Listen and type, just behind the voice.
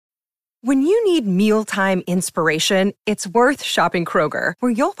When you need mealtime inspiration, it's worth shopping Kroger,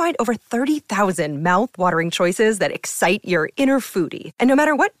 where you'll find over 30,000 mouth-watering choices that excite your inner foodie. And no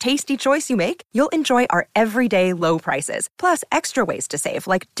matter what tasty choice you make, you'll enjoy our everyday low prices, plus extra ways to save,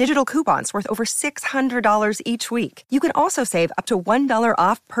 like digital coupons worth over $600 each week. You can also save up to $1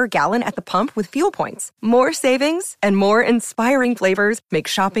 off per gallon at the pump with fuel points. More savings and more inspiring flavors make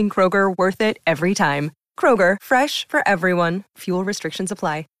shopping Kroger worth it every time. Kroger, fresh for everyone. Fuel restrictions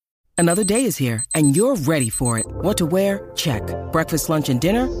apply. Another day is here, and you're ready for it. What to wear? Check. Breakfast, lunch, and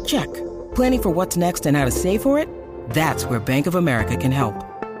dinner? Check. Planning for what's next and how to save for it? That's where Bank of America can help.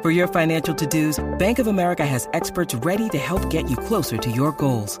 For your financial to-dos, Bank of America has experts ready to help get you closer to your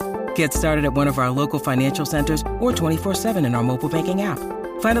goals. Get started at one of our local financial centers or 24/7 in our mobile banking app.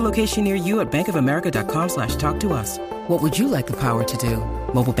 Find a location near you at bankofamerica.com/talktous. What would you like the power to do?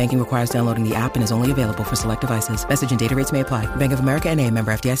 Mobile banking requires downloading the app and is only available for select devices. Message and data rates may apply. Bank of America N.A.,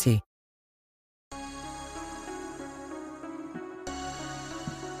 member FDIC.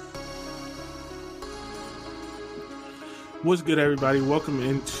 What's good, everybody? Welcome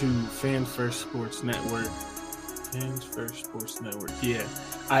into Fans First Sports Network. Fans First Sports Network. Yeah,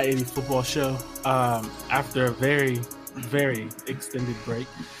 I-80 football show. After a very, very extended break,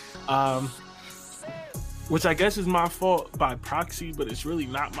 which I guess is my fault by proxy, but it's really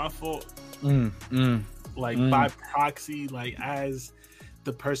not my fault. By proxy, like as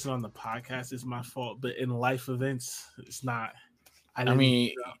the person on the podcast, is my fault. But in life events, it's not. I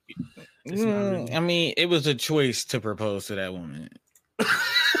mean, it was a choice to propose to that woman.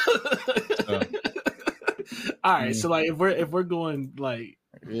 All right, so like if we're going like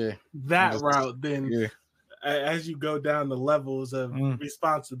that route, then as you go down the levels of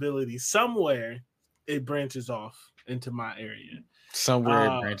responsibility, somewhere it branches off into my area. Somewhere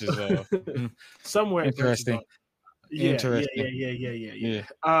it branches off. Somewhere interesting. It branches off.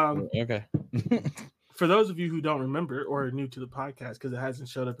 Yeah. Okay. For those of you who don't remember or are new to the podcast because it hasn't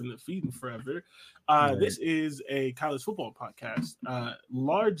showed up in the feed in forever, this is a college football podcast,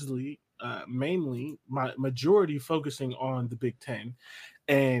 mainly, my majority focusing on the Big Ten.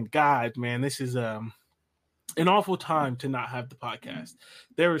 And God, man, this is an awful time to not have the podcast.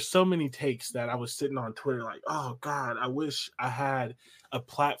 There were so many takes that I was sitting on Twitter like, oh God, I wish I had a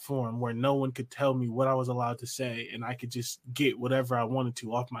platform where no one could tell me what I was allowed to say and I could just get whatever I wanted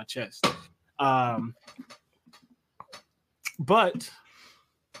to off my chest. But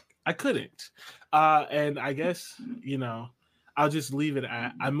I couldn't. And I guess, I'll just leave it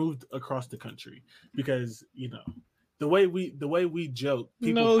at I moved across the country because, the way we joke.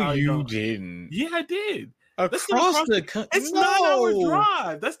 No, you didn't. Yeah, I did. Across the country. It's 9 hour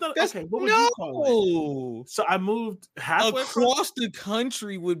drive. That's not okay. What would you call it? So I moved halfway across the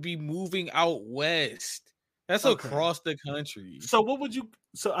country would be moving out west. That's across the country. So what would you?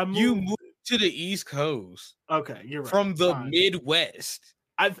 So you moved to the East Coast. Okay, you're right. From the Midwest.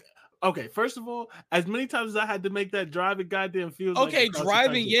 Okay, first of all, as many times as I had to make that drive, it goddamn feels okay. Like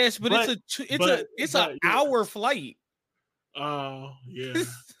driving, yes, but it's an hour flight. Oh yeah.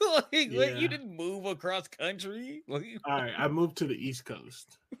 You didn't move across country. All right, I moved to the East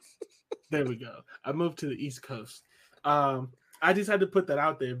Coast. There we go. I moved to the East Coast. I just had to put that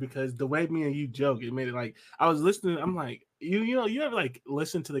out there because the way me and you joke, it made it like I was listening. I'm like, you ever like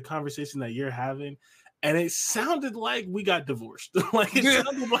listen to the conversation that you're having, and it sounded like we got divorced. Like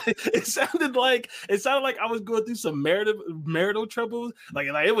it sounded like I was going through some marital troubles. Like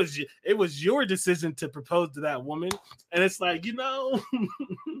it was your decision to propose to that woman, and it's like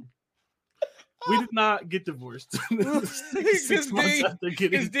we did not get divorced. 6 months after getting.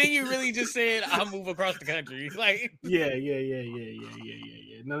 Because then you really just said, "I'll move across the country." Like, yeah.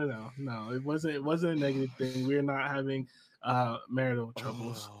 No. It wasn't a negative thing. We're not having marital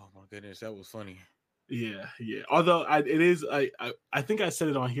troubles. Oh my goodness, that was funny. Yeah. Although I think I said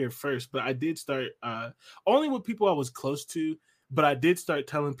it on here first, but I did start only with people I was close to. But I did start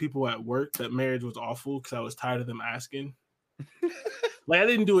telling people at work that marriage was awful because I was tired of them asking. Like I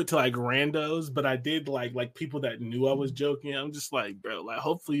didn't do it to like randos, but I did like people that knew I was joking. I'm just like, bro, like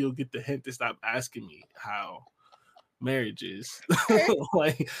hopefully you'll get the hint to stop asking me how marriage is.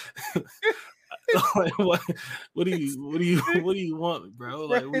 like what do you want, bro?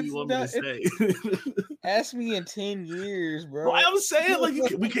 Like what do you want me to say? Ask me in 10 years, bro. Well, I'm saying like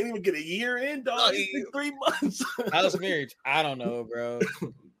we can't even get a year in, dog. It's been 3 months. How's marriage? I don't know, bro.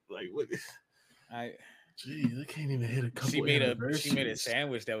 Like what? Geez, I can't even hit a couple. She made a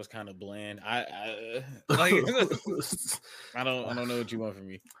sandwich that was kind of bland. I don't know what you want from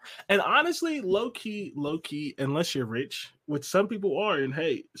me. And honestly, low key, unless you're rich, which some people are, and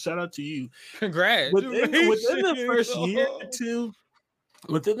hey, shout out to you. Congrats. Within the first year or two,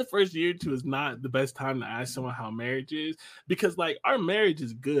 within the first year or two is not the best time to ask someone how marriage is, because like our marriage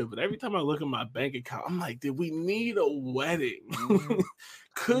is good, but every time I look at my bank account, I'm like, did we need a wedding?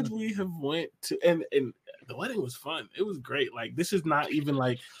 Could we have went to and the wedding was fun. It was great. Like this is not even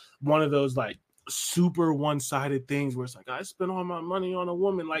like one of those like super one-sided things where it's like I spent all my money on a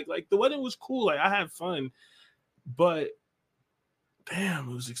woman. Like the wedding was cool. Like I had fun, but damn,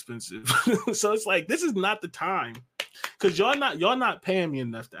 it was expensive. So it's like this is not the time. Because y'all not paying me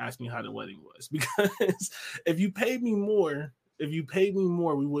enough to ask me how the wedding was. Because if you paid me more,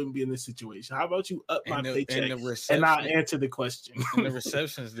 we wouldn't be in this situation. How about you up my paycheck and I'll answer the question? And the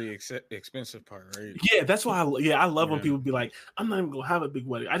reception is the expensive part, right? Yeah, that's why. I love when people be like, "I'm not even gonna have a big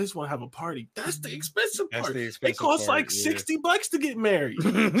wedding. I just want to have a party." That's the expensive part. It costs like $60 to get married.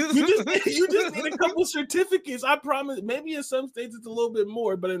 you just need a couple certificates. I promise. Maybe in some states it's a little bit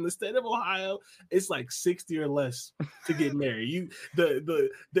more, but in the state of Ohio, it's like 60 or less to get married.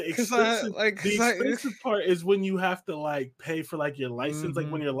 The expensive part is when you have to like pay for like your license, like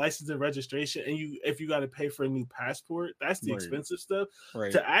when your license and registration, and if you got to pay for a new passport, that's the expensive stuff.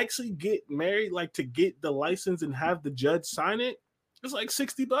 Right. To actually get married, like to get the license and have the judge sign it, it's like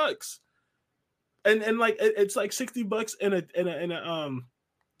 $60. And like it's like $60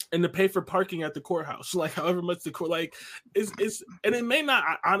 and to pay for parking at the courthouse, like however much the court, like it's and it may not,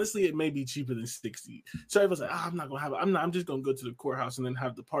 honestly, it may be cheaper than 60. So everyone's like, I'm not gonna have it. I'm just gonna go to the courthouse and then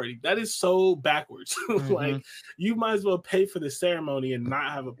have the party. That is so backwards. Like you might as well pay for the ceremony and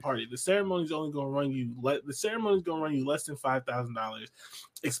not have a party. The ceremony's only gonna run you less than $5,000,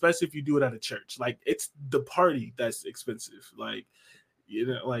 especially if you do it at a church. Like it's the party that's expensive. Like, you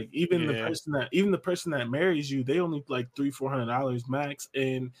know, like even the person that marries you, they only like $300-400 max,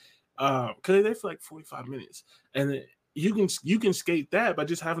 and because they're there for like 45 minutes, and you can skate that by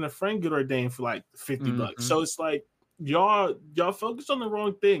just having a friend get ordained for like $50. So it's like y'all focus on the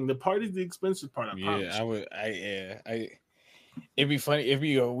wrong thing. The party's the expensive part. It'd be funny. It'd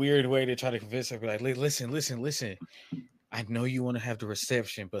be a weird way to try to convince her. Be like, listen. I know you want to have the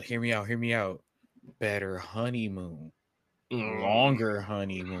reception, but hear me out. Better honeymoon. Longer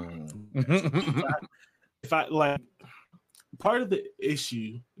honeymoon. If I like, part of the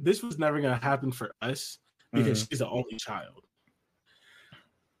issue, this was never going to happen for us because she's the only child.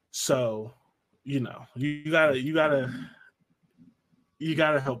 So, you know, you gotta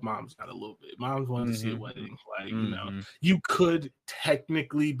help moms out a little bit. Moms want to see a wedding. Like, you know, you could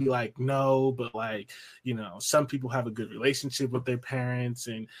technically be like, no, but like, you know, some people have a good relationship with their parents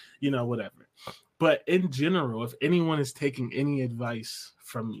and, you know, whatever. But in general, if anyone is taking any advice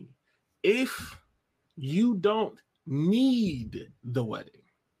from me, if you don't need the wedding,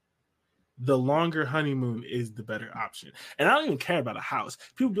 the longer honeymoon is the better option. And I don't even care about a house.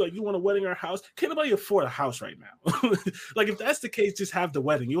 People be like, you want a wedding or a house? Can't nobody afford a house right now. Like if that's the case, just have the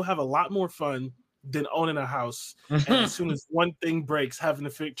wedding. You'll have a lot more fun than owning a house. And as soon as one thing breaks, having to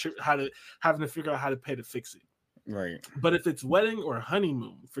figure out how to pay to fix it. Right. But if it's wedding or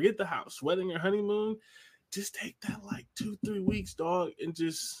honeymoon, forget the house. Wedding or honeymoon, just take that like 2-3 weeks, dog, and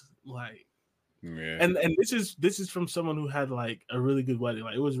just like, yeah. And this is from someone who had like a really good wedding.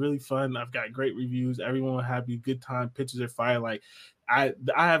 Like it was really fun. I've got great reviews. Everyone was happy. Good time. Pictures are fire. Like I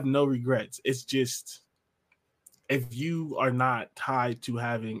have no regrets. It's just if you are not tied to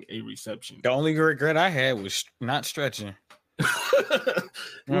having a reception. The only regret I had was not stretching. That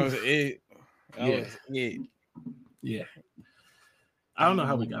was it. That was it. Yeah. I don't know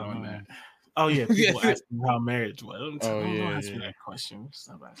how we got on that. Oh yeah, people ask me how marriage was. Don't ask me that question.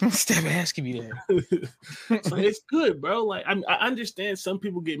 Stop asking me that. So it's good, bro. Like I understand some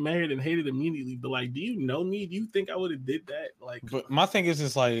people get married and hate it immediately, but like, do you know me? Do you think I would have did that? Like, but my thing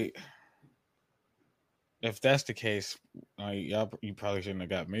is like, if that's the case, you probably shouldn't have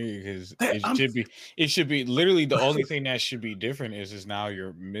got married because it should be literally the only thing that should be different is now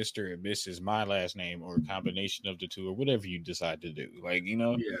you're Mr. and Mrs. my last name or a combination of the two or whatever you decide to do. Like, you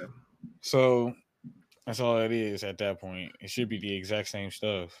know, yeah. So that's all it is at that point. It should be the exact same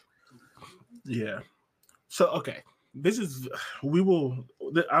stuff. Yeah. So okay,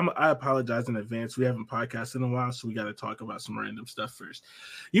 I apologize in advance. We haven't podcasted in a while, so we got to talk about some random stuff first.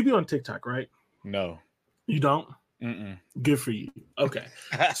 You be on TikTok, right? No. You don't? Mm-mm. Good for you. Okay.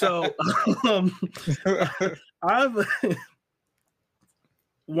 So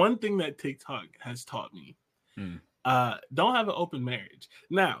one thing that TikTok has taught me, don't have an open marriage.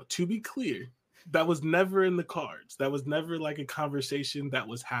 Now, to be clear, that was never in the cards. That was never like a conversation that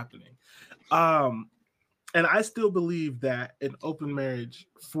was happening. And I still believe that an open marriage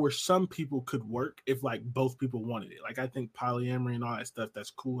for some people could work if like both people wanted it. Like I think polyamory and all that stuff,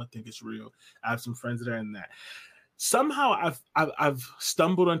 that's cool. I think it's real. I have some friends that are in that. somehow I've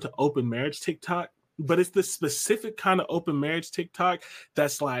stumbled onto open marriage TikTok, but it's the specific kind of open marriage TikTok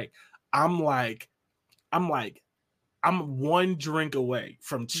that's like I'm one drink away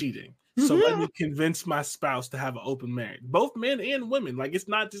from cheating. So let me convince my spouse to have an open marriage. Both men and women. Like, it's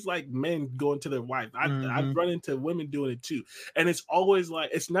not just like men going to their wife. I've run into women doing it too. And it's always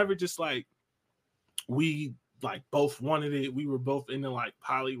like, it's never just like we like both wanted it. We were both into like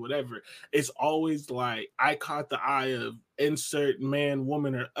poly, whatever. It's always like I caught the eye of insert man,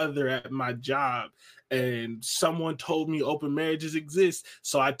 woman, or other at my job. And someone told me open marriages exist.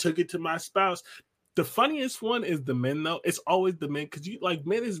 So I took it to my spouse. The funniest one is the men, though. It's always the men, because you like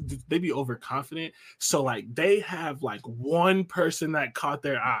men they be overconfident. So like they have like one person that caught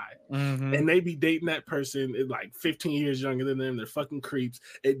their eye, and they be dating that person is like 15 years younger than them. They're fucking creeps.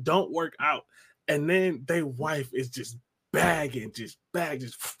 It don't work out, and then their wife is just bagging, just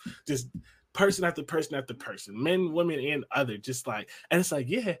person after person after person, men, women, and other, just like, and it's like,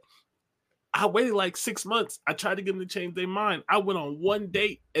 yeah. I waited like 6 months. I tried to get them to change their mind. I went on one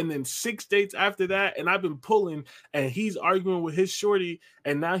date and then 6 dates after that. And I've been pulling, and he's arguing with his shorty.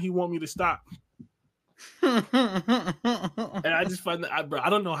 And now he want me to stop. And I just find that, I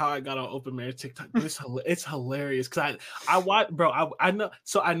don't know how I got on open marriage TikTok, but it's hilarious. Cause I watch, bro, I know,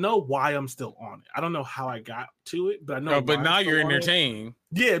 so I know why I'm still on it. I don't know how I got to it, but I know. But now you're entertained.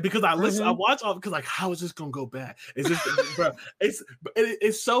 Yeah, because I listen, I watch all, because like, how is this gonna go bad? Is this, bro?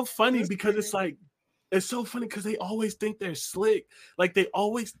 It's so funny because it's like, it's so funny because they always think they're slick. Like they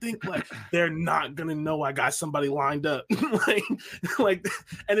always think like they're not gonna know I got somebody lined up. like,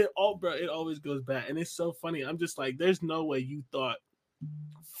 and it always goes bad. And it's so funny. I'm just like, there's no way you thought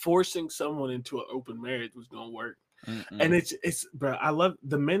forcing someone into an open marriage was gonna work. And it's bro, I love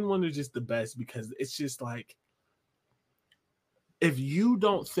the men one are just the best because it's just like, if you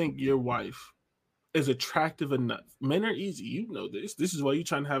don't think your wife is attractive enough, men are easy. You know this. This is why you're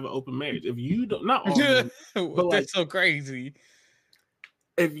trying to have an open marriage. If you don't, not all men, but like, that's so crazy.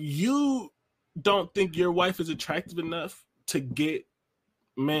 If you don't think your wife is attractive enough to get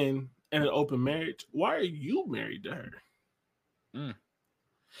men in an open marriage, why are you married to her?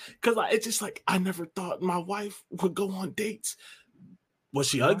 Because it's just like, I never thought my wife would go on dates. Was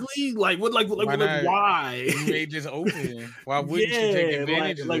she ugly? Like what? Why? You made this open. Why wouldn't you take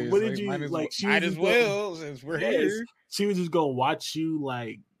advantage of this? What did you like? Might as well, since we're here. She was just gonna watch you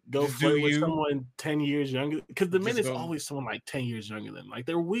like go flirt with someone 10 years younger. Because the men is always someone like 10 years younger than. Like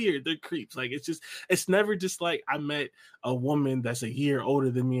they're weird, they're creeps. Like it's never just like I met a woman that's a year older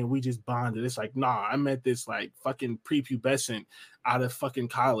than me and we just bonded. It's like, nah, I met this like fucking prepubescent out of fucking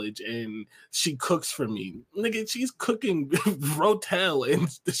college and she cooks for me. Nigga, she's cooking rotel and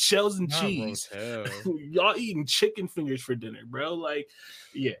the shells and cheese. Y'all eating chicken fingers for dinner, bro. Like,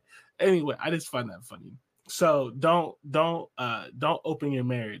 yeah. Anyway, I just find that funny. So don't open your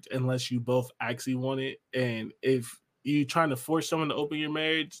marriage unless you both actually want it. And if you trying to force someone to open your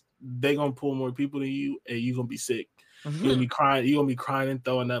marriage, they gonna pull more people than you, and you gonna be sick. You're gonna be crying. You're gonna be crying and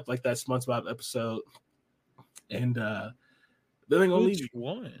throwing up like that SpongeBob episode. And then gonna leave you.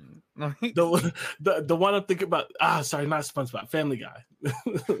 One? the one I'm thinking about. Sorry, not SpongeBob. Family Guy.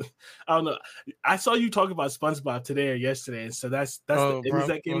 I don't know. I saw you talk about SpongeBob today or yesterday, and so that's the image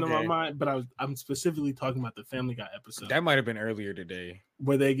that came to my mind. But I'm specifically talking about the Family Guy episode. That might have been earlier today,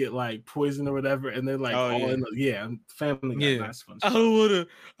 where they get like poisoned or whatever, and they're like, Family Guy, not SpongeBob.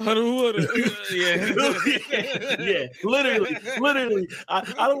 I don't wanna. Yeah, literally.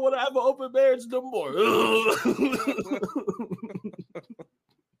 I don't want to have an open marriage no more.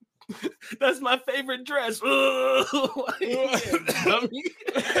 That's my favorite dress.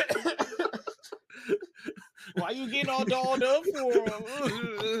 Why you getting all dolled up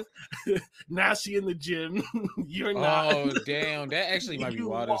for? Now she in the gym. You're not. Oh damn! That actually might be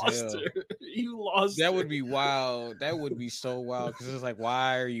wild as hell. You lost. That would be wild. That would be so wild because it's like,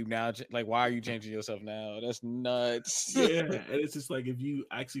 why are you now? Like, why are you changing yourself now? That's nuts. Yeah, and it's just like if you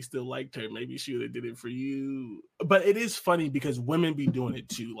actually still liked her, maybe she would have did it for you. But it is funny because women be doing it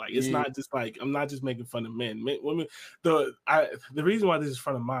too. Like it's not just like I'm not just making fun of men. Women. The reason why this is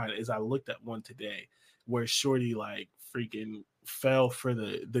front of mind is I looked at one today where shorty like freaking fell for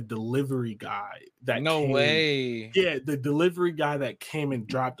the delivery guy that way. Yeah, the delivery guy that came and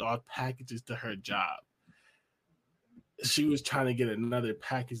dropped off packages to her job. She was trying to get another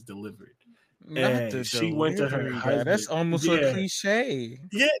package delivered. And she went to her husband. That's almost a cliche.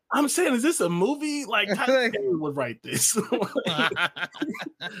 Yeah, I'm saying, is this a movie? Like Tyler Perry would write this. No,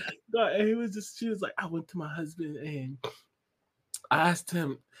 and she was like, I went to my husband and I asked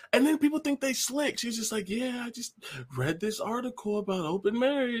him, and then people think they slick. She's just like, yeah, I just read this article about open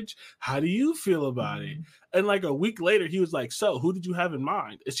marriage. How do you feel about it? And like a week later, he was like, so who did you have in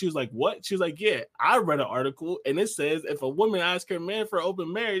mind? And she was like, what? She was like, yeah, I read an article and it says if a woman asks her man for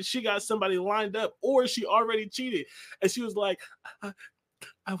open marriage, she got somebody lined up or she already cheated. And she was like,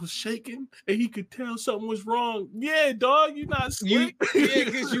 I was shaking and he could tell something was wrong. Yeah, dog, you not slick. Yeah,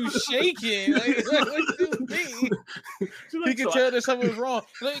 because you shaking. Like, what you mean? Like, he could tell that something was wrong.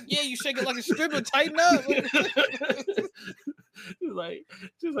 Like, yeah, you shaking like a stripper. Tighten up.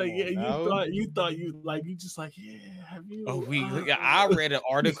 She's like, yeah, you thought you like, you just like, yeah, have you? Oh, I read an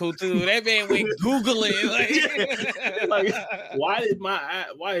article too. That man went Googling. Like, why did my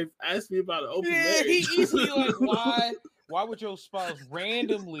wife ask me about an open marriage? He easily like, why would your spouse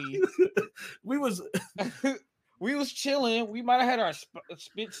randomly? we was chilling. We might have had our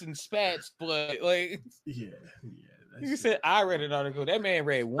spits and spats, but like, yeah. You said I read an article. That man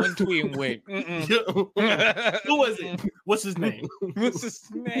read one tweet and went, Who was it? What's his name?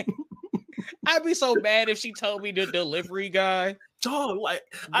 I'd be so mad if she told me the delivery guy. Dog, like,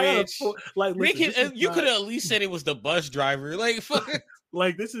 listen, you could have at least said it was the bus driver. Like, fuck.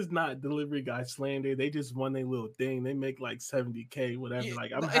 Like, this is not delivery guy slander. They just won their little thing. They make like $70K, whatever. Yeah,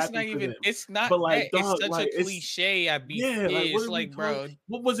 like, I'm happy for them. It's not. But like, dog, it's such a cliche. I'd be pissed. Like, bro,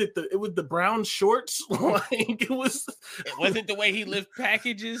 what was it? It was the brown shorts. Like, it wasn't the way he lift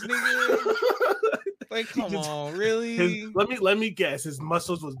packages, nigga. Like, come on, really? Let me guess. His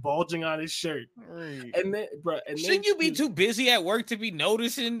muscles was bulging on his shirt. Right. And then, bro, shouldn't you be too busy at work to be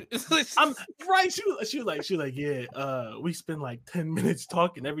noticing? I'm right. She was like, yeah. We spend like 10 minutes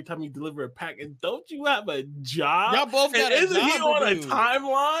talking every time you deliver a package. Don't you have a job? Y'all both got a job. Isn't he on a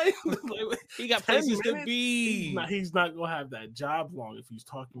timeline? Like, he got places to be. He's not gonna have that job long if he's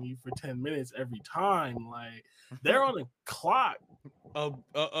talking to you for 10 minutes every time. Like, they're on a clock.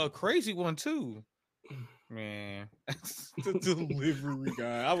 A crazy one too. Man, the delivery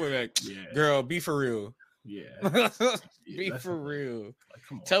guy. I would like, girl, be for real. Yeah, be for real.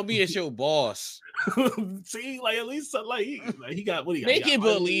 Like, tell me it's your boss. See, like, at least like he got what he got. Make it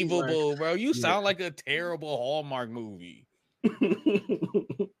believable, bro. You sound like a terrible Hallmark movie.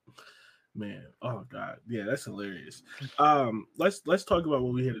 Man, oh god, yeah, that's hilarious. Let's talk about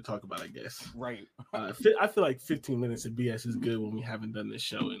what we're here to talk about, I guess. Right. I feel like 15 minutes of BS is good when we haven't done this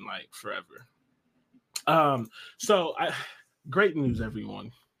show in like forever. Great news,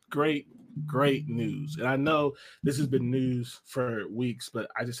 everyone. Great news. And I know this has been news for weeks, but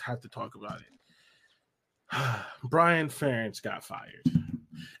I just have to talk about it. Brian Ferentz got fired.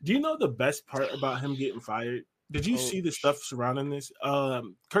 Do you know the best part about him getting fired? Did you see the stuff surrounding this?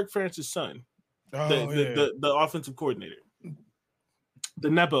 Kirk Ferentz's son, the offensive coordinator, the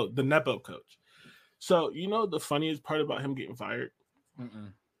Nepo coach. So, you know the funniest part about him getting fired?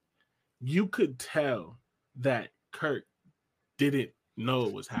 You could tell that Kirk didn't know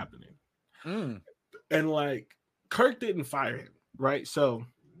it was happening. And like, Kirk didn't fire him, right? So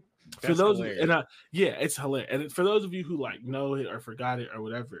for those it's hilarious. And for those of you who like know it or forgot it or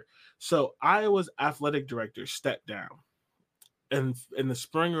whatever, so Iowa's athletic director stepped down in the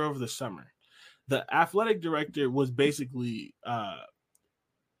spring or over the summer. The athletic director was basically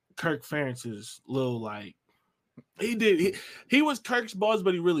Kirk Ferentz's little like, he was Kirk's boss,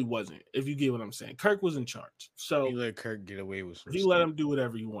 but he really wasn't, if you get what I'm saying. Kirk was in charge. So he let Kirk get away with some stuff. Let him do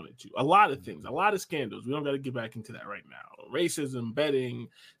whatever he wanted to. A lot of things, a lot of scandals. We don't got to get back into that right now. Racism, betting,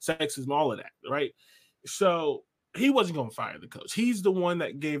 sexism, all of that, right? So he wasn't going to fire the coach. He's the one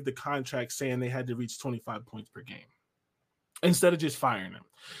that gave the contract saying they had to reach 25 points per game instead of just firing him.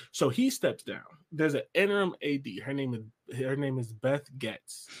 So he steps down. There's an interim AD. Her name is Beth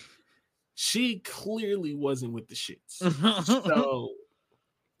Getz. She clearly wasn't with the shits. So,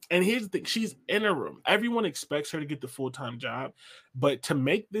 and here's the thing, she's interim. Everyone expects her to get the full-time job, but to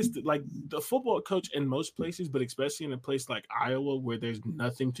make this, like, the football coach in most places, but especially in a place like Iowa where there's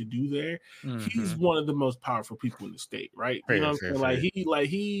nothing to do there, he's one of the most powerful people in the state, right? You know what I'm saying?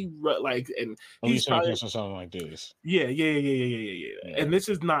 And he's probably something like this. Yeah. And this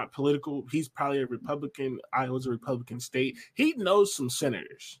is not political. He's probably a Republican. Iowa's a Republican state. He knows some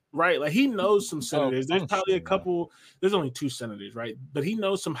senators, right? Like, he knows some senators. There's probably a couple. There's only 2 senators, right? But he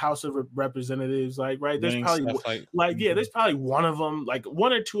knows some House of Representatives, like, right? There's probably there's probably one of them, like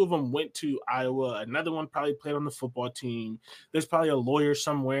 1 or 2 of them went to Iowa. Another one probably played on the football team. There's probably a lawyer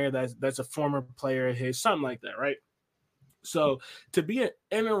somewhere that's a former player of his, something like that, right? So to be an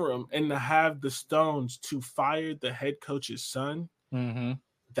interim and to have the stones to fire the head coach's son,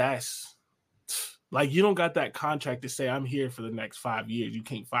 Like, you don't got that contract to say I'm here for the next 5 years. You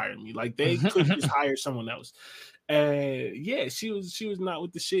can't fire me. Like, they could just hire someone else. And yeah, she was not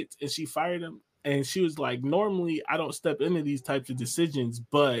with the shit, and she fired him. And she was like, normally I don't step into these types of decisions,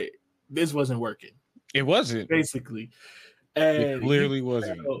 but this wasn't working. It wasn't. Basically. And it clearly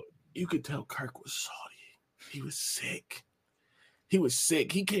wasn't. You could tell Kirk was salty. He was sick.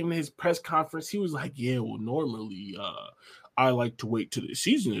 He came to his press conference. He was like, yeah, well, normally I like to wait till the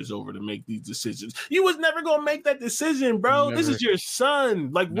season is over to make these decisions. You was never going to make that decision, bro. Never. This is your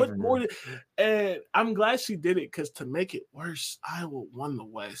son. Like, never. What more? And I'm glad she did it, because to make it worse, Iowa won the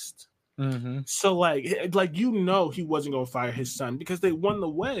West. Mm-hmm. So, like, you know, he wasn't going to fire his son because they won the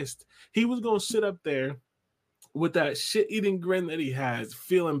West. He was going to sit up there with that shit-eating grin that he has,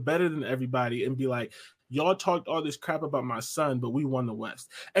 feeling better than everybody, and be like, y'all talked all this crap about my son, but we won the West.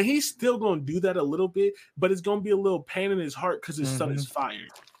 And he's still going to do that a little bit, but it's going to be a little pain in his heart because his son is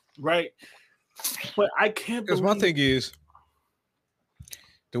fired, right? But I can't believe... Because my thing is,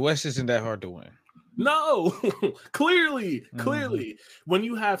 the West isn't that hard to win. No, clearly. When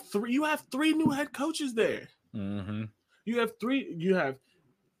you have three new head coaches there. Mm-hmm. You have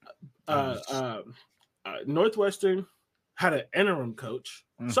Northwestern had an interim coach.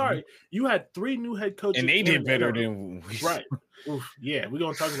 Mm-hmm. Sorry, you had 3 new head coaches, and they did better than we. Right. Oof, yeah, we're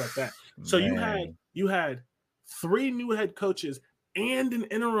gonna talk about that. So you had 3 new head coaches and an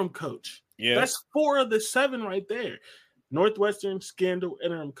interim coach. Yeah, that's 4 of the 7 right there. Northwestern, scandal,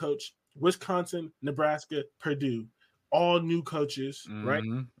 interim coach. Wisconsin, Nebraska, Purdue, all new coaches, right?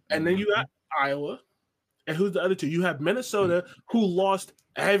 And then you got Iowa. And who's the other 2? You have Minnesota, who lost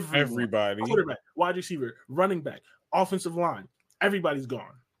everybody. Quarterback, wide receiver, running back, offensive line. Everybody's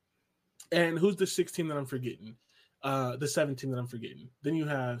gone. And who's the 6th team that I'm forgetting? The 7th team that I'm forgetting. Then you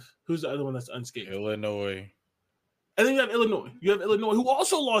have, who's the other one that's unscathed? Illinois. And then you have Illinois. You have Illinois, who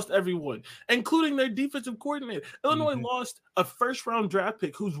also lost everyone, including their defensive coordinator. Illinois lost a first-round draft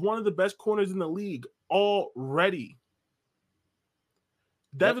pick who's one of the best corners in the league already.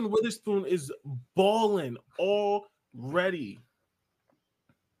 Devin Witherspoon is balling already.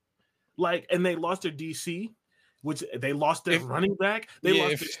 Like, and they lost their DC, which they lost their running back. They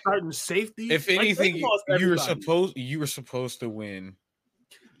lost their starting safety. If anything, you were supposed to win.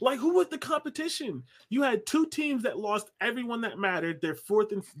 Like, who was the competition? You had 2 teams that lost everyone that mattered. They're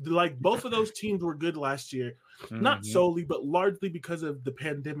 4th and like both of those teams were good last year, not solely, but largely because of the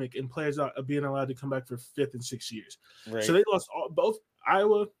pandemic and players being allowed to come back for 5th and 6th years. Right. So they lost both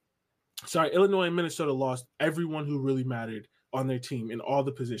Illinois and Minnesota lost everyone who really mattered on their team in all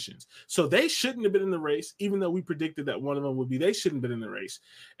the positions. So they shouldn't have been in the race, even though we predicted that one of them would be. They shouldn't have been in the race.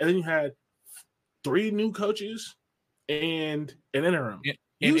 And then you had 3 new coaches and an interim.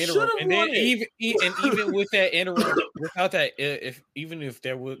 And then even with that interim, without that, if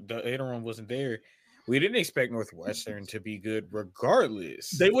the interim wasn't there, we didn't expect Northwestern to be good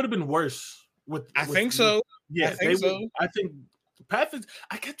regardless. They would have been worse. I think so. Yeah, I think Pat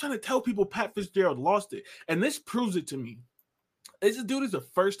I kept trying to tell people Pat Fitzgerald lost it, and this proves it to me. This dude is a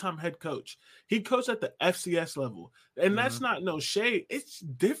first-time head coach. He coached at the FCS level, and that's not no shade. It's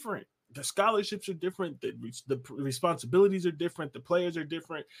different. The scholarships are different. The responsibilities are different. The players are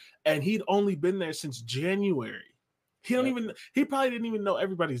different. And he'd only been there since January. He probably didn't even know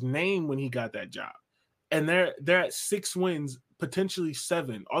everybody's name when he got that job. And they're at 6 wins, potentially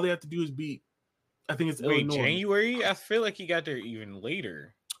 7. All they have to do is beat, I think it's Illinois. January? I feel like he got there even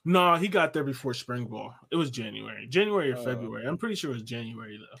later. No, he got there before spring ball. It was January or February. I'm pretty sure it was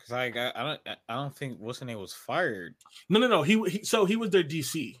January though. Because I don't think what's the name was fired. No. He was their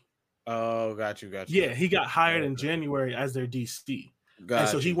DC. Oh, got you. Yeah, he got hired in January as their DC. And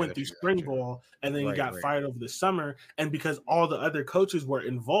so he went through spring ball, and then he got fired over the summer. And because all the other coaches were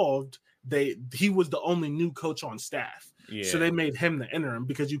involved, he was the only new coach on staff. Yeah. So they made him the interim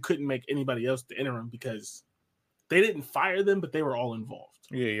because you couldn't make anybody else the interim because they didn't fire them, but they were all involved.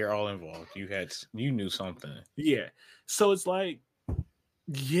 Yeah, you're all involved. You knew something. Yeah. So it's like,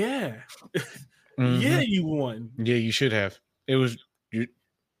 yeah. Yeah, you won. Yeah, you should have. It was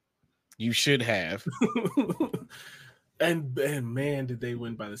you should have. and man, did they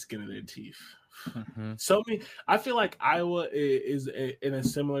win by the skin of their teeth. So I feel like Iowa is in a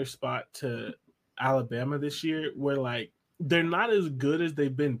similar spot to Alabama this year, where like they're not as good as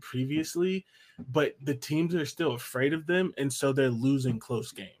they've been previously, but the teams are still afraid of them, and so they're losing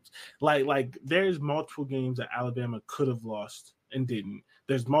close games. Like there's multiple games that Alabama could have lost and didn't.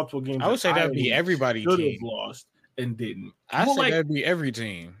 There's multiple games I would say that'd be everybody could have lost and didn't. I say that'd be every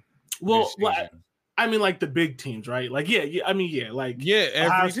team. Well, I mean, like the big teams, right? Like, every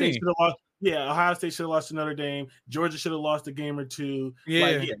Ohio State team. Yeah, Ohio State should have lost to Notre Dame. Georgia should have lost a game or two.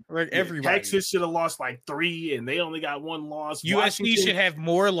 Yeah, everybody. Texas should have lost like 3, and they only got 1 loss. USC Washington should have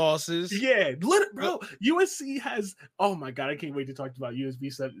more losses. Yeah, bro. USC has. Oh my god, I can't wait to talk about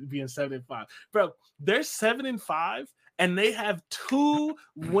USB being 7-5, bro. They're 7-5, and they have 2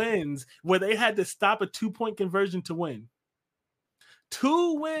 wins where they had to stop a 2-point conversion to win.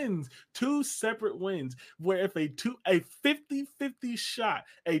 2 wins, 2 separate wins, where if a 50-50 shot,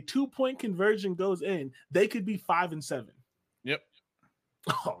 a 2-point conversion goes in, they could be 5-7. Yep.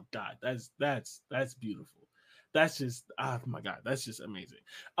 Oh God, that's beautiful. That's just oh my God, that's just amazing.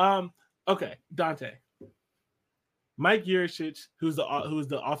 Okay, Dante. Mike Yurcich, who's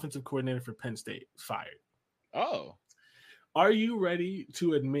the offensive coordinator for Penn State, fired. Oh. Are you ready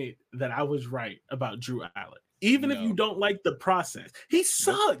to admit that I was right about Drew Allen? Even if you don't like the process, he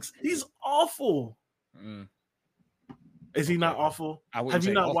sucks. He's awful. Is he not awful? Have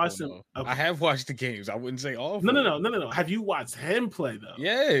you not watched him? Okay. I have watched the games. I wouldn't say awful. No. Have you watched him play though?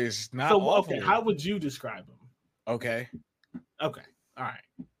 Yes, not awful. Okay, how would you describe him? Okay. All right.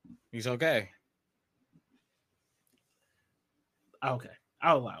 He's okay. Okay,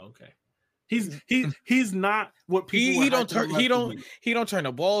 I'll allow. Okay. He's not what people. He don't turn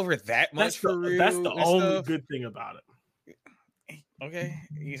the ball over that much for real. That's the only good thing about it. Okay,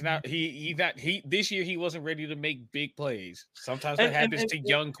 he's not. He this year he wasn't ready to make big plays. Sometimes that happens to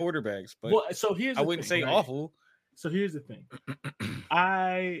young quarterbacks. But so here's I wouldn't say awful. So here's the thing.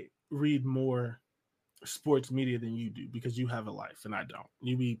 I read more sports media than you do because you have a life and I don't.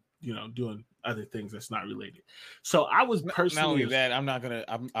 You be doing other things that's not related. So I was personally not only that, I'm not gonna.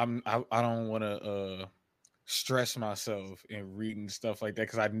 I don't want to stress myself in reading stuff like that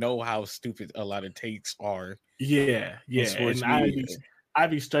because I know how stupid a lot of takes are. Yeah, and I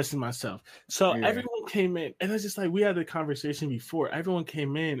be stressing myself. So everyone came in, and it's just like we had the conversation before. Everyone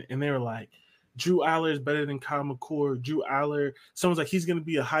came in, and they were like, "Drew Aller is better than Kyle McCord." Drew Aller, someone's like, "He's going to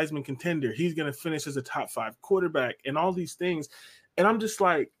be a Heisman contender. He's going to finish as a top 5 quarterback," and all these things. And I'm just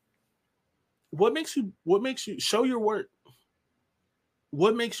like, what makes you show your work?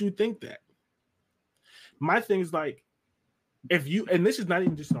 What makes you think that? My thing is like, if you, and this is not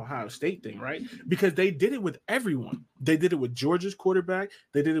even just an Ohio State thing, right? Because they did it with everyone. They did it with Georgia's quarterback.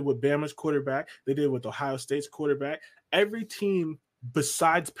 They did it with Bama's quarterback. They did it with Ohio State's quarterback. Every team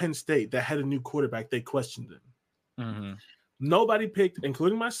besides Penn State that had a new quarterback, they questioned them. Mm-hmm. Nobody picked,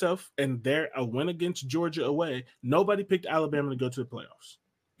 including myself, and a win against Georgia away, nobody picked Alabama to go to the playoffs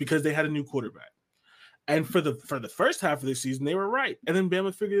because they had a new quarterback. And for the first half of the season, they were right. And then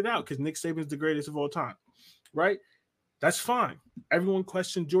Bama figured it out because Nick Saban's the greatest of all time, right? That's fine. Everyone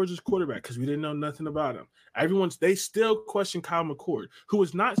questioned Georgia's quarterback because we didn't know nothing about him. They still question Kyle McCord, who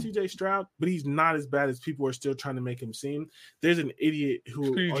is not CJ Stroud, but he's not as bad as people are still trying to make him seem. There's an idiot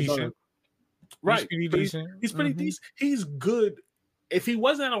who pretty decent. Right. He's pretty decent. He's good. If he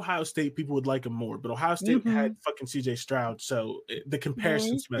wasn't at Ohio State, people would like him more. But Ohio State had fucking CJ Stroud, so the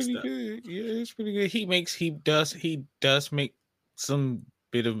comparison's messed up. Good. Yeah, it's pretty good. He does make some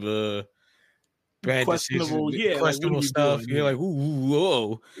bit of a bad questionable stuff. You're like, ooh,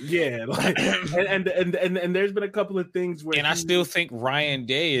 whoa. Yeah, like, and there's been a couple of things where I still think Ryan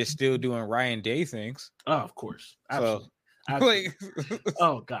Day is still doing Ryan Day things. Oh, of course. Absolutely. Absolutely.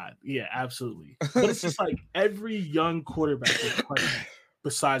 Oh God, yeah, absolutely. But it's just like every young quarterback is questioned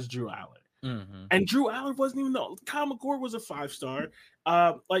besides Drew Aller, and Drew Aller wasn't even though Kyle McCord was a 5-star,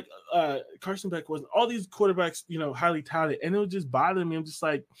 Carson Beck wasn't. All these quarterbacks, highly touted, and it was just bothering me. I'm just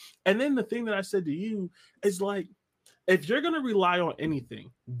like, and then the thing that I said to you is like, if you're gonna rely on anything,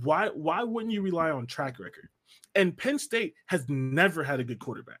 why wouldn't you rely on track record? And Penn State has never had a good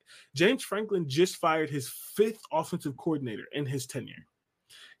quarterback. James Franklin just fired his 5th offensive coordinator in his tenure.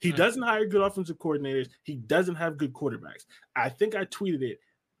 He doesn't hire good offensive coordinators. He doesn't have good quarterbacks. I think I tweeted it.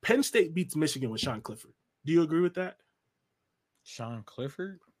 Penn State beats Michigan with Sean Clifford. Do you agree with that? Sean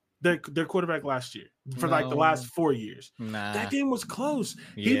Clifford? Their quarterback last year for like the last 4 years. Nah. That game was close.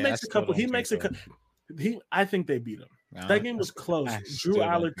 He makes a couple. I think they beat him. No, that game was close. Drew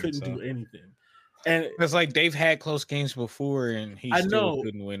Aller couldn't do anything. And it's like they've had close games before, and he still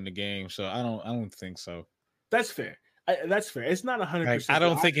couldn't win the game. So I don't think so. That's fair. That's fair. It's not 100%. I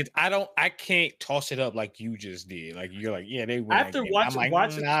don't think it's. I can't toss it up like you just did. Like you're like, yeah, they win. After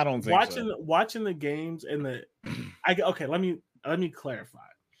watching, I don't think so. Watching the games and okay. Let me clarify.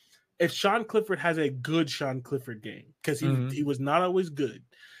 If Sean Clifford has a good Sean Clifford game, because he was not always good,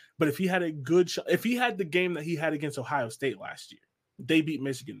 but if he had if he had the game that he had against Ohio State last year, they beat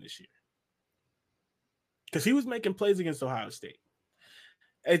Michigan this year. Because he was making plays against Ohio State.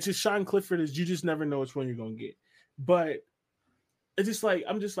 It's just Sean Clifford you just never know which one you're going to get. But it's just like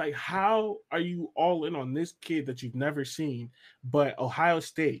I'm just like, how are you all in on this kid that you've never seen? But Ohio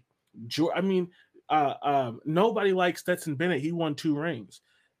State, I mean, nobody likes Stetson Bennett. He won 2 rings.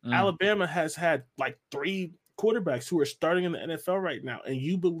 Alabama has had like 3 quarterbacks who are starting in the NFL right now, and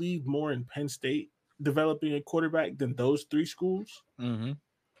you believe more in Penn State developing a quarterback than those 3 schools. Mm-hmm.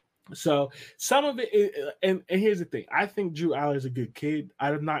 So some of it is, and here's the thing. I think Drew Aller is a good kid.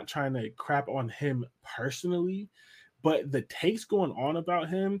 I'm not trying to crap on him personally, but the takes going on about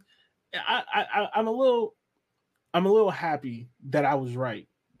him, I'm a little happy that I was right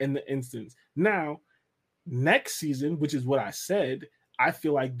in the instance. Now, next season, which is what I said, I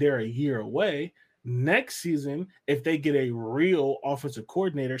feel like they're a year away. Next season, if they get a real offensive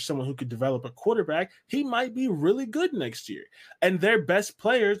coordinator, someone who could develop a quarterback, he might be really good next year. And their best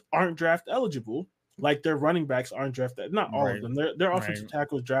players aren't draft eligible. Like their running backs aren't draft, not all of them. Their offensive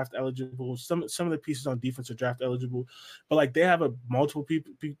tackles draft eligible. Some of the pieces on defense are draft eligible, but like they have multiple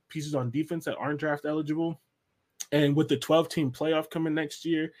pieces on defense that aren't draft eligible. And with the 12-team playoff coming next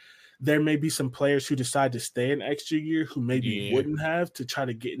year, there may be some players who decide to stay an extra year who maybe wouldn't have to try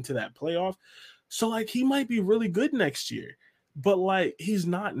to get into that playoff. So like he might be really good next year, but like he's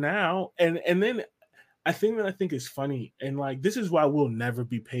not now. And then I think is funny, and like this is why we'll never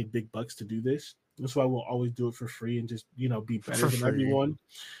be paid big bucks to do this. That's why we'll always do it for free and just be better than everyone,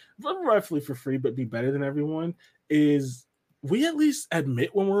 roughly for free, but be better than everyone. Is we at least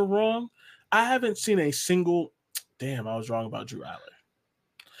admit when we're wrong. I haven't seen a single damn I was wrong about Drew Aller.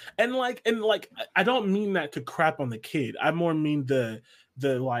 And I don't mean that to crap on the kid. I more mean the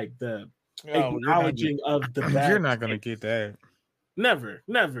acknowledging of the bad. You're not gonna get that. Never.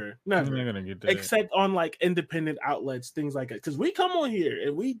 You're not gonna get that. Except on like independent outlets, things like that. Because we come on here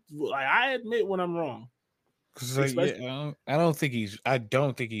and I admit when I'm wrong. I don't think he's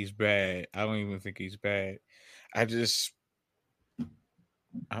bad. I don't even think he's bad.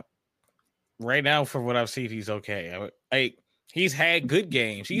 Right now, from what I've seen, he's okay. He's had good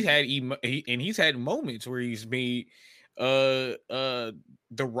games. He's had moments where he's made the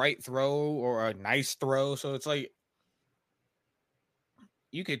right throw or a nice throw. So it's like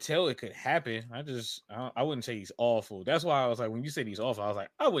you could tell it could happen. I wouldn't say he's awful. That's why I was like, when you said he's awful, I was like,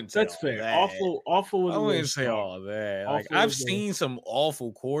 I wouldn't say that's fair. That. Awful was I wouldn't say all that. Like I've seen some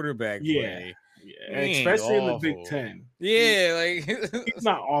awful quarterback play. Yeah, especially in the Big Ten. Yeah, like he's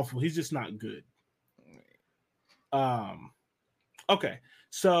not awful. He's just not good. Okay.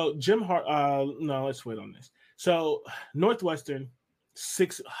 So Jim Hart. No, let's wait on this. So Northwestern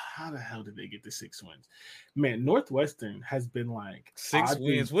 6. How the hell did they get the 6 wins? Man, Northwestern has been like 6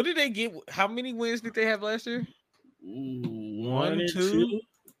 wins. What did they get? How many wins did they have last year? 1 or 2.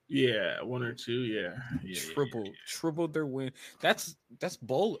 Yeah, 1 or 2. Yeah. Tripled their win. That's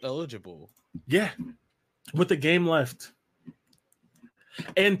bowl eligible. Yeah, with the game left,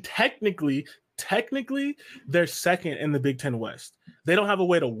 and technically, they're second in the Big Ten West. They don't have a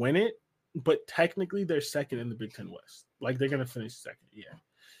way to win it, but technically, they're second in the Big Ten West. Like they're gonna finish second.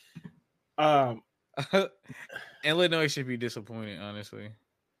 Yeah. Illinois should be disappointed, honestly.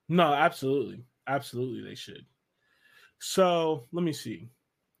 No, absolutely, they should. So let me see.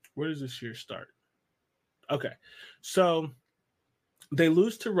 Where does this year start? Okay, so they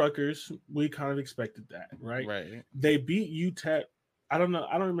lose to Rutgers. We kind of expected that, right? Right. They beat UTEP. I don't know.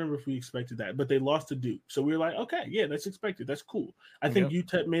 I don't remember if we expected that, but they lost to Duke. So we were like, okay, yeah, that's expected. That's cool. I think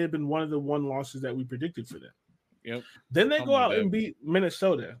UTEP may have been one of the losses that we predicted for them. Yep. Then they go out and beat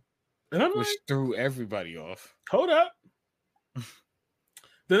Minnesota. And I'm which threw everybody off. Hold up.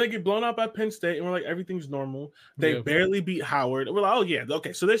 Then they get blown out by Penn State, and we're like, everything's normal. They barely beat Howard. We're like, oh, yeah,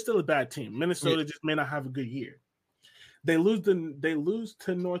 okay, so they're still a bad team. Minnesota just may not have a good year. They lose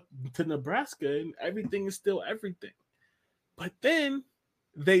to Nebraska, and everything is still everything. But then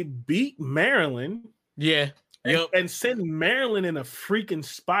they beat Maryland. Yeah. And send Maryland in a freaking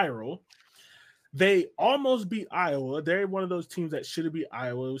spiral. They almost beat Iowa. They're one of those teams that should have beat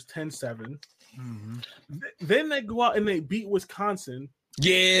Iowa. It was 10-7. Mm-hmm. Then they go out and they beat Wisconsin.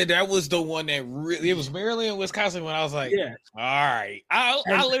 Yeah, that was the one that really. It was Maryland and Wisconsin when I was like, yeah, all right. I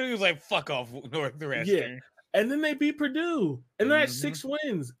literally was like, fuck off, Northwestern. Yeah. And then they beat Purdue, and they're at 6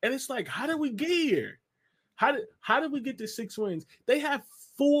 wins. And it's like, how did we get here? How did we get to 6 wins? They have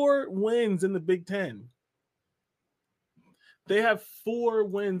 4 wins in the Big Ten. They have 4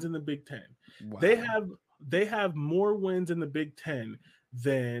 wins in the Big Ten. Wow. They have more wins in the Big Ten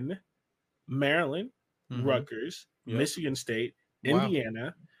than Maryland, Rutgers, Michigan State,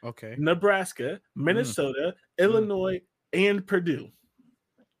 Indiana, Nebraska, Minnesota, Illinois, and Purdue.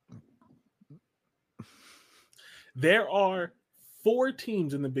 There are 4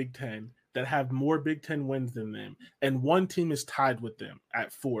 teams in the Big Ten that have more Big Ten wins than them, and one team is tied with them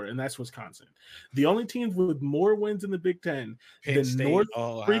at 4, and that's Wisconsin. The only teams with more wins in the Big Ten Penn than State, North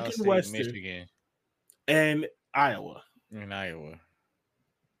Ohio freaking State, Western Michigan, and Iowa. and Iowa.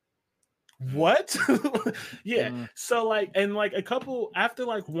 What? Yeah. Mm. So like, and like a couple after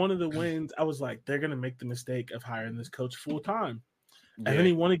like one of the wins, I was like, they're gonna make the mistake of hiring this coach full time. And then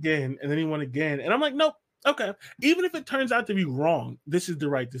he won again, and then he won again. And I'm like, nope, okay. Even if it turns out to be wrong, this is the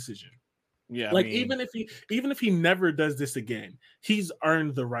right decision. Yeah. Like, even if he never does this again, he's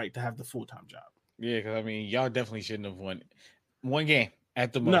earned the right to have the full-time job. Yeah, because I mean, y'all definitely shouldn't have won one game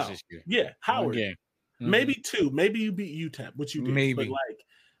at the most this year. Yeah, Howard. One game. Maybe 2. Maybe you beat UTEP, which you did. Maybe. But like,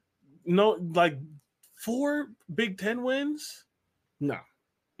 no, like 4 Big Ten wins? No.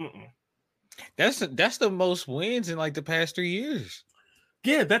 Mm-mm. That's the most wins in like the past 3 years.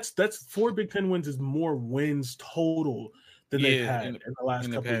 Yeah, that's 4 Big Ten wins is more wins total than they've had in the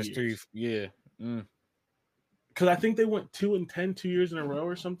last couple of years. Yeah. Because I think they went 2-10 2 years in a row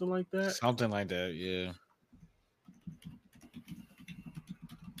or something like that. Something like that, yeah.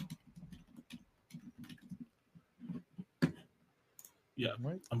 Yeah,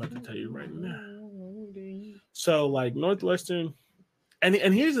 I'm about to tell you right now. So, like, Northwestern, and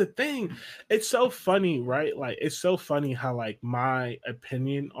here's the thing. It's so funny, right? Like, it's so funny how, like, my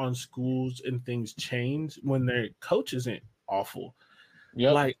opinion on schools and things change when their coach isn't awful.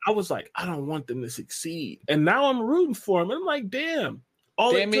 Yep. Like, I was like, I don't want them to succeed. And now I'm rooting for them. And I'm like, damn.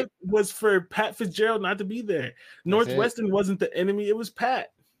 All it took was for Pat Fitzgerald not to be there. Northwestern wasn't the enemy. It was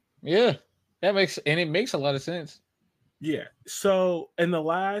Pat. Yeah. It makes a lot of sense. Yeah. So in the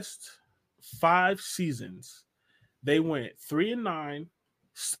last 5 seasons, they went 3-9,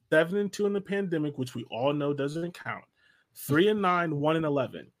 7-2 in the pandemic, which we all know doesn't count. 3-9,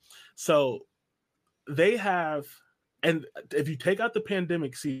 1-11. So they have, and if you take out the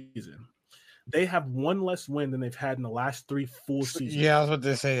pandemic season, they have 1 less win than they've had in the last 3 full seasons. Yeah, I was about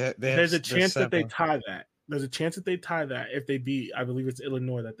to say there's a chance that they tie that. There's a chance that they tie that if they beat, I believe it's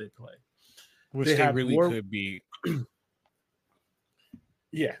Illinois that they play. Which they really could beat.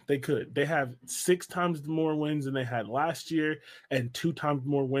 Yeah, they could. They have 6 times more wins than they had last year and 2 times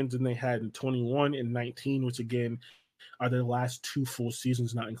more wins than they had in 21 and 19, which again are their last 2 full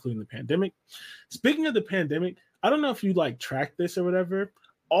seasons, not including the pandemic. Speaking of the pandemic, I don't know if you like track this or whatever.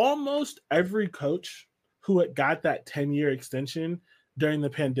 Almost every coach who had got that 10-year extension during the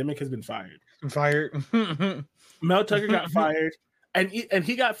pandemic has been fired. Mel Tucker got fired. And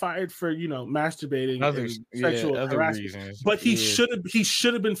he got fired for, masturbating and sexual harassment. Reasons. But he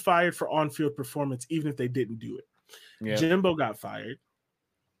should have been fired for on-field performance, even if they didn't do it. Yep. Jimbo got fired.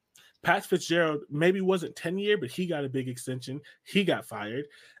 Pat Fitzgerald maybe wasn't 10-year, but he got a big extension. He got fired.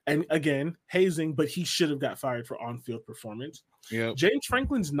 And again, hazing, but he should have got fired for on-field performance. Yep. James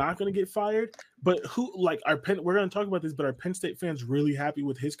Franklin's not going to get fired, but we're going to talk about this, but are Penn State fans really happy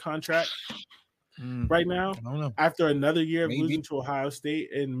with his contract? Right now, after another year of losing to Ohio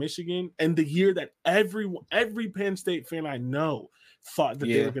State and Michigan, and the year that every Penn State fan I know thought that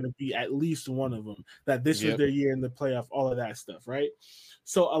they were going to be at least one of them, that this was their year in the playoff, all of that stuff, right?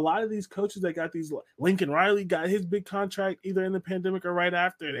 So a lot of these coaches that got these, Lincoln Riley got his big contract either in the pandemic or right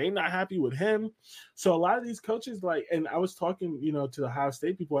after, they not happy with him. So a lot of these coaches, and I was talking, to the Ohio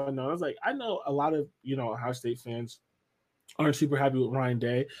State people I know, I was like, I know a lot of, Ohio State fans aren't super happy with Ryan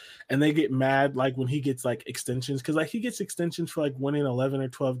Day, and they get mad when he gets extensions, because he gets extensions for winning 11 or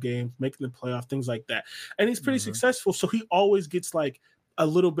 12 games, making the playoff, things like that, and he's pretty successful, so he always gets a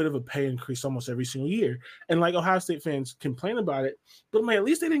little bit of a pay increase almost every single year. And Ohio State fans complain about it, but at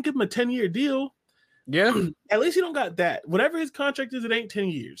least they didn't give him a 10-year deal. Yeah, at least he don't got that. Whatever his contract is, it ain't 10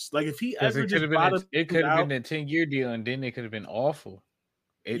 years. If he ever just it could have been a 10-year deal, and then it could have been awful.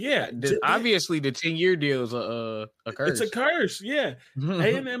 Obviously the 10-year deal is a curse. It's a curse, yeah.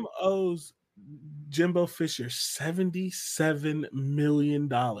 A&M owes Jimbo Fisher $77 million.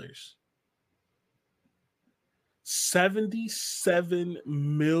 $77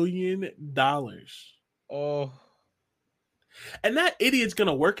 million. Oh. And that idiot's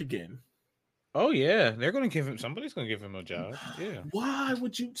gonna work again. Oh yeah, they're gonna give him. Somebody's gonna give him a job. Yeah. Why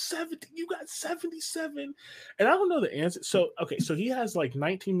would you 70? You got 77, and I don't know the answer. So okay, so he has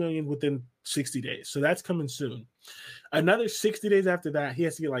 19 million within 60 days. So that's coming soon. Another 60 days after that, he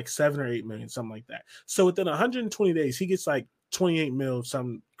has to get 7 or 8 million, something like that. So within 120 days, he gets 28 mil,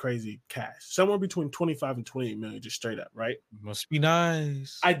 something crazy cash, somewhere between 25 and 28 million, just straight up, right? Must be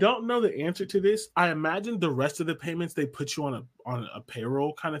nice. I don't know the answer to this. I imagine the rest of the payments they put you on a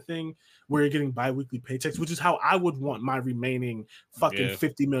payroll kind of thing where you're getting biweekly paychecks, which is how I would want my remaining fucking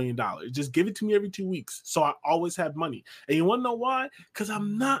 $50 million. Just give it to me every 2 weeks, so I always have money. And you want to know why? Because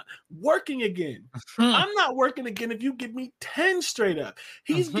I'm not working again. I'm not working again if you give me 10 straight up.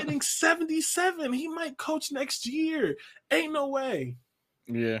 He's getting 77. He might coach next year. Ain't no way.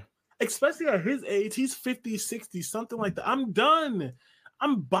 Yeah. Especially at his age, he's 50, 60, something like that. I'm done.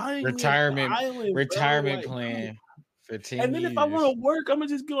 I'm buying retirement like, plan for 10 and then years. if I want to work, I'm gonna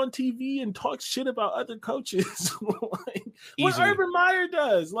just go on TV and talk shit about other coaches. Like what Urban Meyer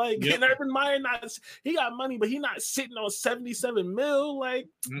does. Like and Urban Meyer he got money, but he not sitting on 77 mil. Like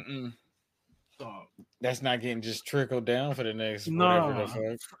that's not getting just trickled down for the next whatever the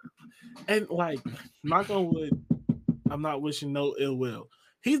fuck. And like, knock on wood, I'm not wishing no ill will.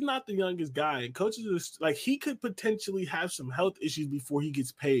 He's not the youngest guy, and coaches are like he could potentially have some health issues before he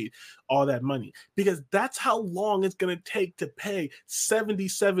gets paid all that money, because that's how long it's going to take to pay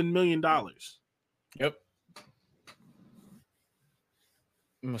 $77 million. Yep.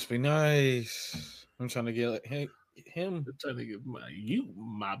 Must be nice. I'm trying to get him. I'm trying to get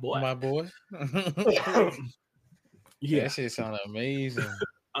my boy. Yeah, that shit sounds amazing.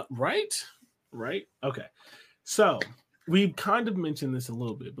 Right? Okay. So we kind of mentioned this a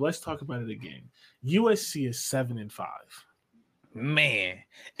little bit, but let's talk about it again. USC is 7-5. Man,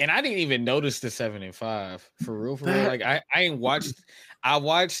 and I didn't even notice the 7-5 for real. Like I ain't watched. I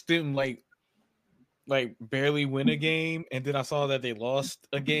watched them like barely win a game, and then I saw that they lost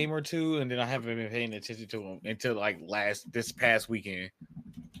a game or two, and then I haven't been paying attention to them until like this past weekend.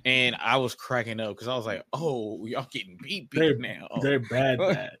 And I was cracking up because I was like, "Oh, y'all getting beat now? They're bad.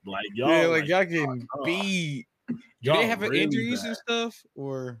 Like y'all, y'all getting beat." Do they have really injuries and stuff,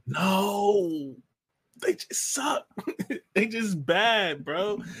 or no? They just suck. They just bad,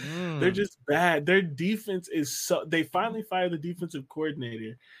 bro. They're just bad. Their defense is so. They finally fired the defensive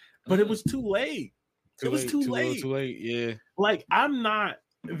coordinator, but it was too late. It was too late. Too late. Yeah. Like I'm not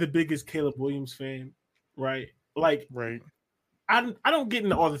the biggest Caleb Williams fan, right? Like, right. I don't get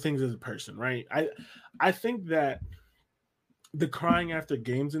into all the things as a person, right? I think that the crying after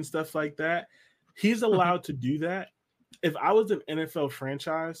games and stuff like that, he's allowed to do that. If I was an NFL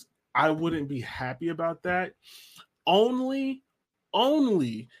franchise, I wouldn't be happy about that. Only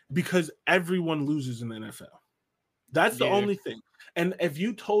because everyone loses in the NFL. That's the only thing. And if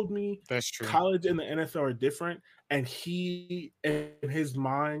you told me that's true, college and the NFL are different, and he in his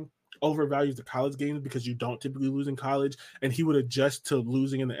mind overvalues the college games because you don't typically lose in college, and he would adjust to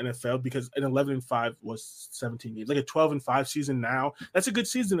losing in the NFL because an 11-5 was 17 games, like a 12-5 season now. That's a good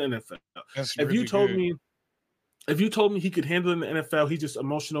season in the NFL. If you told me he could handle it in the NFL, he's just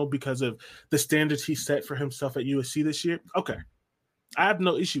emotional because of the standards he set for himself at USC this year. Okay. I have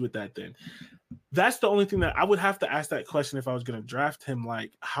no issue with that then. That's the only thing that I would have to ask that question if I was going to draft him.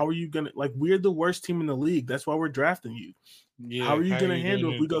 Like, how are you going to, like, we're the worst team in the league. That's why we're drafting you. Yeah, how are you going to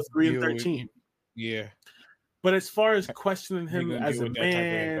handle if we go 3-13? Yeah. But as far as questioning him as a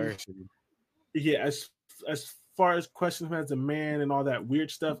man, as far as questioning him as a man and all that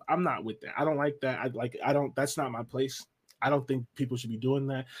weird stuff, I'm not with that. I don't like that. That's not my place. I don't think people should be doing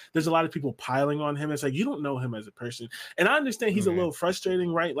that. There's a lot of people piling on him. It's like, you don't know him as a person. And I understand he's a little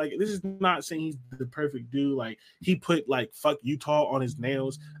frustrating, right? Like, this is not saying he's the perfect dude. Like, he put like fuck Utah on his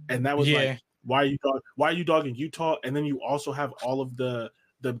nails, and that was like, why are you dogging Utah? And then you also have all of the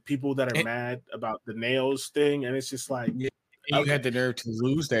people that are mad about the nails thing, and it's just like, you had the nerve to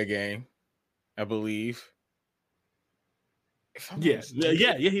lose that game, I believe. He did.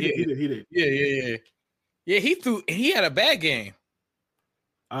 Yeah, he had a bad game.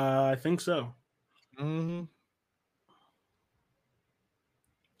 I think so. Mm-hmm.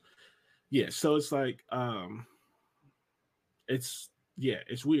 Yeah, so it's like it's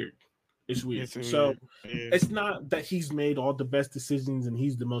weird. It's weird. So it's not that he's made all the best decisions and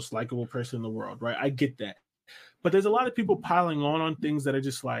he's the most likable person in the world, right? I get that. But there's a lot of people piling on things that are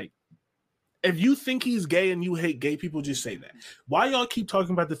just like, if you think he's gay and you hate gay people, just say that. Why y'all keep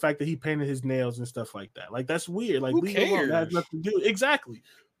talking about the fact that he painted his nails and stuff like that? Like, that's weird. Like, leave him alone. That has nothing to do. Exactly.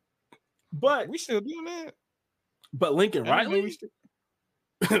 But we still doing that. But Lincoln Riley,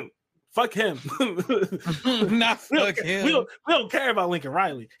 fuck him. Not fuck him. We don't care about Lincoln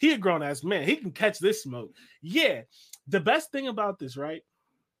Riley. He a grown ass man. He can catch this smoke. Yeah. The best thing about this, right?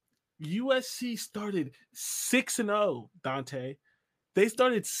 USC started 6-0, Dante. They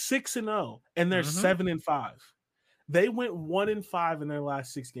started 6-0 and they're 7-5. They went 1-5 in their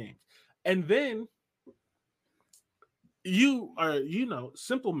last 6 games. And then you are,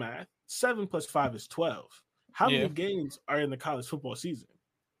 simple math. 7 plus 5 is 12. How Yeah. many games are in the college football season?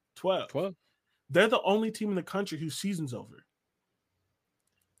 12. 12. They're the only team in the country whose season's over.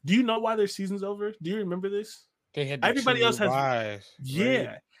 Do you know why their season's over? Do you remember this? They had the Everybody else 2 has, buys, right?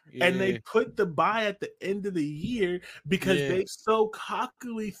 yeah. And they Yeah. put the bye at the end of the year because Yeah. they so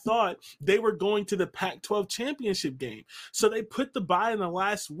cockily thought they were going to the Pac-12 championship game. So they put the bye in the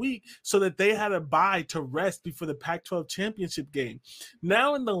last week so that they had a bye to rest before the Pac-12 championship game.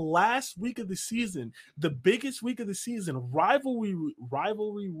 Now in the last week of the season, the biggest week of the season, rivalry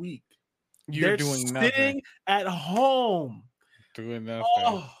week, You're they're doing sitting nothing. at home. Doing nothing.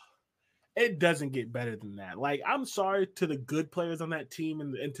 Oh, it doesn't get better than that. Like, I'm sorry to the good players on that team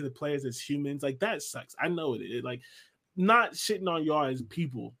and to the players as humans. Like, that sucks. I know it. Like, not shitting on y'all as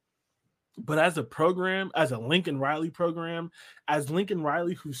people, but as a program, as a Lincoln Riley program, as Lincoln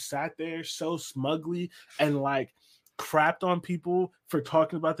Riley who sat there so smugly and like crapped on people for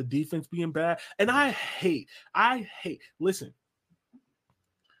talking about the defense being bad. And I hate. Listen,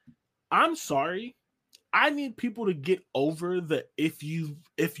 I'm sorry. I need people to get over the if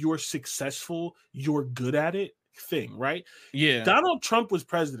you're successful, you're good at it thing, right? Yeah. Donald Trump was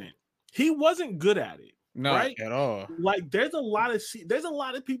president. He wasn't good at it, Not right? at all. Like there's a lot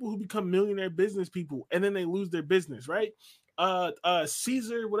of people who become millionaire business people and then they lose their business, right?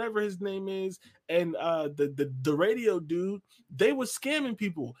 Caesar, whatever his name is, and the radio dude, they were scamming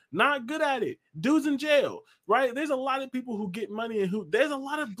people, not good at it. Dudes in jail, right? There's a lot of people who get money and who there's a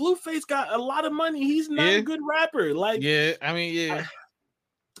lot of Blueface got a lot of money. He's not a good rapper. Like, yeah, I mean, yeah.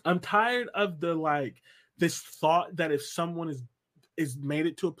 I'm tired of the like this thought that if someone is made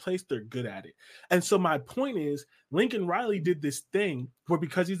it to a place, they're good at it. And so my point is, Lincoln Riley did this thing where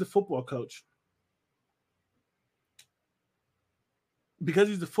because he's a football coach,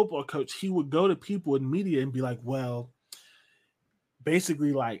 he would go to people in media and be like, well,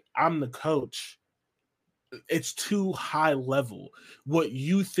 basically, like, I'm the coach. It's too high level. What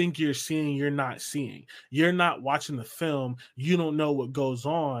you think you're seeing, you're not seeing. You're not watching the film. You don't know what goes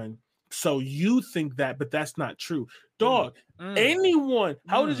on. So you think that, but that's not true. Dog, anyone.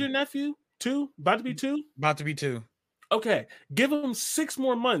 How old is your nephew? 2? About to be 2? About to be 2. Okay. Give him 6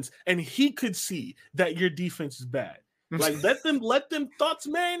 more months and he could see that your defense is bad. Like let them thoughts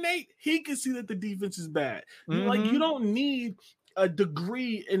marinate. He can see that the defense is bad. Like you don't need a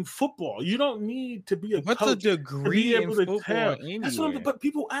degree in football. You don't need to be a What's coach a degree in football anyway? That's what but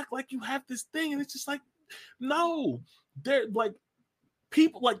people act like you have this thing, and it's just like, no. They're like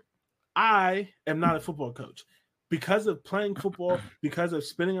people like I am not a football coach because of playing football, because of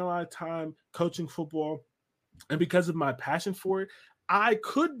spending a lot of time coaching football, and because of my passion for it. I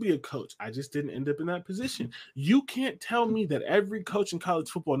could be a coach. I just didn't end up in that position. You can't tell me that every coach in college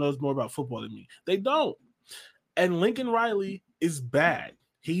football knows more about football than me. They don't. And Lincoln Riley is bad.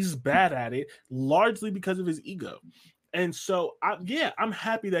 He's bad at it, largely because of his ego. And so, I'm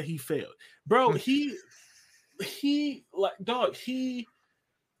happy that he failed. Bro, he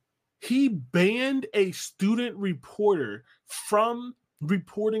banned a student reporter from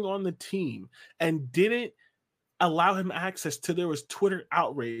reporting on the team and didn't allow him access to there was Twitter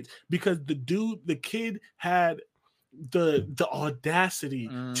outrage because the kid had the audacity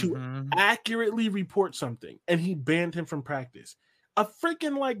to accurately report something and he banned him from practice. A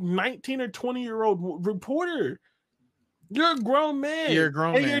freaking like 19 or 20-year-old reporter. You're a grown man.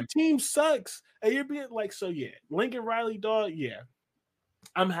 And your team sucks. And you're being like, so yeah, Lincoln Riley, dog, yeah.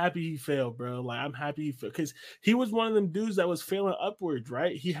 I'm happy he failed, bro. Like, I'm happy he failed because he was one of them dudes that was failing upwards,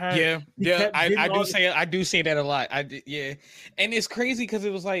 right? I do say that a lot. And it's crazy because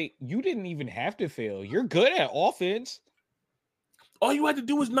it was like you didn't even have to fail. You're good at offense. All you had to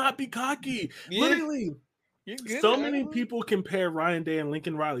do was not be cocky. Yeah. Literally, so many people compare Ryan Day and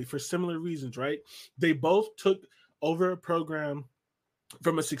Lincoln Riley for similar reasons, right? They both took over a program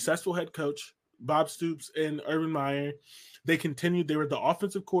from a successful head coach, Bob Stoops and Urban Meyer. They continued, they were the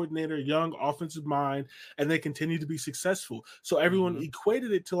offensive coordinator, young offensive mind, and they continued to be successful. So everyone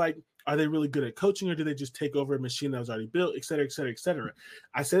equated it to like, are they really good at coaching or do they just take over a machine that was already built, et cetera, et cetera, et cetera?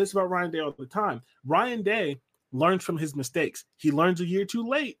 I say this about Ryan Day all the time. Ryan Day learned from his mistakes. He learns a year too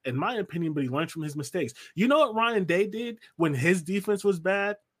late, in my opinion, but he learned from his mistakes. You know what Ryan Day did when his defense was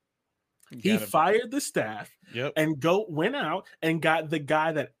bad? He fired the staff and went out and got the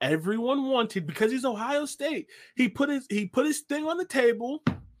guy that everyone wanted because he's Ohio State. He put his thing on the table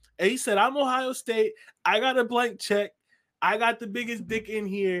and he said, I'm Ohio State. I got a blank check. I got the biggest dick in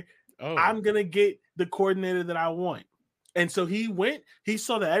here. I'm going to get the coordinator that I want. And so he went, he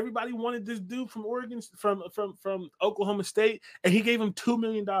saw that everybody wanted this dude from Oregon, from Oklahoma State, and he gave him $2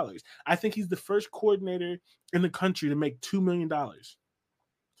 million. I think he's the first coordinator in the country to make $2 million.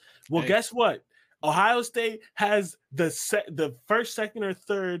 Well, guess what? Ohio State has the first, second, or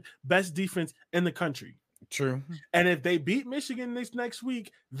third best defense in the country. True. And if they beat Michigan this next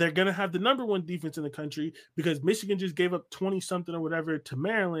week, they're going to have the number one defense in the country because Michigan just gave up 20-something or whatever to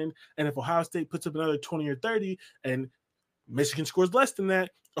Maryland. And if Ohio State puts up another 20 or 30 and Michigan scores less than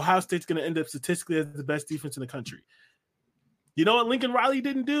that, Ohio State's going to end up statistically as the best defense in the country. You know what Lincoln Riley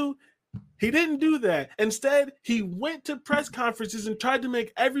didn't do? He didn't do that. Instead, he went to press conferences and tried to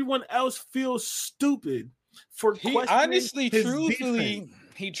make everyone else feel stupid for questioning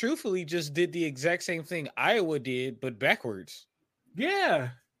He truthfully just did the exact same thing Iowa did, but backwards. Yeah.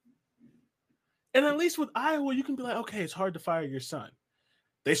 And at least with Iowa, you can be like, okay, it's hard to fire your son.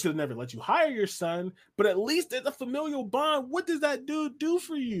 They should have never let you hire your son, but at least there's a familial bond. What does that dude do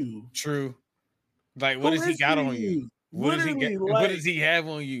for you? True. Like, what does he got on you? What does he have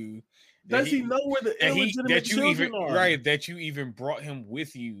on you? Does he know where the illegitimate children are? Right, that you even brought him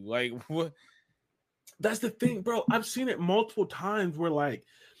with you. Like, what? That's the thing, bro. I've seen it multiple times where, like,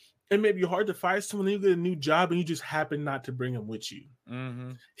 it may be hard to fire someone, you get a new job, and you just happen not to bring him with you.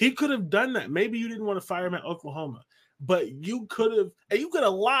 Mm-hmm. He could have done that. Maybe you didn't want to fire him at Oklahoma, but you could have, and you could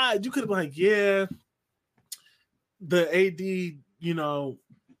have lied. You could have been like, yeah, the AD,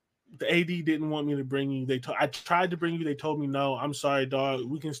 the AD didn't want me to bring you. I tried to bring you. They told me no. I'm sorry, dog.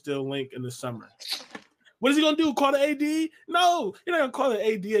 We can still link in the summer. What is he gonna do? Call the AD? No, you're not gonna call the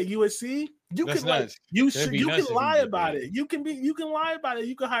AD at USC. You can lie about it. You can lie about it.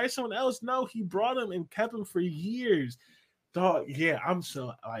 You can hire someone else. No, he brought him and kept him for years. Dog, yeah, I'm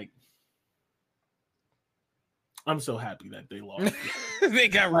so happy that they lost. They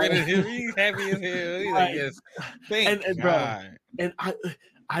got rid of him. He's happy as hell. He's like, yes. Thank God. Bro, and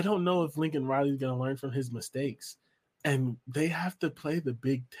I don't know if Lincoln Riley's gonna learn from his mistakes. And they have to play the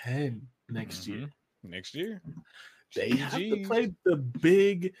Big Ten next year. Next year. They have to play the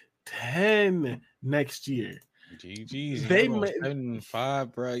Big Ten next year. GG's. They made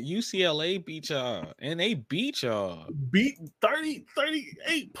 7-5, bro. UCLA beat y'all, and they beat y'all. Beat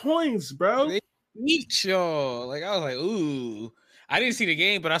 38 points, bro. They beat y'all. Like, I was like, ooh. I didn't see the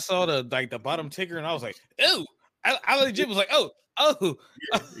game, but I saw the bottom ticker, and I was like, ooh. I legit was like, oh.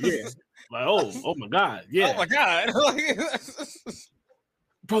 Yeah. Like, oh my God. Yeah. Oh my God.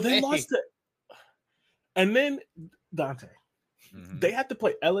 Bro, they lost it. And then Dante, they have to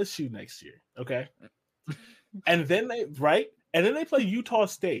play LSU next year, okay? And then they play Utah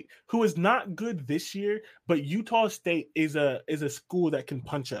State, who is not good this year, but Utah State is a school that can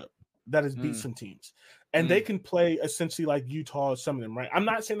punch up, that has beat some teams. And they can play essentially like Utah, some of them, right? I'm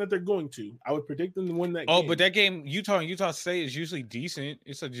not saying that they're going to. I would predict them to win that game. Oh, but that game, Utah and Utah State is usually decent.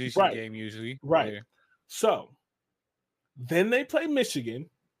 It's a decent game usually. Right. Yeah. So then they play Michigan.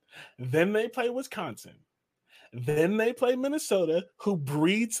 Then they play Wisconsin. Then they play Minnesota, who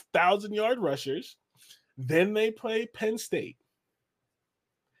breeds 1,000-yard rushers. Then they play Penn State.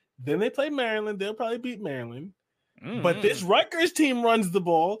 Then they play Maryland. They'll probably beat Maryland. But this Rutgers team runs the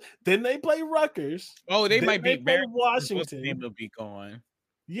ball. Then they play Rutgers. Oh, they might beat Washington. They'll be going.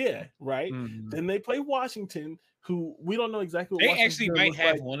 Yeah, right. Then they play Washington, who we don't know exactly what they actually might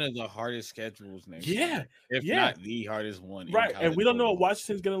have one of the hardest schedules next year. If not the hardest one. Right. And we don't know what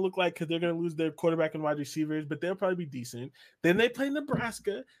Washington's going to look like because they're going to lose their quarterback and wide receivers, but they'll probably be decent. Then they play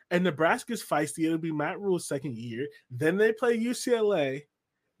Nebraska, and Nebraska's feisty. It'll be Matt Rule's second year. Then they play UCLA,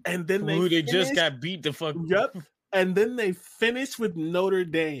 and then they just got beat the fuck. Yep. And then they finish with Notre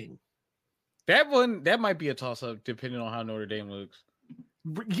Dame. That might be a toss-up depending on how Notre Dame looks.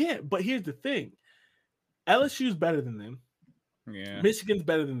 Yeah, but here's the thing. LSU's better than them. Yeah. Michigan's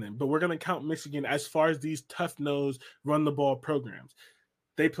better than them, but we're going to count Michigan as far as these tough-nosed run-the-ball programs.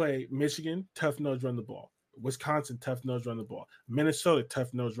 They play Michigan, tough-nosed run the ball. Wisconsin, tough-nosed run the ball. Minnesota,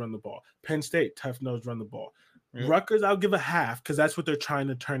 tough-nosed run the ball. Penn State, tough-nosed run the ball. Yep. Rutgers, I'll give a half because that's what they're trying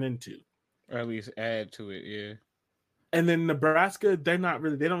to turn into. Or at least add to it, yeah. And then Nebraska, they don't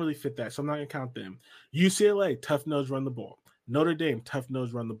really fit that, so I'm not going to count them. UCLA, tough-nosed run the ball. Notre Dame,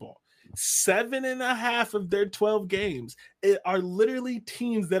 tough-nosed run the ball. 7.5 of their 12 games are literally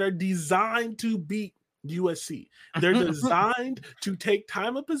teams that are designed to beat USC. They're designed to take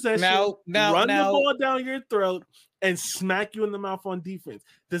time of possession, run the ball down your throat, and smack you in the mouth on defense.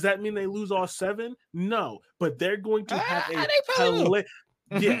 Does that mean they lose all 7? No, but they're going to have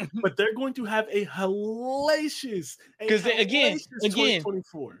but they're going to have a hellacious again,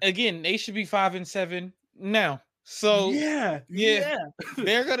 they should be 5-7 now. So yeah.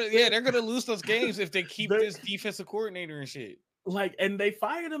 they're gonna lose those games if they keep this defensive coordinator and shit. Like, and they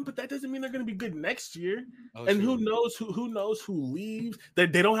fired him, but that doesn't mean they're going to be good next year. Oh, and true. who knows who leaves? They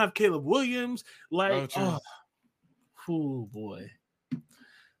don't have Caleb Williams. Like, oh boy,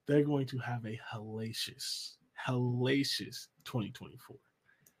 they're going to have a hellacious 2024.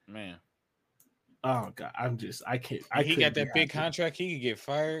 Man. Oh God, I can't. He got that big contract. He could get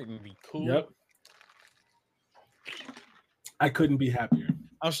fired and be cool. Yep. I couldn't be happier.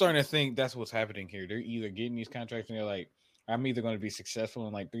 I'm starting to think that's what's happening here. They're either getting these contracts and they're like, I'm either going to be successful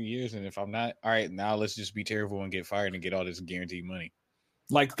in like 3 years, and if I'm not, all right, now let's just be terrible and get fired and get all this guaranteed money.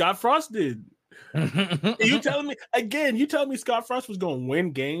 Like Scott Frost did. You telling me Scott Frost was going to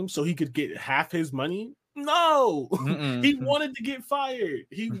win games so he could get half his money? No. He wanted to get fired.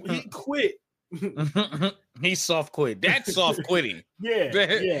 He quit. He soft quit. That's soft quitting. Yeah,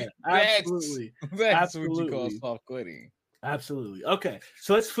 absolutely. That's what you call soft quitting. Absolutely. Okay,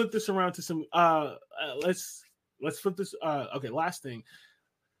 so let's flip this around to some. Let's flip this. Okay, last thing.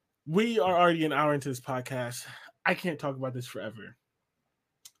 We are already an hour into this podcast. I can't talk about this forever.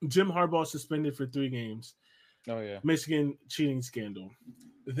 Jim Harbaugh suspended for 3 games. Oh yeah. Michigan cheating scandal.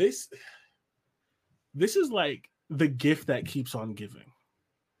 This is like the gift that keeps on giving.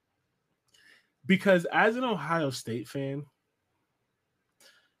 Because as an Ohio State fan,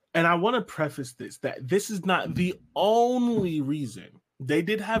 and I want to preface this, that this is not the only reason. They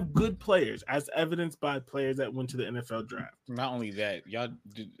did have good players, as evidenced by players that went to the NFL draft. Not only that,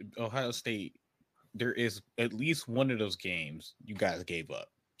 Ohio State, there is at least one of those games you guys gave up.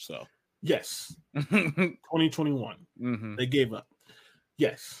 So yes, 2021, They gave up.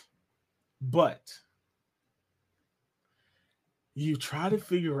 Yes, but you try to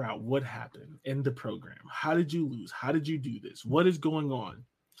figure out what happened in the program. How did you lose? How did you do this? What is going on?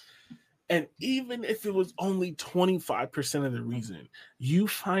 And even if it was only 25% of the reason, you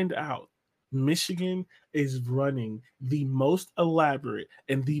find out Michigan is running the most elaborate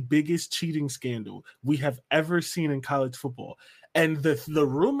and the biggest cheating scandal we have ever seen in college football. And the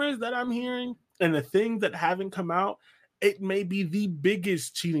rumors that I'm hearing and the things that haven't come out, it may be the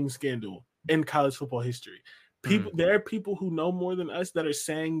biggest cheating scandal in college football history. There are people who know more than us that are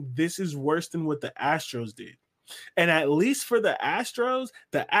saying this is worse than what the Astros did. And at least for the Astros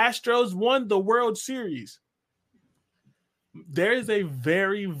won the World Series. There is a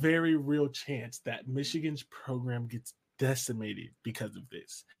very, very real chance that Michigan's program gets decimated because of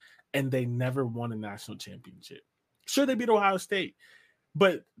this. And they never won a national championship. Sure, they beat Ohio State.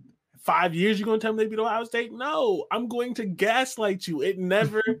 But 5 years, you're going to tell me they beat Ohio State? No, I'm going to gaslight you. It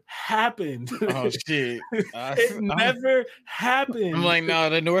never happened. Oh, shit. It never happened. I'm like, no,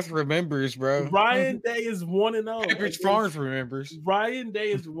 the North remembers, bro. Ryan Day is 1-0. Pepperidge Farms remembers. Ryan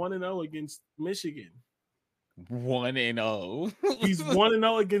Day is 1-0 against Michigan. 1-0. He's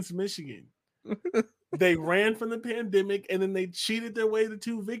 1-0 against Michigan. They ran from the pandemic and then they cheated their way to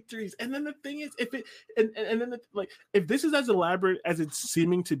 2 victories. And then the thing is, if this is as elaborate as it's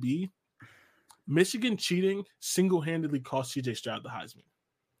seeming to be, Michigan cheating single-handedly cost CJ Stroud the Heisman.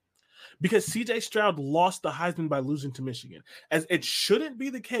 Because CJ Stroud lost the Heisman by losing to Michigan. As it shouldn't be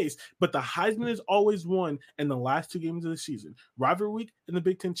the case, but the Heisman is always won in the last 2 games of the season. Rivalry week and the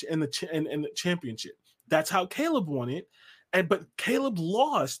Big Ten and the championship. That's how Caleb won it. But Caleb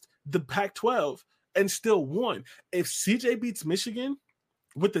lost the Pac-12 and still won. If CJ beats Michigan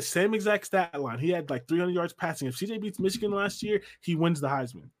with the same exact stat line, he had like 300 yards passing. If CJ beats Michigan last year, he wins the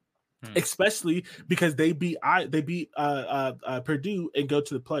Heisman. Especially because they beat Purdue and go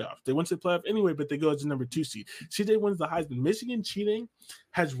to the playoffs. They went to the playoff anyway, but they go as the number 2 seed. CJ wins the Heisman. Michigan cheating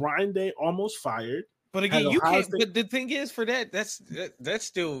has Ryan Day almost fired. But again, you can't. But the thing is, for that's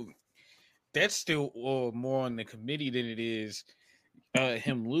still more on the committee than it is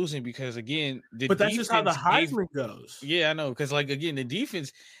him losing, because again, but that's just how the Heisman goes. Yeah, I know, because like again, the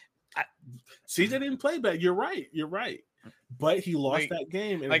defense. CJ didn't play bad. You're right. But he lost that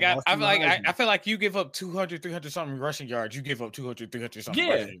game. And I feel like you give up 200, 300 something rushing yards. You give up 200, 300 something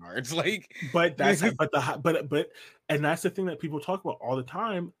rushing yards. Like, but that's and that's the thing that people talk about all the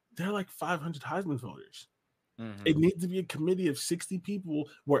time. They're like 500 Heisman voters. Mm-hmm. It needs to be a committee of 60 people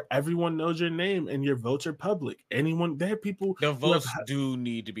where everyone knows your name and your votes are public. There are people. The votes do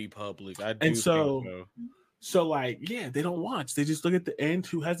need to be public. I do think so. So, like, yeah, they don't watch. They just look at the end,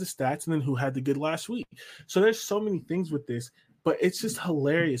 who has the stats, and then who had the good last week. So there's so many things with this, but it's just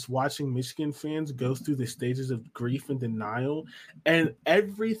hilarious watching Michigan fans go through the stages of grief and denial. And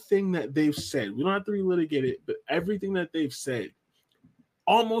everything that they've said, we don't have to relitigate it, but everything that they've said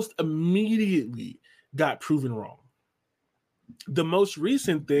almost immediately got proven wrong. The most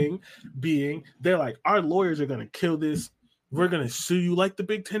recent thing being they're like, our lawyers are gonna kill this. We're gonna sue you. Like the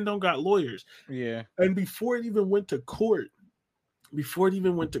Big Ten don't got lawyers. Yeah. And before it even went to court,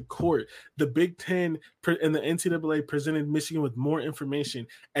 the Big Ten and the NCAA presented Michigan with more information,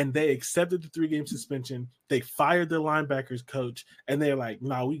 and they accepted the 3-game suspension. They fired their linebackers coach, and they're like,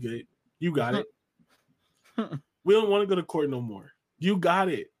 "Nah, we good. You got it. We don't want to go to court no more. You got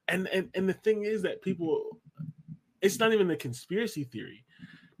it." And the thing is that people, it's not even a conspiracy theory.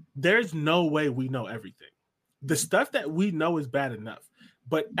 There's no way we know everything. The stuff that we know is bad enough,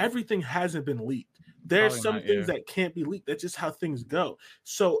 but everything hasn't been leaked. There's some things that can't be leaked. That's just how things go.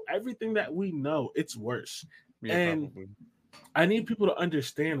 So everything that we know, it's worse. Yeah, and probably. I need people to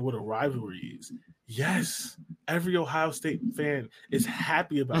understand what a rivalry is. Yes, every Ohio State fan is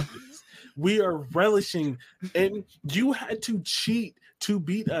happy about this. We are relishing, and you had to cheat to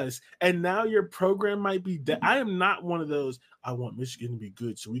beat us, and now your program might be dead. I am not one of those, I want Michigan to be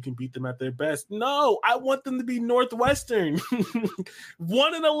good so we can beat them at their best. No, I want them to be Northwestern.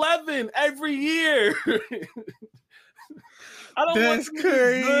 1-11 every year. I don't want them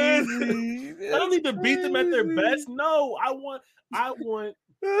crazy. I don't need to beat them at their best. No, I want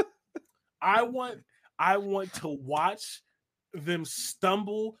to watch them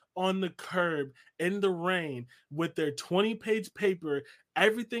stumble on the curb in the rain with their 20-page paper,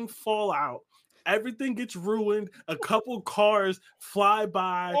 everything fall out, everything gets ruined, a couple cars fly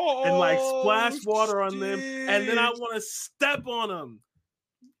by and like splash water on them, and then I want to step on them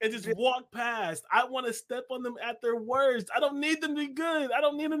and just walk past. I want to step on them at their worst. I don't need them to be good. I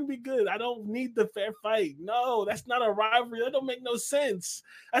don't need the fair fight. No, that's not a rivalry. That don't make no sense.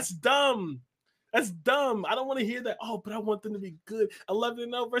 That's dumb. I don't want to hear that. Oh, but I want them to be good.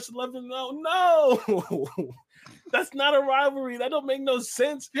 11-0 versus 11-0. No, that's not a rivalry. That don't make no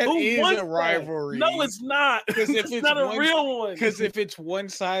sense. That is a rivalry. No, it's not. Because if it's not a real one. Because if it's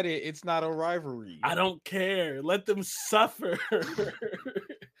one-sided, it's not a rivalry. I don't care. Let them suffer.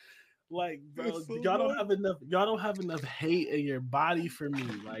 Like, bro, y'all don't have enough hate in your body for me.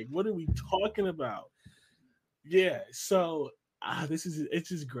 Like, what are we talking about? Yeah, so it's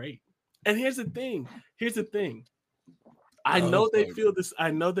just great. And here's the thing. I know they feel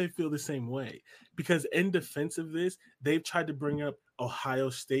the same way, because in defense of this, they've tried to bring up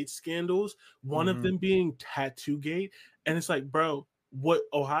Ohio State scandals, one of them being Tattoo-gate. And it's like, bro, what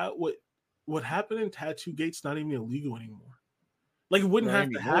happened in Tattoo-gate's not even illegal anymore. Like, it wouldn't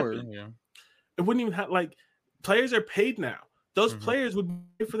have to happen. Yeah. It wouldn't even have, like, players are paid now. Those players would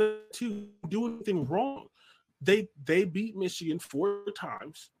pay for them to do anything wrong. They beat Michigan 4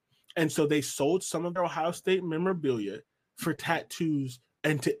 times. And so they sold some of their Ohio State memorabilia for tattoos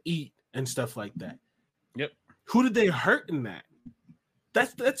and to eat and stuff like that. Yep. Who did they hurt in that?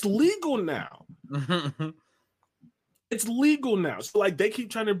 That's legal now. It's legal now. So like they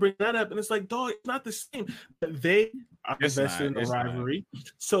keep trying to bring that up, and it's like, dog, it's not the same. But they are invested in the rivalry,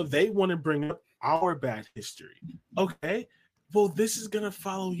 so they want to bring up our bad history. Okay, well, this is gonna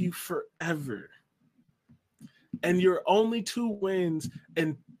follow you forever. And you're only 2 wins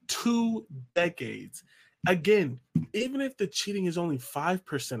in 2 decades. Again, even if the cheating is only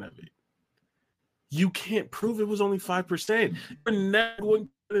 5% of it, you can't prove it was only 5%. You're never going to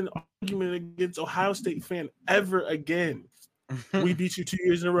put an argument against Ohio State fan ever again. We beat you 2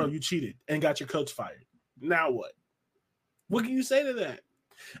 years in a row. You cheated and got your coach fired. Now what? What can you say to that?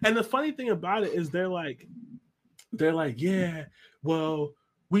 And the funny thing about it is they're like, yeah, well,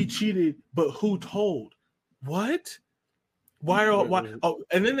 we cheated, but who told? What? Why? Oh,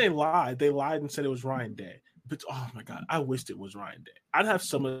 and then they lied. They lied and said it was Ryan Day. But oh my God, I wished it was Ryan Day. I'd have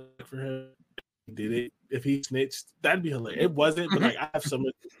so much for him if he did it. If he snitched, that'd be hilarious. It wasn't, but like I have so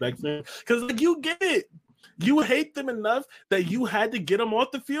much respect for him because like you get it. You hate them enough that you had to get them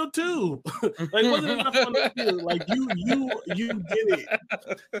off the field too. Like wasn't enough on the field. Like you get it.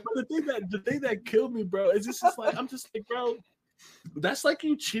 But the thing that killed me, bro, is just like I'm just like, bro. That's like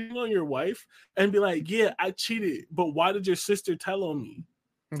you cheating on your wife and be like, yeah, I cheated, but why did your sister tell on me?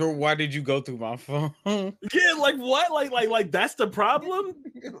 Or why did you go through my phone? Yeah, like what? Like that's the problem?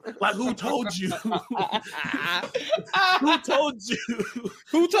 Like who told you? Who told you?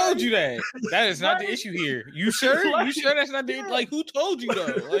 Who told you that? That is not the issue here. You sure? You sure that's not the like who told you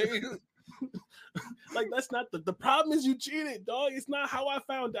though? Like that's not the problem is you cheated, dog. It's not how I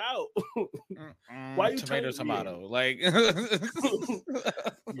found out. Why you tomato? Like yeah,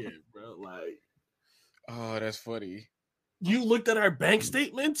 bro. Like, oh, that's funny. You looked at our bank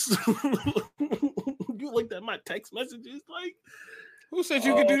statements. You looked at my text messages. Like, who said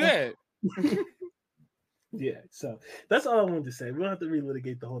you could do that? Yeah, so that's all I wanted to say. We don't have to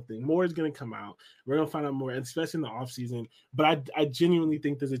relitigate the whole thing. More is going to come out. We're going to find out more, especially in the offseason. But I genuinely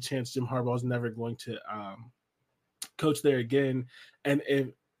think there's a chance Jim Harbaugh is never going to coach there again. And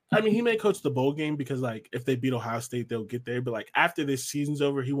he may coach the bowl game because, like, if they beat Ohio State, they'll get there. But, like, after this season's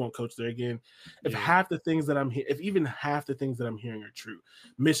over, he won't coach there again. If half the things that if even half the things that I'm hearing are true,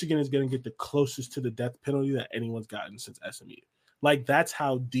 Michigan is going to get the closest to the death penalty that anyone's gotten since SMU. Like, that's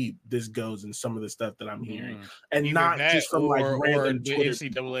how deep this goes in some of the stuff that I'm hearing. And either not just from, like, random the Twitter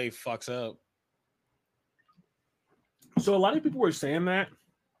NCAA fucks up. So a lot of people were saying that.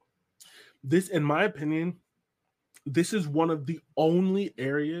 This, in my opinion, this is one of the only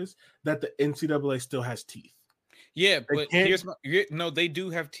areas that the NCAA still has teeth. Yeah, but they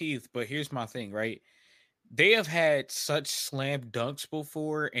do have teeth, but here's my thing, right? They have had such slam dunks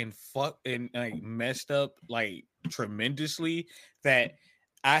before and like messed up like tremendously that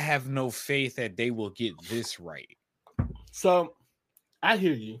I have no faith that they will get this right. So I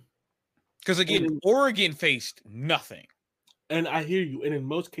hear you. Because again, Oregon faced nothing. And I hear you. And in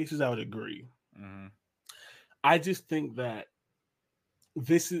most cases, I would agree. Mm-hmm. I just think that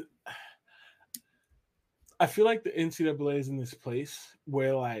I feel like the NCAA is in this place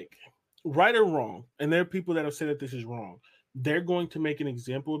where, like, right or wrong, and there are people that have said that this is wrong, they're going to make an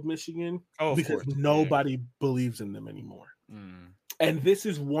example of Michigan because nobody believes in them anymore. Mm. And this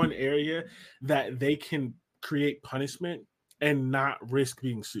is one area that they can create punishment and not risk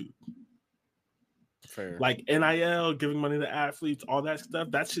being sued. Fair. Like NIL, giving money to athletes, all that stuff,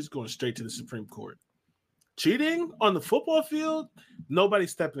 that's just going straight to the Supreme Court. Cheating on the football field,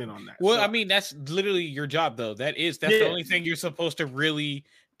 nobody's stepping in on that. Well, so, I mean, that's literally your job, though. That's the only thing you're supposed to really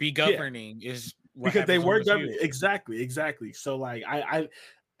be governing is because they were governing. Exactly. So, like, I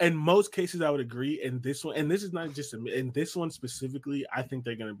in most cases I would agree. In this one, and this is not just in this one specifically, I think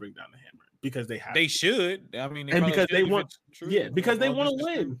they're going to bring down the hammer because they have. They should. I mean, and because they want, because they want to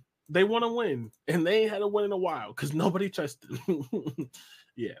win. They want to win, and they ain't had a win in a while because nobody trusts them.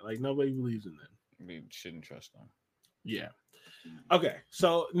 Like nobody believes in them. We shouldn't trust them. Yeah. Okay.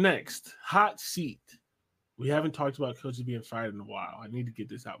 So next, hot seat. We haven't talked about coaches being fired in a while. I need to get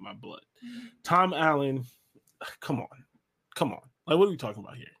this out of my blood. Tom Allen. Come on. Like, what are we talking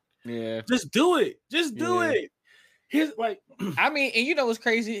about here? Yeah. Just do it. Just do it. Here's like. I mean, and you know what's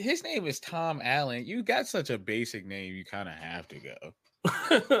crazy? His name is Tom Allen. You got such a basic name. You kind of have to go.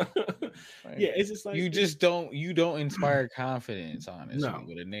 Like, it's just like you don't inspire confidence, honestly,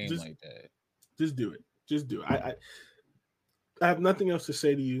 with a name like that. Just do it. I have nothing else to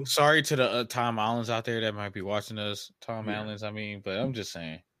say to you. Sorry to the Tom Allens out there that might be watching us. Allens, I mean, but I'm just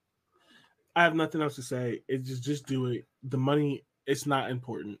saying. I have nothing else to say. It's just do it. The money, it's not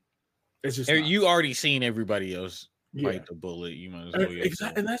important. It's just you already seen everybody else bite the bullet. You might as well.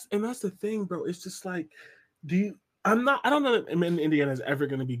 Exactly, and that's the thing, bro. It's just like, I don't know that Indiana is ever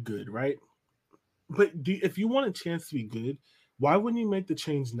going to be good, right? But if you want a chance to be good, why wouldn't you make the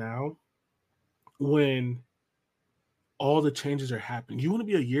change now when all the changes are happening? You want to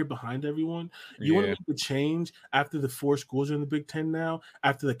be a year behind everyone? You want to make the change after the 4 schools are in the Big Ten now,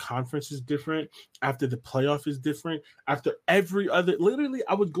 after the conference is different, after the playoff is different, after every other – literally,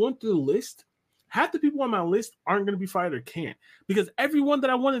 I was going through the list. Half the people on my list aren't going to be fired or can't because everyone that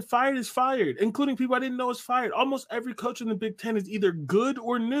I wanted fired is fired, including people I didn't know is fired. Almost every coach in the Big Ten is either good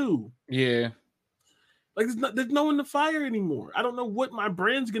or new. Yeah. Like, there's no one to fire anymore. I don't know what my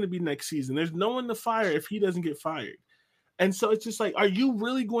brand's going to be next season. There's no one to fire if he doesn't get fired. And so it's just like, are you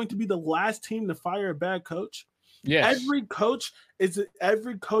really going to be the last team to fire a bad coach? Yes. Every coach is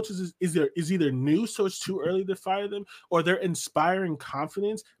either new, so it's too early to fire them, or they're inspiring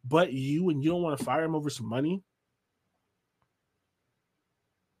confidence, but you don't want to fire them over some money.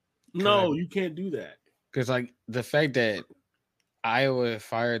 No, you can't do that. Because like the fact that Iowa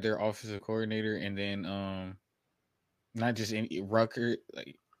fired their offensive coordinator, and then not just any Rutgers,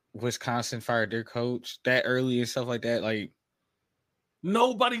 like Wisconsin fired their coach that early and stuff like that, like.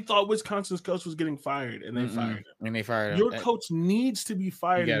 Nobody thought Wisconsin's coach was getting fired, and they fired him. And they fired him. Your coach needs to be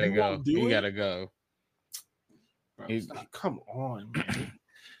fired. You gotta and go. You gotta go. Bro, come on, man.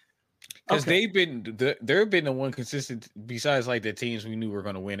 Because they've been the one consistent besides like the teams we knew were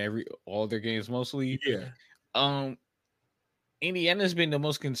going to win all their games mostly. Yeah. Indiana's been the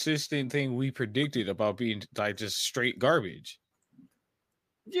most consistent thing we predicted about being like just straight garbage.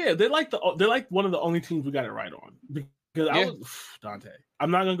 Yeah, they're like one of the only teams we got it right on. Because Dante,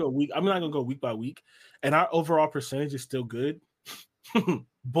 I'm not gonna go week by week, and our overall percentage is still good.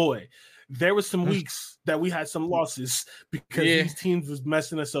 Boy, there was some weeks that we had some losses because these teams was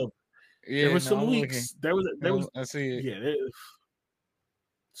messing us up. Yeah, there were some weeks. There was. I see it. Yeah.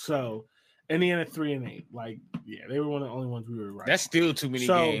 So, Indiana 3-8. Like, yeah, they were one of the only ones we were right. That's still too many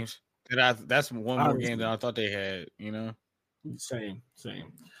games. That's one more game than I thought they had. You know, same.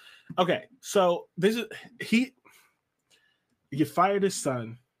 Okay, so this is you fired his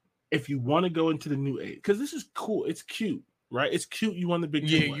son. If you want to go into the new age, because this is cool, it's cute, right? It's cute. You won the Big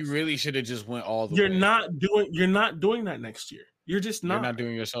Ten. Yeah, you really should have just went all the way. You're not doing that next year. You're just not.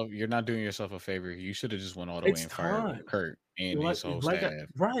 You're not doing yourself a favor. You should have just went all the way and fired Kirk and his whole staff.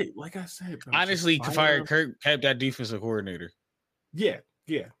 Right, like I said. Bro, honestly, fire Kirk, kept that defensive coordinator. Yeah.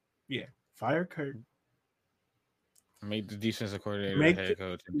 Fire Kirk. Make the defensive coordinator the head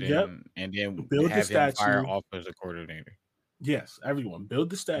coach, and then build have the him fire offensive coordinator. Yes, everyone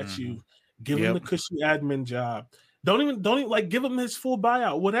build the statue. Give him the cushy admin job. Don't even like give him his full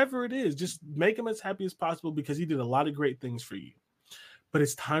buyout, whatever it is. Just make him as happy as possible because he did a lot of great things for you. But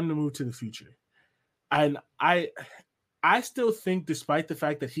it's time to move to the future. And I still think, despite the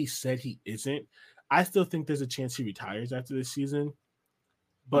fact that he said he isn't, I still think there's a chance he retires after this season.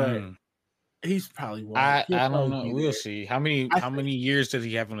 But he's probably one. I don't know. We'll see. How many years does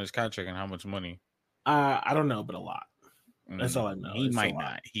he have on his contract and how much money? I don't know, but a lot. That's all I know. He might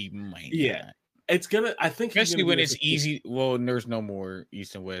not. Yeah. It's gonna. I think, especially when it's easy. Well, there's no more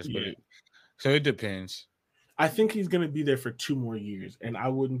East and West, but so it depends. I think he's gonna be there for 2 more years, and I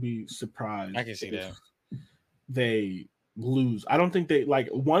wouldn't be surprised. I can see that they lose. I don't think they like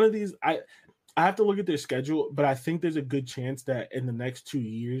one of these. I have to look at their schedule, but I think there's a good chance that in the next 2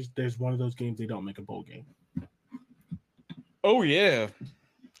 years, there's one of those games they don't make a bowl game. Oh yeah.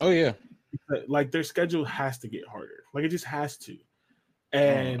 Like their schedule has to get harder. Like it just has to.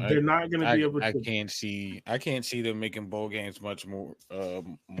 And they're not going to be able to. I can't see them making bowl games much more.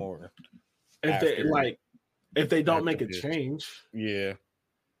 If they don't make a change. Yeah.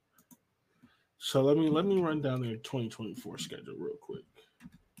 So let me run down their 2024 schedule real quick.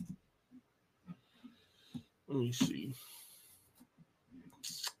 Let me see.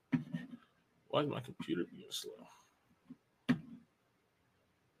 Why is my computer being slow?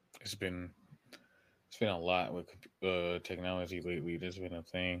 It's been a lot with technology lately. There's been a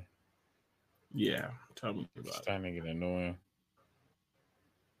thing. Yeah, tell me about it. It's starting to get annoying.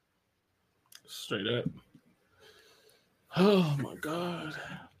 Straight up. Oh my god.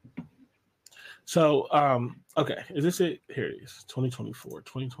 So, okay, is this it? Here it is. 2024.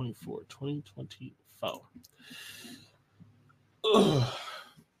 Ugh.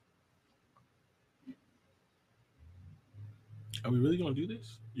 Are we really gonna do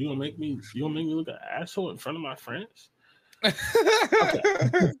this? You gonna make me look like an asshole in front of my friends?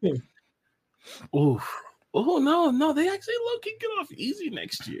 Oh no, they actually low-key get off easy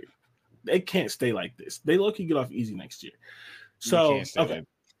next year. They can't stay like this. They low-key get off easy next year. So okay.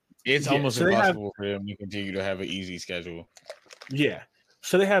 It's almost impossible for them to continue to have an easy schedule. Yeah.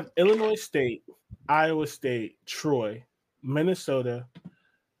 So they have Illinois State, Iowa State, Troy, Minnesota,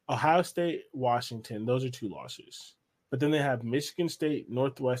 Ohio State, Washington. Those are 2 losses. But then they have Michigan State,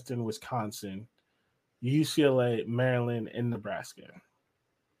 Northwestern, Wisconsin, UCLA, Maryland, and Nebraska.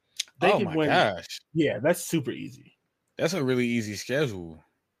 They can win. Gosh. Yeah, that's super easy. That's a really easy schedule.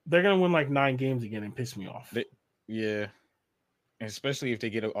 They're going to win like 9 games again and piss me off. Yeah. Especially if they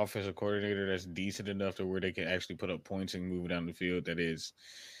get an offensive coordinator that's decent enough to where they can actually put up points and move down the field. That is,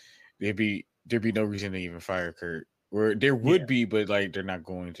 there'd be no reason to even fire Kurt. Or there would be, but like they're not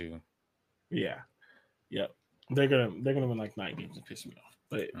going to. Yeah. Yep. They're gonna win like 9 games and piss me off.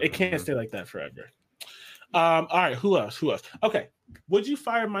 But it can't stay like that forever. All right, who else? Okay. Would you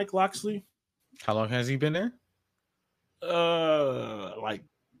fire Mike Locksley? How long has he been there? Like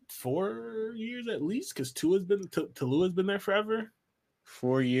 4 years at least, because Tulu's been there forever.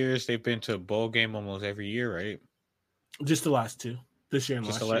 4 years. They've been to a bowl game almost every year, right? Just the last 2. This year and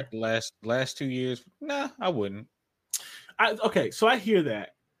just last year. Last 2 years. Nah, I wouldn't. Okay, so I hear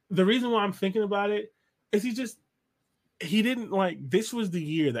that. The reason why I'm thinking about it is he didn't like. This was the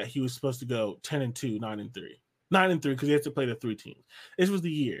year that he was supposed to go 10-2, 9-3, 9-3 because he had to play the 3 teams. This was the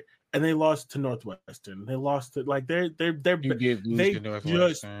year. And they lost to Northwestern. They lost to like they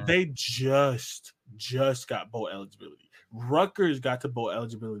just got bowl eligibility. Rutgers got to bowl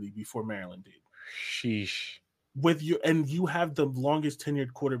eligibility before Maryland did. Sheesh. You have the longest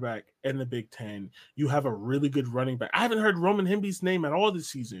tenured quarterback in the Big Ten. You have a really good running back. I haven't heard Roman Himby's name at all this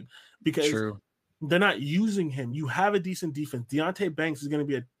season because they're not using him. You have a decent defense. Deonte Banks is going to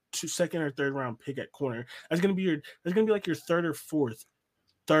be a second or third round pick at corner. That's going to be like your third or fourth.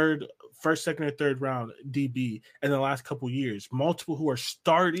 First, second, or third round DB in the last couple years. Multiple who are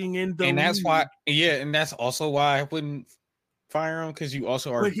starting in the and that's why, and that's also why I wouldn't fire him because you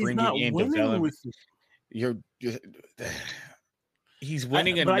also are bringing in development. He's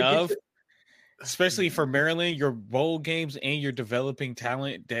winning enough especially for Maryland, your bowl games and your developing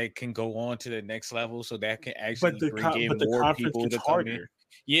talent that can go on to the next level, so that can actually bring in the more conference people gets to come in. harder.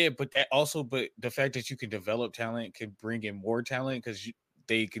 Yeah, but the fact that you can develop talent can bring in more talent because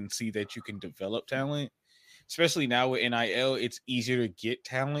they can see that you can develop talent. Especially now with NIL, it's easier to get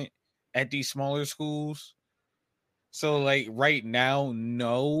talent at these smaller schools. So, like right now,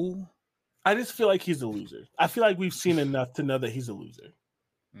 no. I just feel like he's a loser. I feel like we've seen enough to know that he's a loser.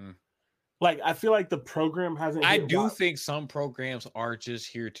 Mm. Like, I feel like the program hasn't. I do think some programs are just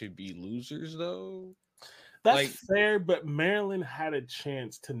here to be losers, though. That's fair, but Maryland had a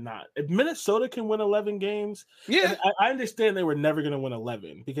chance to not. If Minnesota can win 11 games, yeah, I understand they were never going to win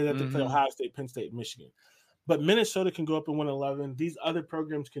 11 because they have to play Ohio State, Penn State, Michigan. But Minnesota can go up and win 11. These other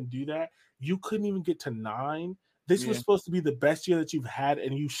programs can do that. You couldn't even get to 9. This was supposed to be the best year that you've had,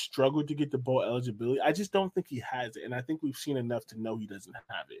 and you struggled to get the bowl eligibility. I just don't think he has it, and I think we've seen enough to know he doesn't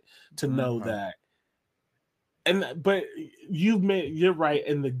have it, to know that. But you're right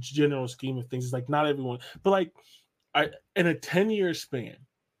in the general scheme of things. It's like not everyone, but like in a 10-year span,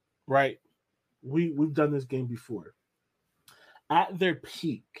 right? We've done this game before. At their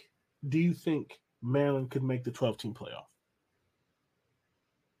peak, do you think Maryland could make the 12-team playoff?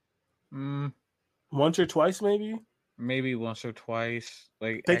 Once or twice, maybe. Maybe once or twice.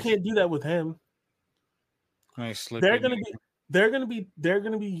 Like they can't do that with him. They're gonna be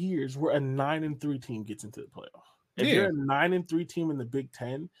years where a 9-3 team gets into the playoff. If you're a 9-3 team in the Big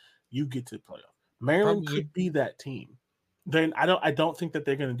Ten, you get to the playoff. Maryland could be that team. Then I don't think that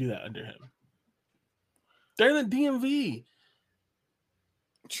they're gonna do that under him. They're in the DMV.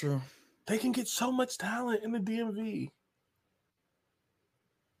 True. They can get so much talent in the DMV.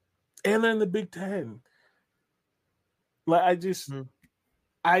 And they're in the Big Ten. Like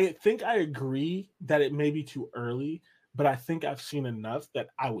I think I agree that it may be too early, but I think I've seen enough that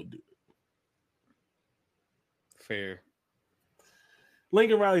I would do it. Fair.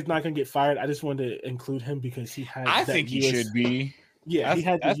 Lincoln Riley's not going to get fired. I just wanted to include him because he had. I think he should be. Yeah, he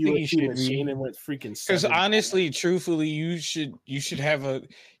had the USC machine and went freaking. Because honestly, truthfully, you should have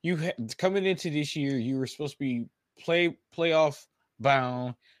coming into this year. You were supposed to be playoff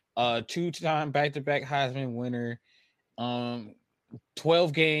bound, 2-time back-to-back Heisman winner,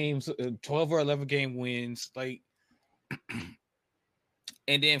 12 games, 12 or 11 game wins, like,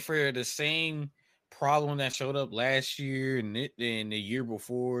 and then for the same problem that showed up last year and the year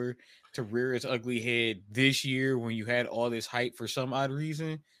before to rear its ugly head this year when you had all this hype for some odd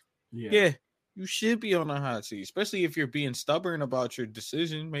reason, yeah, you should be on a hot seat, especially if you're being stubborn about your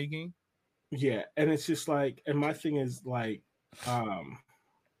decision making. Yeah, and it's just like, and my thing is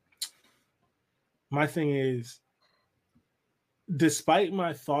despite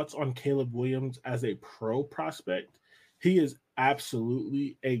my thoughts on Caleb Williams as a pro prospect, he is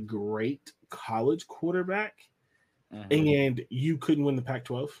absolutely a great college quarterback, and you couldn't win the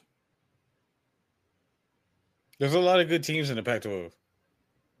Pac-12. There's a lot of good teams in the Pac-12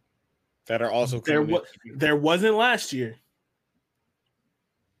 that are also there wasn't last year.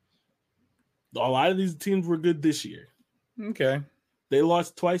 A lot of these teams were good this year. Okay. They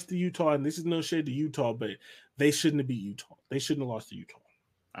lost twice to Utah, and this is no shade to Utah, but they shouldn't have beat Utah. They shouldn't have lost to Utah.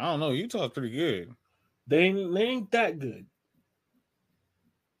 I don't know. Utah's pretty good. They ain't that good.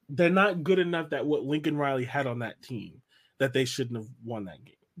 They're not good enough that what Lincoln Riley had on that team that they shouldn't have won that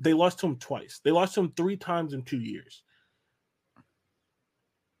game. They lost to him twice. They lost to him 3 times in 2 years.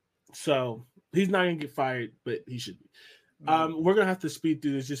 So he's not going to get fired, but he should be. We're going to have to speed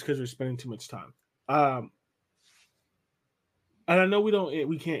through this just because we're spending too much time. And I know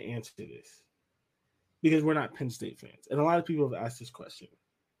we can't answer this because we're not Penn State fans. And a lot of people have asked this question.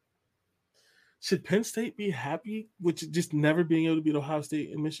 Should Penn State be happy with just never being able to beat Ohio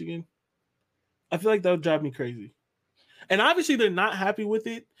State and Michigan? I feel like that would drive me crazy. And obviously they're not happy with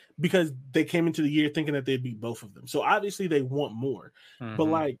it because they came into the year thinking that they'd beat both of them. So obviously they want more. But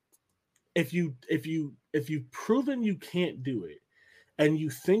like if you've proven you can't do it and you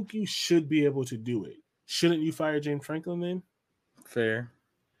think you should be able to do it, shouldn't you fire James Franklin then? Fair.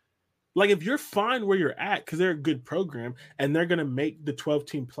 Like if you're fine where you're at because they're a good program and they're gonna make the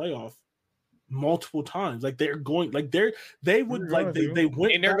 12-team playoff multiple times, like they're going, like they went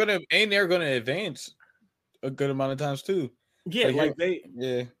and they're gonna advance a good amount of times too. Yeah,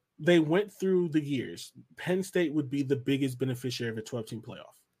 they went through the years. Penn State would be the biggest beneficiary of a 12-team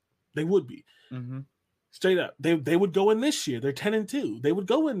playoff. They would be straight up. They would go in this year. They're 10-2. They would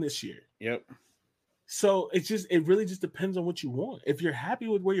go in this year. Yep. So it really just depends on what you want. If you're happy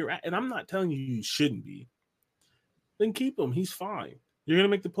with where you're at, and I'm not telling you shouldn't be, then keep him. He's fine. You're gonna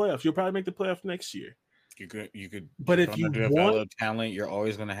make the playoffs. You'll probably make the playoffs next year. You could. But You're if gonna you develop talent. You're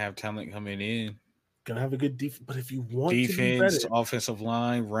always gonna have talent coming in. gonna have a good defense. But if you want to be Defense, better, offensive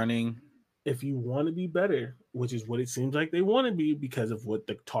line, running. if you want to be better, which is what it seems like they want to be because of what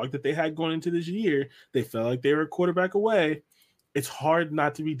the talk that they had going into this year, they felt like they were a quarterback away. It's hard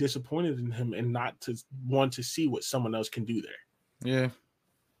not to be disappointed in him and not to want to see what someone else can do there. Yeah,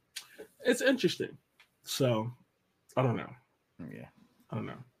 it's interesting. So I don't know. Yeah, I don't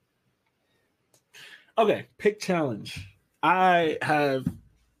know. Okay, pick challenge. I have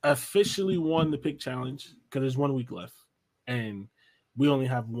officially won the pick challenge because there's 1 week left, and we only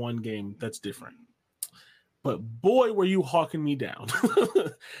have one game that's different. But boy, were you hawking me down.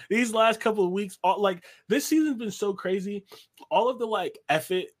 These last couple of weeks, like this season's been so crazy. All of the like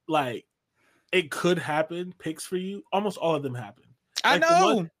it could happen picks for you. Almost all of them happen. I like,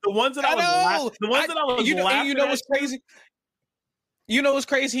 know the ones that I was laughing. You know what's crazy? You know what's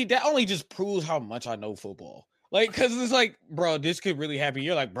crazy? That only just proves how much I know football. Like, because it's like, bro, this could really happen.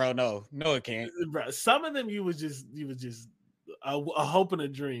 You're like, bro, no, it can't. Bro, some of them you was just a hope and a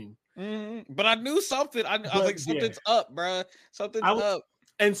dream. Mm-hmm. But I knew something. I was like, something's up, bro. Something's up.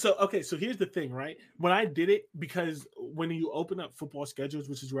 And so, okay, so here's the thing, right? When I did it, because when you open up football schedules,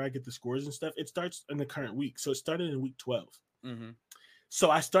 which is where I get the scores and stuff, it starts in the current week. So it started in week 12. Mm-hmm.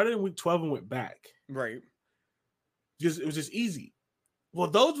 So I started in week 12 and went back. Right. It was just easy. Well,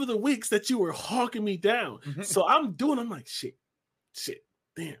 those were the weeks that you were hawking me down. Mm-hmm. So I'm like, shit,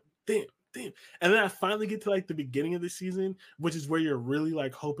 damn. And then I finally get to like the beginning of the season, which is where you're really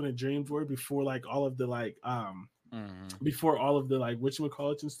like hoping and dream for before like all of the like before all of the like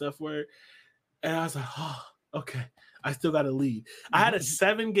whatchamacallits and stuff were. And I was like, oh, okay, I still got a lead. I had a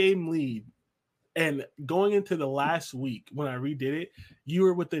 7-game lead. And going into the last week when I redid it, you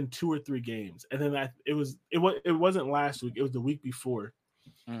were within 2 or 3 games. And then it wasn't last week, it was the week before.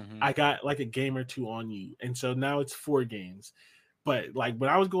 Mm-hmm. I got like a game or 2 on you. And so now it's 4 games. But like when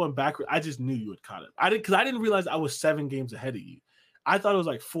I was going backward, I just knew you had caught up. I didn't realize I was 7 games ahead of you. I thought it was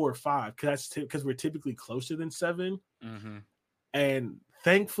like 4 or 5 because we're typically closer than 7. Mm-hmm. And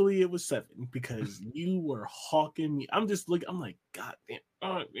thankfully it was 7 because you were hawking me. I'm just looking. I'm like, God damn.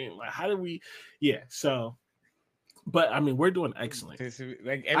 Oh man, like how did we? Yeah. So, but I mean, we're doing excellent.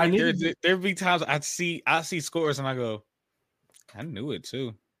 Like there be times I see scores and I go, I knew it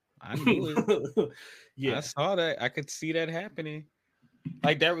too. I knew it. Yeah, I saw that. I could see that happening.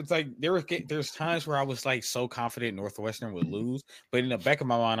 Like that was like there's times where I was like so confident Northwestern would lose, but in the back of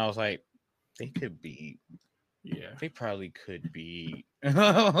my mind I was like, they could beat. Yeah, they probably could beat.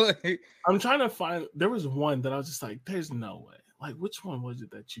 I'm trying to find. There was one that I was just like, there's no way. Like, which one was it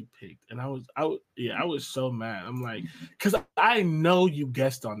that you picked? And I was so mad. I'm like, because I know you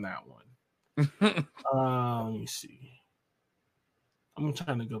guessed on that one. Let me see. I'm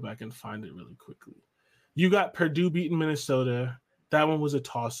trying to go back and find it really quickly. You got Purdue beating Minnesota. That one was a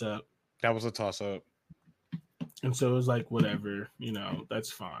toss-up. That was a toss-up. And so it was like, whatever, that's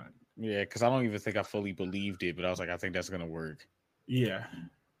fine. Yeah, because I don't even think I fully believed it, but I was like, I think that's going to work. Yeah.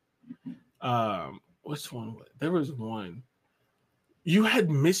 Which one? There was one. You had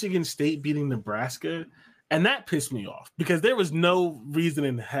Michigan State beating Nebraska, and that pissed me off because there was no reason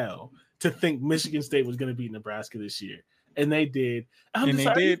in hell to think Michigan State was going to beat Nebraska this year. And they did. Are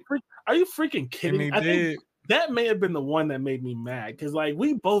you freaking kidding me? I think that may have been the one that made me mad because, like,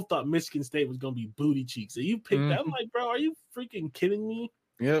 we both thought Michigan State was going to be booty cheeks. And you picked that. I'm like, bro, are you freaking kidding me?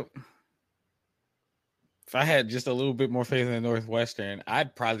 Yep. If I had just a little bit more faith in Northwestern,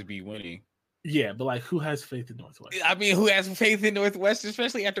 I'd probably be winning. Yeah, but like, who has faith in Northwestern? I mean, who has faith in Northwestern,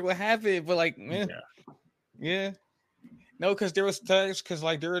 especially after what happened? But like, yeah. No, because there was times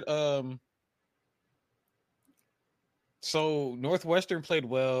so Northwestern played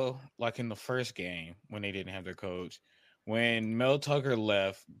well, like in the first game when they didn't have their coach. When Mel Tucker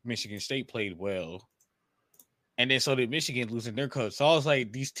left, Michigan State played well. And then so did Michigan losing their coach. So I was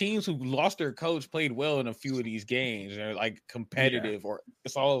like, these teams who lost their coach played well in a few of these games. They're like competitive, or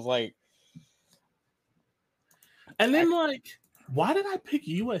it's always like. And then why did I pick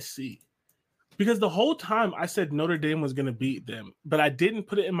USC? Because the whole time I said Notre Dame was going to beat them, but I didn't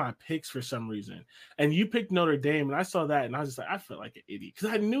put it in my picks for some reason. And you picked Notre Dame, and I saw that, and I was just like, I felt like an idiot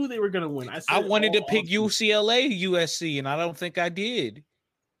because I knew they were going to win. I wanted to pick UCLA, USC, and I don't think I did.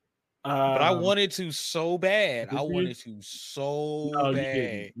 But I wanted to so bad. I wanted to so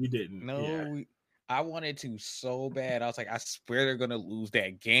bad. You didn't. No, yeah. I wanted to so bad. I was like, I swear they're going to lose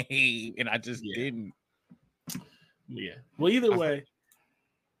that game, and I just didn't. Yeah. Well, either way,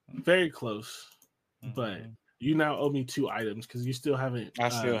 very close. But you now owe me 2 items because you still haven't. I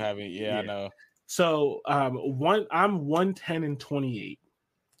still haven't. Yeah, I know. So I'm 110 and 28,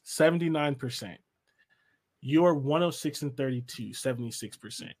 79%. You're 106 and 32,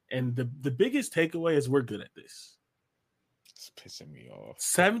 76%. And the biggest takeaway is we're good at this. It's pissing me off.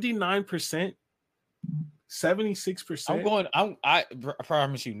 79%, 76%. I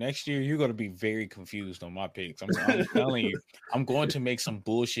promise you, next year you're going to be very confused on my picks. I'm telling you, I'm going to make some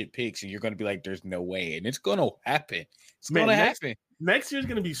bullshit picks, and you're going to be like, "There's no way," and it's going to happen. It's going to happen. Next year's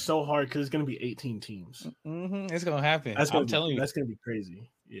going to be so hard because it's going to be 18 teams. It's going to happen. I'm telling you, that's going to be crazy.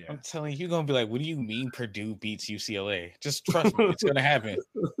 Yeah, I'm telling you, you're going to be like, "What do you mean Purdue beats UCLA?" Just trust me, it's going to happen.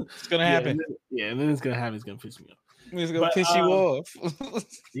 It's going to happen. And then it's going to happen. It's going to piss me off. It's gonna piss you off.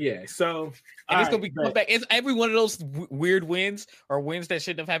 Yeah, so and it's gonna be comeback. It's every one of those weird wins or wins that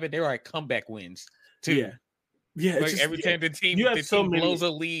shouldn't have happened. There are comeback wins too. Yeah. Like every time the team blows a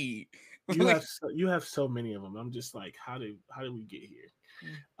lead, you have so many of them. I'm just like, how did we get here?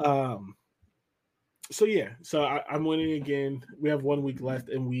 So I'm winning again. We have 1 week left,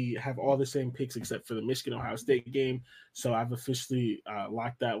 and we have all the same picks except for the Michigan Ohio State game. So I've officially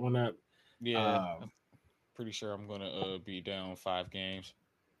locked that one up. Yeah. Pretty sure I'm gonna be down 5 games.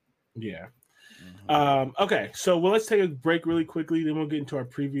 Yeah. Okay, so let's take a break really quickly. Then we'll get into our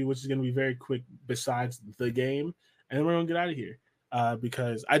preview, which is going to be very quick. Besides the game, and then we're gonna get out of here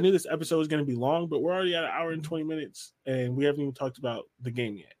because I knew this episode was going to be long, but we're already at 1 hour and 20 minutes, and we haven't even talked about the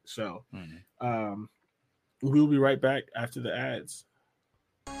game yet. So, we'll be right back after the ads.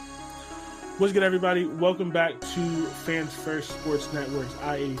 What's good, everybody? Welcome back to Fans First Sports Network's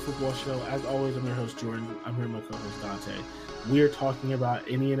I-80 football show. As always, I'm your host, Jordan. I'm here with my co-host, Dante. We are talking about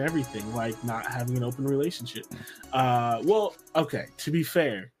any and everything, like not having an open relationship. To be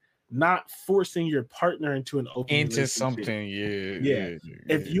fair, not forcing your partner into an open relationship. Something, yeah.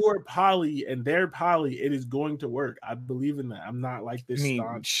 If you are poly and they're poly, it is going to work. I believe in that. I'm not like this.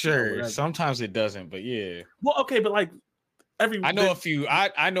 Sure. Sometimes it doesn't, but yeah. Well, okay, but like, I know a few.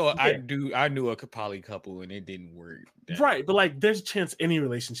 I knew a poly couple and it didn't work. Right, but like, there's a chance any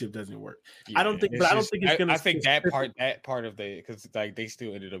relationship doesn't work. Yeah, I don't think it's gonna. I think that part of because like they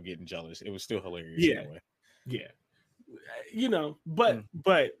still ended up getting jealous. It was still hilarious. Yeah, that way. Yeah. But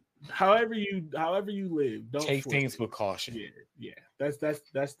however you live, don't take things with caution. Yeah. That's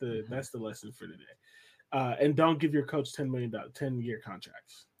the lesson for today. And don't give your coach $10 million 10-year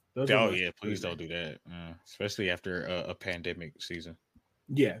contracts. Please don't do that, especially after a pandemic season.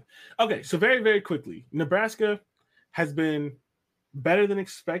 Yeah. Okay, so very, very quickly, Nebraska has been better than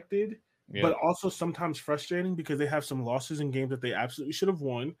expected, but also sometimes frustrating because they have some losses in games that they absolutely should have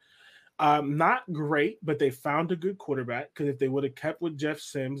won. Not great, but they found a good quarterback because if they would have kept with Jeff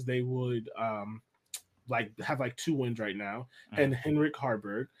Sims, they would have 2 wins right now, and Henrik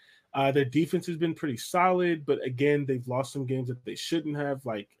Harburg. Their defense has been pretty solid, but again, they've lost some games that they shouldn't have,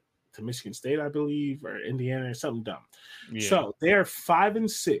 like to Michigan State, I believe, or Indiana, or something dumb. Yeah. So they are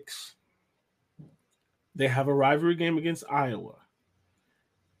 5-6. They have a rivalry game against Iowa.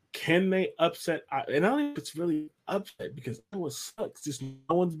 Can they upset? And I don't think it's really upset because Iowa sucks. Just no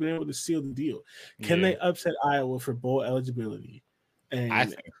one's been able to seal the deal. Can they upset Iowa for bowl eligibility and I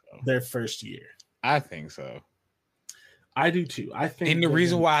think so. Their first year? I think so. I do too. I think, and the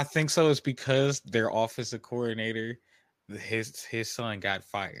reason why I think so is because their offensive coordinator, his son got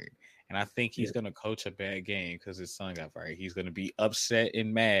fired. And I think he's going to coach a bad game because his son got fired. He's going to be upset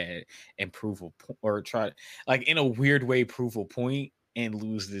and mad and try, like in a weird way, prove a point and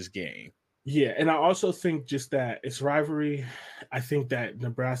lose this game. Yeah, and I also think just that it's rivalry. I think that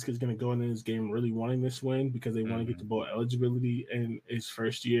Nebraska is going to go into this game really wanting this win because they want to get the bowl eligibility in his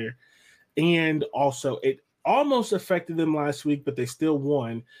first year. And also, it almost affected them last week, but they still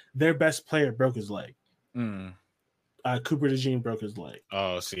won. Their best player broke his leg. Cooper DeJean broke his leg.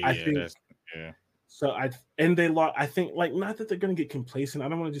 Oh, see, So they lost. I think, like, not that they're going to get complacent. I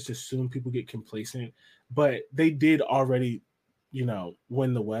don't want to just assume people get complacent, but they did already,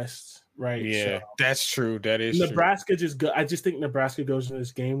 win the West, right? Yeah, so, that's true. That is Nebraska true. I just think Nebraska goes into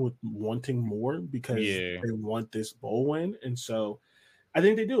this game with wanting more because they want this bowl win, and so I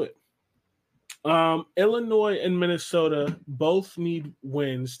think they do it. Illinois and Minnesota both need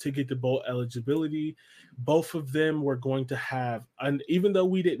wins to get the bowl eligibility. Both of them were going to have, and even though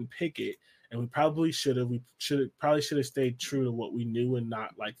we didn't pick it, and we probably should have, stayed true to what we knew and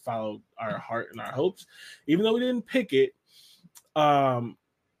not like followed our heart and our hopes. Even though we didn't pick it,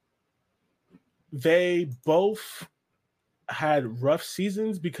 they both had rough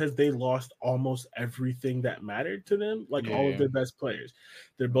seasons because they lost almost everything that mattered to them, like all of their best players.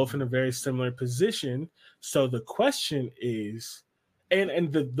 They're both in a very similar position. So the question is,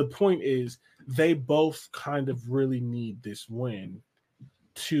 and the point is, they both kind of really need this win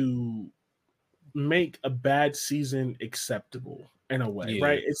to make a bad season acceptable. in a way,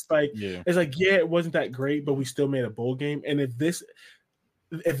 right? It's like it wasn't that great, but we still made a bowl game. And if this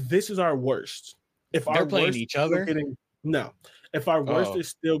is our worst, if they're our playing worst each other, if our worst is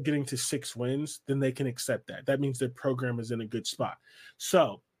still getting to 6 wins, then they can accept that. That means their program is in a good spot.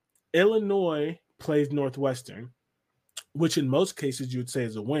 So Illinois plays Northwestern, which in most cases you would say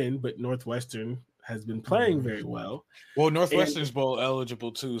is a win, but Northwestern has been playing very well. Well, Northwestern's bowl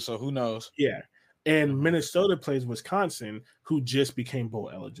eligible too, so who knows? Yeah. And Minnesota plays Wisconsin, who just became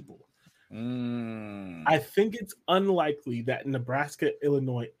bowl eligible. I think it's unlikely that Nebraska,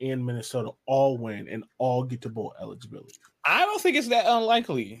 Illinois, and Minnesota all win and all get to bowl eligibility. I don't think it's that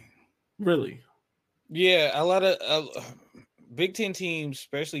unlikely. Really? Yeah, a lot of Big Ten teams,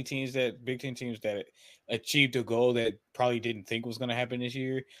 especially Big Ten teams that achieved a goal that probably didn't think was going to happen this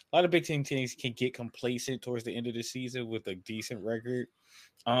year. A lot of Big Ten teams can get complacent towards the end of the season with a decent record.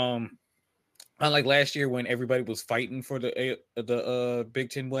 Unlike last year when everybody was fighting for the Big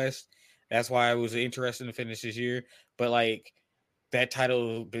Ten West. That's why I was interested to finish this year. But like that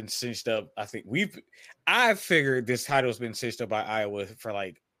title has been cinched up. I think I figured this title's been cinched up by Iowa for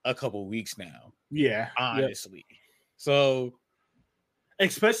like a couple weeks now. Yeah. Honestly. Yep. So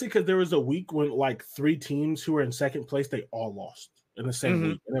especially because there was a week when like 3 teams who were in second place, they all lost in the same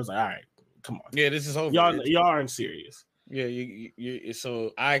week. And it was like, all right, come on. Yeah, this is over. Y'all aren't serious. Yeah, you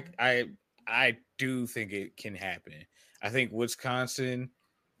so I do think it can happen. I think Wisconsin,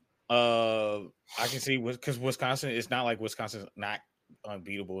 I can see because Wisconsin, it's not like Wisconsin's not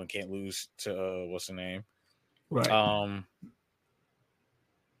unbeatable and can't lose to what's the name? Right.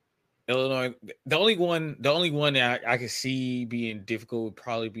 Illinois. The only one that I could see being difficult would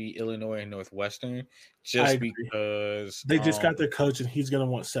probably be Illinois and Northwestern, just because they just got their coach and he's gonna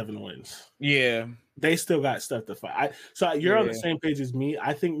want 7 wins. Yeah, they still got stuff to fight. So you're on the same page as me.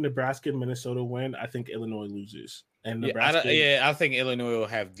 I think Nebraska and Minnesota win. I think Illinois loses, and Nebraska. I think Illinois will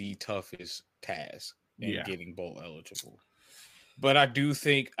have the toughest task in getting bowl eligible. But I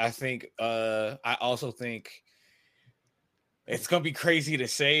also think. It's going to be crazy to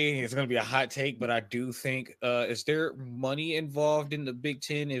say. It's going to be a hot take, but I do think is there money involved in the Big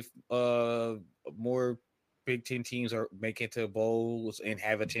Ten if more Big Ten teams are making it to bowls and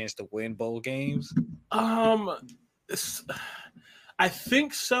have a chance to win bowl games? I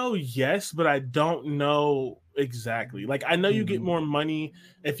think so, yes, but I don't know exactly. Like, I know you get more money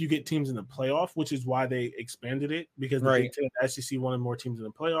if you get teams in the playoff, which is why they expanded it, because the Big Ten and SEC wanted more teams in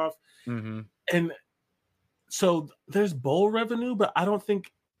the playoff. And so there's bowl revenue, but I don't know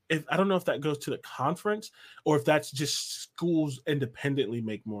if that goes to the conference or if that's just schools independently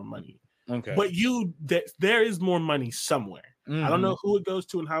make more money. Okay. But there is more money somewhere. I don't know who it goes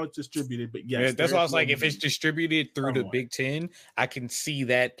to and how it's distributed, but yes. That's why I was like, if it's distributed through the Big Ten, I can see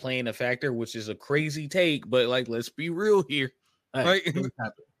that playing a factor, which is a crazy take, but like, let's be real here. Hey, right?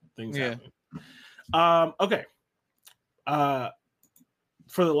 Things happen. Okay.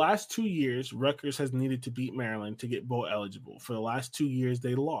 For the last 2 years, Rutgers has needed to beat Maryland to get bowl eligible. For the last 2 years,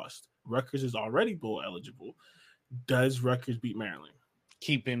 they lost. Rutgers is already bowl eligible. Does Rutgers beat Maryland?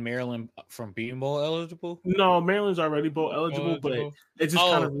 Keeping Maryland from being bowl eligible? No, Maryland's already bowl eligible, but it's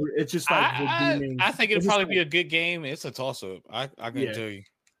just it's just like redeeming. I think it'll probably be a good game. It's a toss up. I can tell you.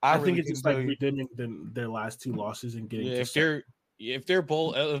 I think it's just like redeeming their last 2 losses and getting. If they're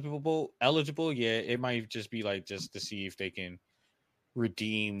bowl eligible, yeah, it might just be like just to see if they can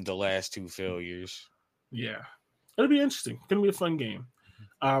redeem the last 2 failures. Yeah, it'll be interesting. It's gonna be a fun game,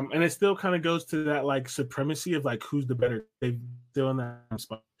 and it still kind of goes to that like supremacy of like who's the better. They're still in that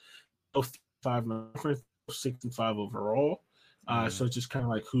spot. 6-5 overall. So it's just kind of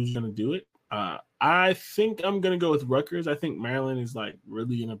like who's gonna do it. I think I'm gonna go with Rutgers. I think Maryland is like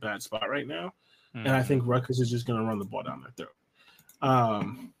really in a bad spot right now, and I think Rutgers is just gonna run the ball down their throat.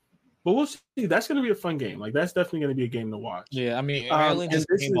 But we'll see. That's going to be a fun game. Like, that's definitely going to be a game to watch. Yeah, I mean, Maryland just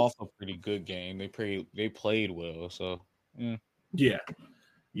came off a pretty good game. They played well, so yeah.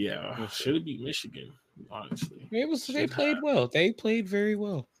 Should have beat Michigan, honestly. They played well. They played very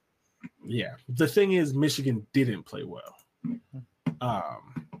well. Yeah. The thing is, Michigan didn't play well.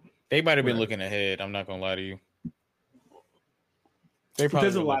 They might have been looking ahead. I'm not going to lie to you.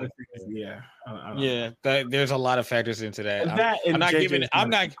 There's a lot of things. Yeah. There's a lot of factors into that. I'm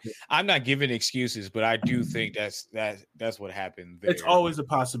not giving excuses, but I do think that's what happened there. It's always a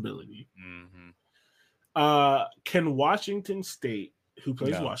possibility. Can Washington State, who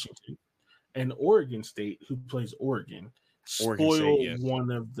plays Washington, and Oregon State, who plays Oregon, spoil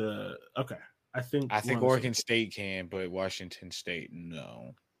one of the? Okay, I think Oregon State can, but Washington State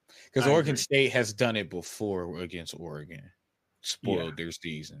no, because Oregon State has done it before against Oregon. Spoiled their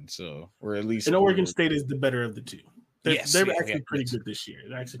season, so or at least Oregon State is the better of the 2. They're Yeah, actually pretty good this year.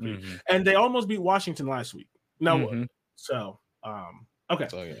 They're actually pretty, Mm-hmm. and they almost beat Washington last week. No, Mm-hmm. so okay.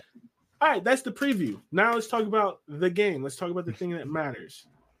 So yeah. All right, that's the preview. Now let's talk about the game. Let's talk about the thing that matters.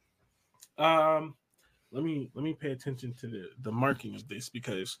 Let me pay attention to the marking of this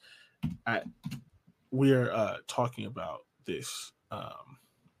because we are talking about this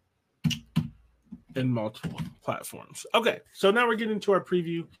in multiple platforms. Okay, so now we're getting to our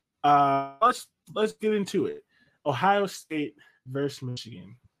preview. Let's get into it. Ohio State versus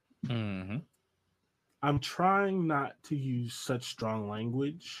Michigan. Mm-hmm. I'm trying not to use such strong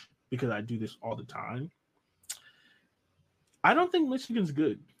language because I do this all the time. I don't think Michigan's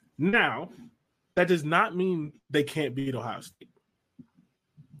good. Now, that does not mean they can't beat Ohio State.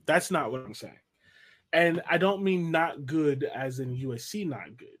 That's not what I'm saying. And I don't mean not good as in USC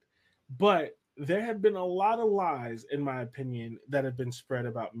not good. But there have been a lot of lies, in my opinion, that have been spread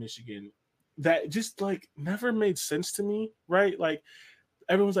about Michigan that just like never made sense to me, right? Like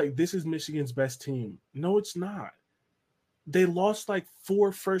everyone's like, this is Michigan's best team. No, it's not. They lost like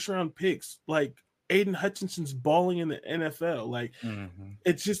 4 first-round picks. Like Aiden Hutchinson's balling in the NFL. Like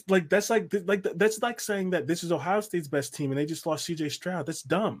it's just like that's like saying that this is Ohio State's best team and they just lost CJ Stroud. That's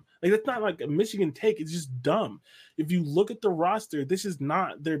dumb. Like that's not like a Michigan take. It's just dumb. If you look at the roster, this is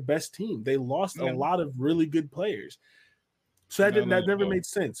not their best team. They lost a lot of really good players. So that never made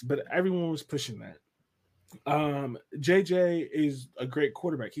sense. But everyone was pushing that. JJ is a great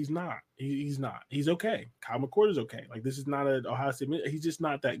quarterback. He's not. He's not. He's okay. Kyle McCord is okay. Like this is not an Ohio State. He's just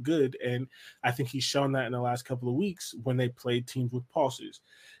not that good, and I think he's shown that in the last couple of weeks when they played teams with pulses.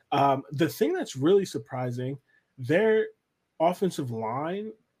 The thing that's really surprising, their offensive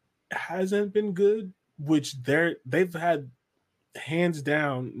line hasn't been good, which they've had hands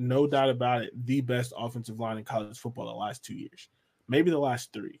down, no doubt about it, the best offensive line in college football the last 2 years, maybe the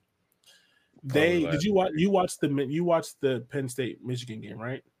last 3. You watched the Penn State Michigan game,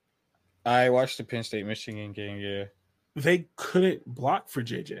 right? I watched the Penn State Michigan game, yeah. They couldn't block for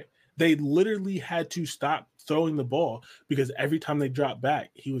JJ. They literally had to stop throwing the ball because every time they dropped back,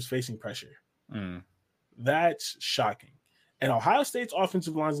 he was facing pressure. That's shocking. And Ohio State's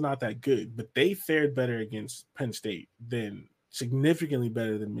offensive line is not that good, but they fared better against Penn State significantly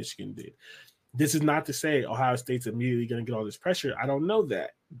better than Michigan did. This is not to say Ohio State's immediately going to get all this pressure. I don't know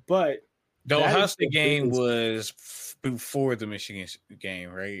that, but the Ohio State game was before the Michigan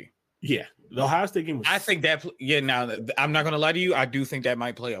game, right? Yeah, the Ohio State game was. I think that. Yeah, now I'm not going to lie to you. I do think that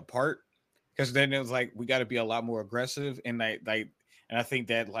might play a part because then it was like we got to be a lot more aggressive, and and I think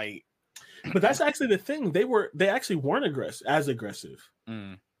that like. But that's actually the thing. They actually weren't as aggressive.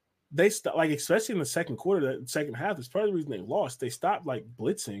 They like especially in the second quarter, the second half. That's part of the reason they lost. They stopped like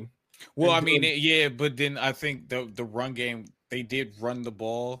blitzing. Well, I mean, yeah, but then I think the run game they did run the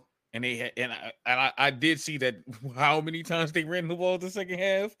ball. And I did see that how many times they ran the ball the second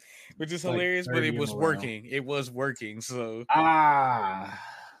half, which is hilarious, but it was working. It was working. So I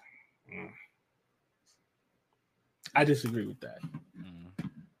disagree with that.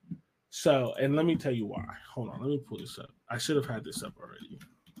 So, and let me tell you why. Hold on, let me pull this up. I should have had this up already.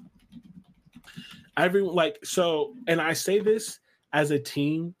 And I say this as a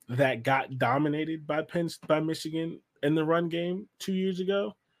team that got dominated by Michigan in the run game 2 years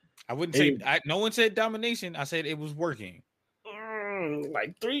ago. I wouldn't say no one said domination. I said it was working.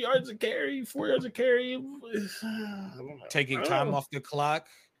 Like 3 yards of carry, 4 yards of carry. Taking time off the clock.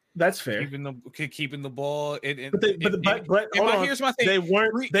 That's fair. Keeping the ball. But here's my thing. They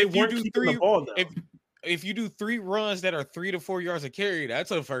weren't keeping the ball though. If you do 3 runs that are 3 to 4 yards of carry,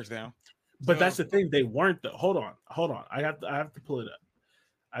 that's a first down. But that's the thing. They weren't though. Hold on. I have to pull it up.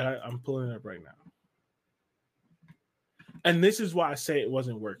 I'm pulling it up right now. And this is why I say it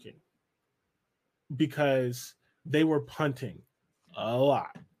wasn't working. Because they were punting a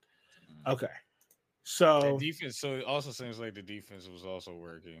lot. Okay. So defense. So it also seems like the defense was also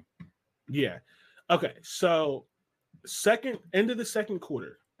working. Yeah. Okay. So end of the second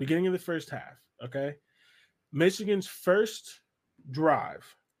quarter, beginning of the first half. Okay. Michigan's first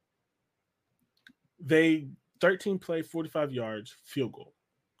drive. They 13 play, 45 yards, field goal.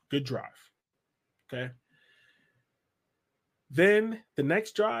 Good drive. Okay. Then the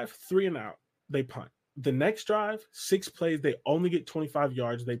next drive, 3 and out, they punt. The next drive, 6 plays, they only get 25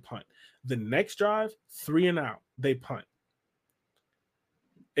 yards, they punt. The next drive, 3 and out, they punt.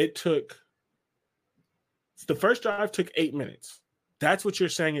 The first drive took 8 minutes. That's what you're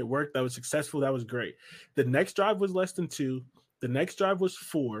saying it worked. That was successful. That was great. The next drive was less than 2. The next drive was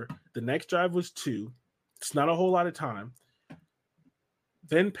 4. The next drive was 2. It's not a whole lot of time.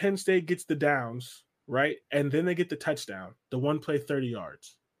 Then Penn State gets the downs. Right. And then they get the touchdown. The one play 30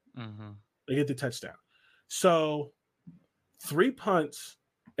 yards. They get the touchdown. So 3 punts,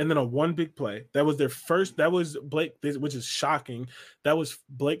 and then a 1 big play. That was their first. That was Blake, which is shocking. That was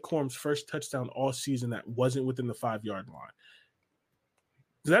Blake Corum's first touchdown all season that wasn't within the 5-yard line.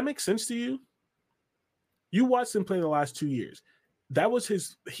 Does that make sense to you? You watched him play the last 2 years. That was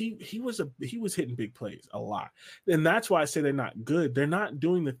his. He was hitting big plays a lot, and that's why I say they're not good. They're not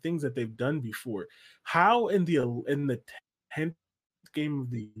doing the things that they've done before. How in the 10th game of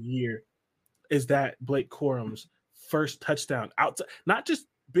the year is that Blake Corum's first touchdown outside? Not just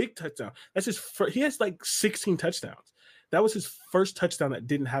big touchdown. That's his first. He has like 16 touchdowns. That was his first touchdown that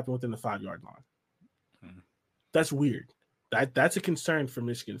didn't happen within the 5-yard line. That's weird. That's a concern for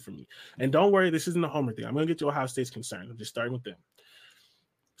Michigan for me. And don't worry, this isn't a homer thing. I'm going to get to Ohio State's concern. I'm just starting with them.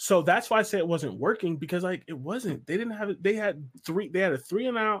 So that's why I say it wasn't working, because like it wasn't. They didn't have it. They had a 3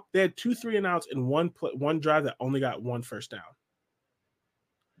 and out. They had 2 3 and outs in one drive that only got 1 first down.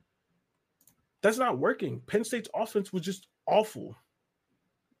 That's not working. Penn State's offense was just awful.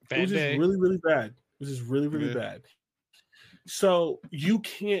 It was just really, really bad. It was just really, really bad. So you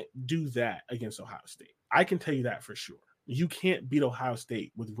can't do that against Ohio State. I can tell you that for sure. You can't beat Ohio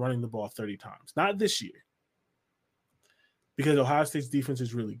State with running the ball 30 times. Not this year. Because Ohio State's defense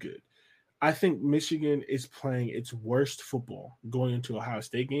is really good. I think Michigan is playing its worst football going into Ohio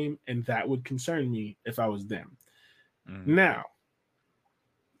State game, and that would concern me if I was them. Now,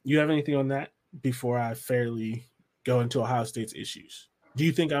 you have anything on that before I fairly go into Ohio State's issues? Do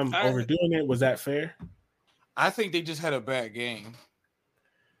you think I'm overdoing it? Was that fair? I think they just had a bad game.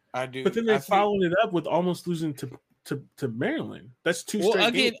 I do. But then they followed it up with almost losing to Maryland. That's 2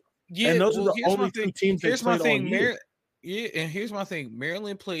 straight games. Yeah, and those are the only 2 teams they played all year. And here's my thing.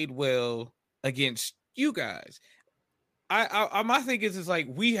 Maryland played well against you guys. I my thing is like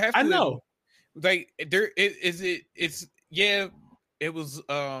we have to. I know. Like there it's it was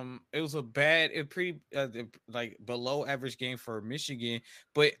a bad, pretty like below average game for Michigan,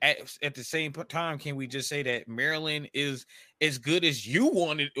 but at the same time, can we just say that Maryland is as good as you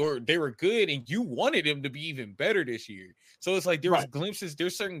wanted, or they were good and you wanted them to be even better this year? So it's like there was glimpses.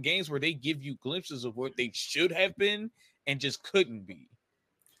 There's certain games where they give you glimpses of what they should have been and just couldn't be.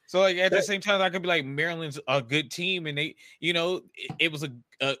 So like at the same time, I could be like Maryland's a good team, and they, it was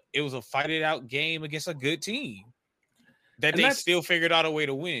a fight it out game against a good team that they still figured out a way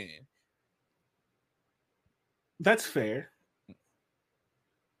to win. That's fair,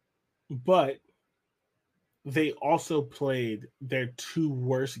 but they also played their 2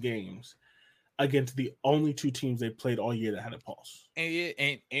 worst games against the only 2 teams they played all year that had a pulse,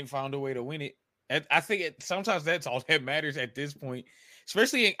 and found a way to win it. I think sometimes that's all that matters at this point.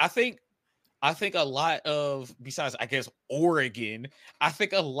 Especially, I think a lot of, besides, I guess, Oregon, I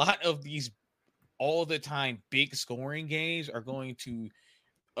think a lot of these all the time big scoring games are going to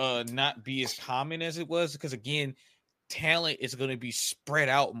not be as common as it was, because again, talent is going to be spread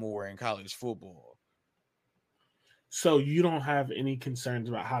out more in college football. So you don't have any concerns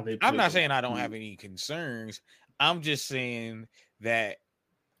about how they play? I'm not saying I don't have any concerns. I'm just saying that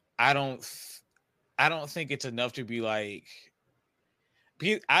I don't think it's enough to be like,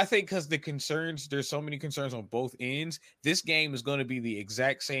 I think because there's so many concerns on both ends. This game is going to be the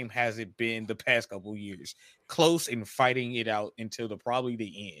exact same as it been the past couple years, close and fighting it out until probably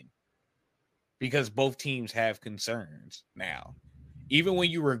the end, because both teams have concerns now. Even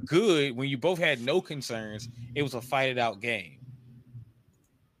when you were good, when you both had no concerns, it was a fight it out game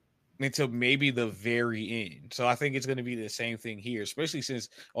until maybe the very end. So I think it's going to be the same thing here, especially since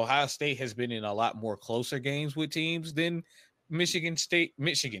Ohio State has been in a lot more closer games with teams than Michigan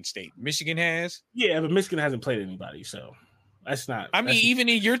has. Yeah, but Michigan hasn't played anybody, so that's not. I mean, even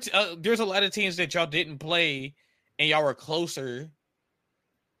in your there's a lot of teams that y'all didn't play, and y'all were closer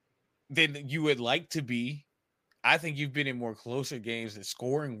than you would like to be. I think you've been in more closer games than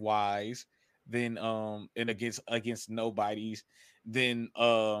scoring wise than and against nobodies than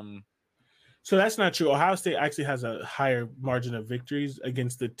So that's not true. Ohio State actually has a higher margin of victories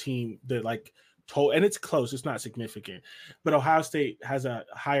against the team that and it's close. It's not significant, but Ohio State has a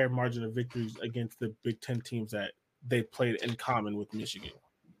higher margin of victories against the Big Ten teams that they played in common with Michigan.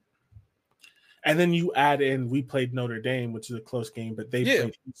 And then you add in, we played Notre Dame, which is a close game, but they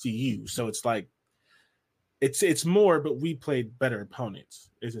played ECU. So it's like, it's more, but we played better opponents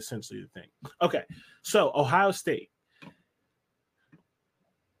is essentially the thing. Okay. So Ohio State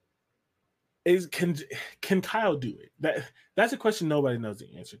can Kyle do it? That's a question nobody knows the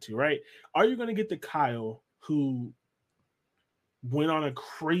answer to, right? Are you going to get the Kyle who went on a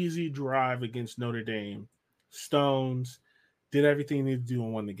crazy drive against Notre Dame, stones, did everything he needed to do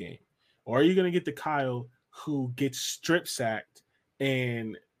and won the game? Or are you going to get the Kyle who gets strip sacked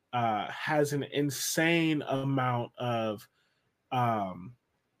and has an insane amount of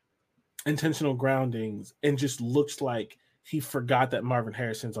intentional groundings and just looks like he forgot that Marvin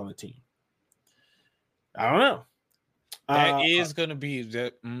Harrison's on the team. I don't know. That is going to be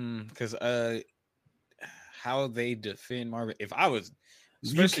that because how they defend Marvin. If I was,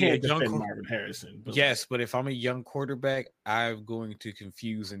 especially you can't defend Marvin Harrison. Yes, but if I'm a young quarterback, I'm going to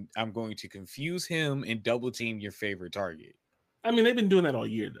confuse him and double team your favorite target. I mean, they've been doing that all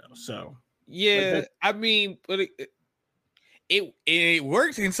year though. So yeah, I mean, but it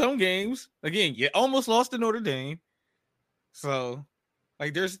worked in some games. Again, you almost lost to Notre Dame. So,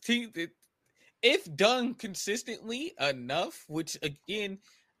 like, there's a team that, if done consistently enough, which again,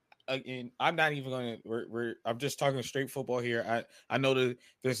 I'm not even going to. I'm just talking straight football here. I know that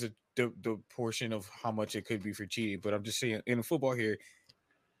there's the portion of how much it could be for cheating, but I'm just saying in football here,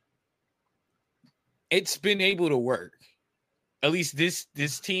 it's been able to work. At least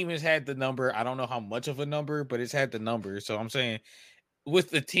this team has had the number. I don't know how much of a number, but it's had the number. So I'm saying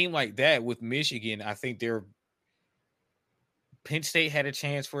with a team like that, with Michigan, I think Penn State had a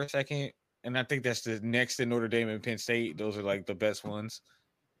chance for a second. And I think that's the next to Notre Dame and Penn State. Those are like the best ones,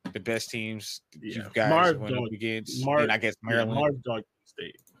 the best teams you guys went up against. And I guess Maryland. Marv dogged Penn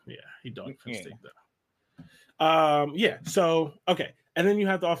State. Yeah, he dogged Penn State though. Yeah. So okay, and then you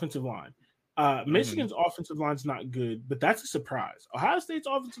have the offensive line. Michigan's offensive line's not good, but that's a surprise. Ohio State's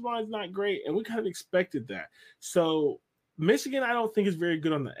offensive line is not great, and we kind of expected that. So Michigan, I don't think is very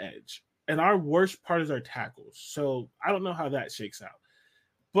good on the edge, and our worst part is our tackles. So I don't know how that shakes out.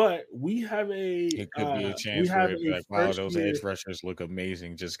 But we have it could be a chance for it. Like, wow, those edge rushers look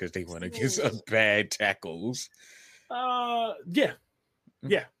amazing just because they went against bad tackles. Yeah.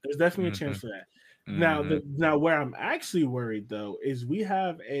 There's definitely a chance for that. Now, where I'm actually worried though is we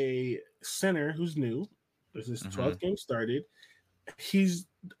have a center who's new. There's this 12th game started. He's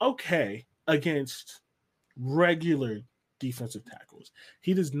okay against regular defensive tackles.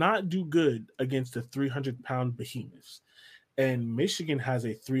 He does not do good against the 300-pound behemoths. And Michigan has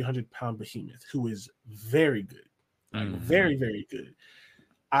a 300-pound behemoth who is very good, very, very good.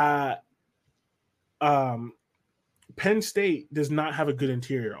 Penn State does not have a good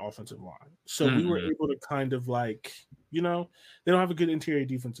interior offensive line. So we were able to kind of like, they don't have a good interior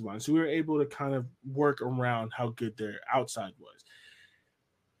defensive line. So we were able to kind of work around how good their outside was.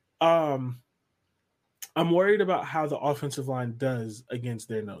 I'm worried about how the offensive line does against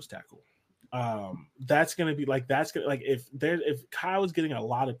their nose tackle. That's gonna be like if Kyle is getting a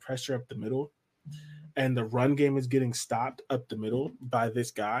lot of pressure up the middle and the run game is getting stopped up the middle by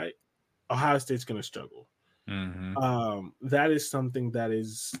this guy, Ohio State's gonna struggle. That is something that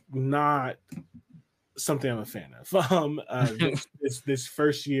is not something I'm a fan of. This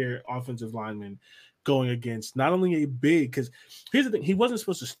first year offensive lineman going against not only a big, because here's the thing, he wasn't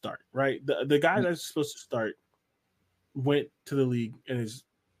supposed to start, right? The guy that's supposed to start went to the league and is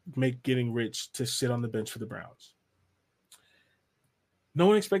getting rich to sit on the bench for the Browns. No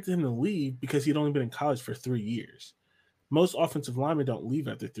one expected him to leave because he'd only been in college for 3 years. Most offensive linemen don't leave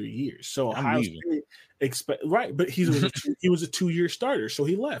after 3 years. So Ohio State but he was a 2-year starter, so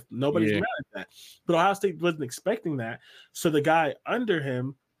he left. Nobody's mad at that. But Ohio State wasn't expecting that. So the guy under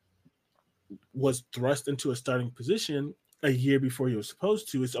him was thrust into a starting position a year before he was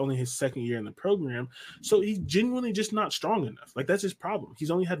supposed to. It's only his second year in the program. So he's genuinely just not strong enough. Like, that's his problem.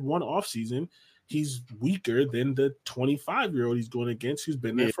 He's only had one off season. He's weaker than the 25-year-old he's going against who's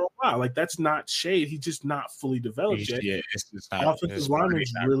been there for a while. Like, that's not shade. He's just not fully developed yet. Yeah, it's not. Offensive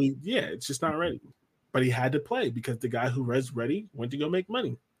lineman's really, it's just not ready. But he had to play because the guy who was ready went to go make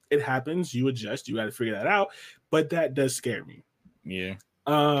money. It happens. You adjust. You got to figure that out. But that does scare me. Yeah.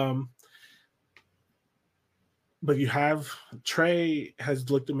 But you have Trey has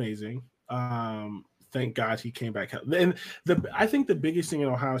looked amazing. Thank God he came back. And I think the biggest thing in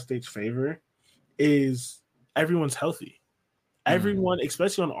Ohio State's favor is everyone's healthy. Everyone,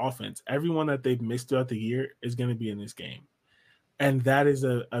 especially on offense, everyone that they've missed throughout the year is going to be in this game. And that is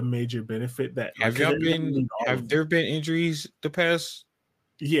a major benefit. That have there been injuries the past?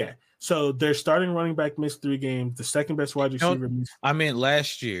 Yeah. So their starting running back missed 3 games. The second best wide receiver missed. I meant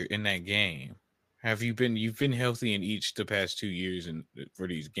last year in that game. You've been healthy in each the past 2 years and for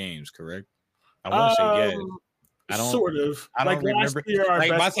these games, correct? I want to say yes. I don't remember.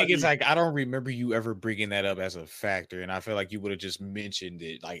 My thing is I don't remember you ever bringing that up as a factor, and I feel like you would have just mentioned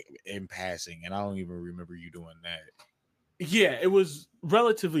it like in passing, and I don't even remember you doing that. Yeah, it was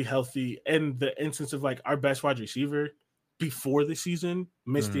relatively healthy, and the instance of like our best wide receiver before the season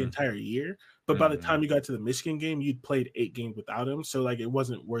missed the entire year. But by the time you got to the Michigan game, you'd played 8 games without him. So like, it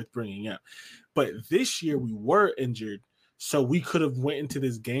wasn't worth bringing up. But this year we were injured. So we could have went into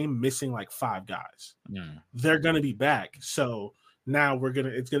this game missing like 5 guys. They're going to be back. So now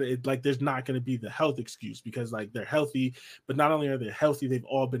there's not gonna be the health excuse because like they're healthy, but not only are they healthy, they've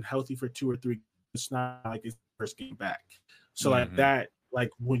all been healthy for 2 or 3. It's not like it's first game back. So like that, like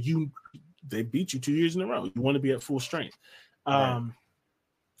when they beat you 2 years in a row, you want to be at full strength.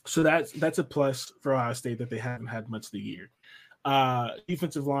 So that's a plus for Ohio State that they haven't had much of the year.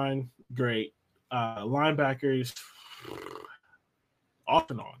 Defensive line, great. Linebackers, off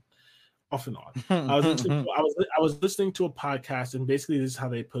and on. I was listening to a podcast, and basically this is how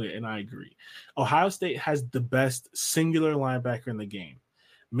they put it, and I agree. Ohio State has the best singular linebacker in the game.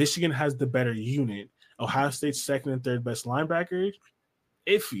 Michigan has the better unit. Ohio State's second and third best linebackers,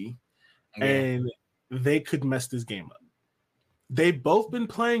 iffy, and they could mess this game up. They've both been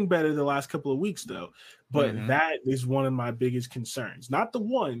playing better the last couple of weeks, though, but that is one of my biggest concerns. Not the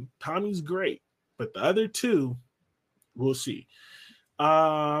one, Tommy's great, but the other two, we'll see.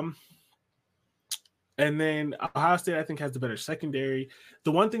 And then Ohio State, I think, has the better secondary.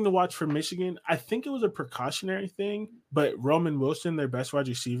 The one thing to watch for Michigan, I think it was a precautionary thing, but Roman Wilson, their best wide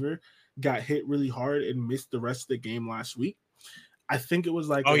receiver, got hit really hard and missed the rest of the game last week. I think it was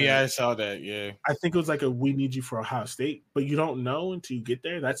like I saw that. Yeah. I think it was like we need you for Ohio State, but you don't know until you get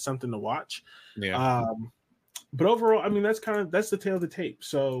there. That's something to watch. Yeah. But overall, I mean, that's the tail of the tape.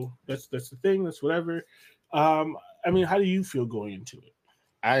 So that's the thing. That's whatever. I mean, how do you feel going into it?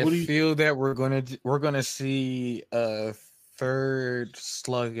 I feel that we're gonna see a third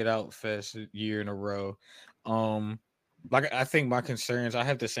slug it out fest year in a row. Like I think my concerns, I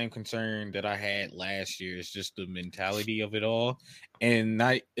have the same concern that I had last year. It's just the mentality of it all, and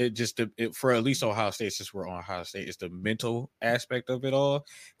not it just for at least Ohio State, since we're on Ohio State, it's the mental aspect of it all.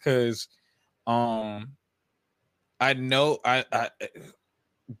 Because, I know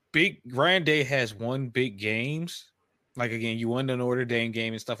big Ryan Day has won big games. Like again, you won the Notre Dame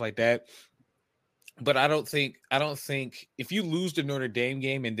game and stuff like that. But I don't think if you lose the Notre Dame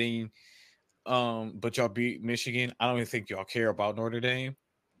game and then but y'all beat Michigan, I don't even think y'all care about Notre Dame.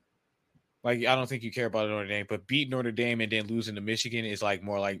 Like I don't think you care about Notre Dame, but beat Notre Dame and then losing to Michigan is like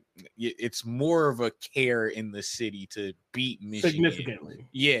more like it's more of a care in the city to beat Michigan significantly,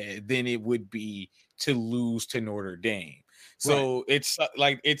 than it would be to lose to Notre Dame. So it's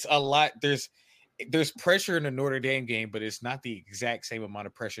like it's a lot. There's pressure in the Notre Dame game, but it's not the exact same amount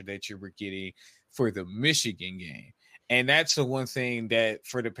of pressure that you were getting for the Michigan game. And that's the one thing that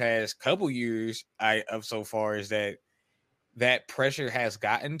for the past couple years so far is that pressure has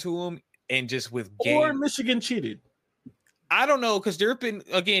gotten to them. And just with or Michigan cheated. I don't know, because there have been,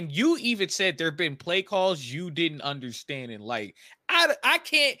 again, you even said there have been play calls you didn't understand and like. I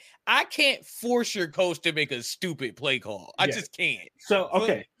can't force your coach to make a stupid play call. I just can't. So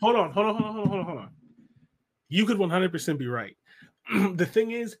okay, hold on. You could 100% be right. The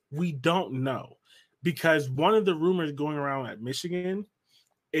thing is, we don't know, because one of the rumors going around at Michigan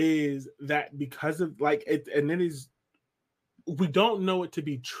is that because of like it, and it is. We don't know it to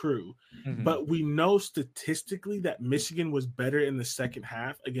be true, but we know statistically that Michigan was better in the second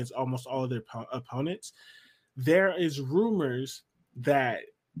half against almost all of their opponents. There is rumors that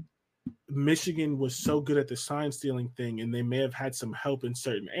Michigan was so good at the sign stealing thing, and they may have had some help in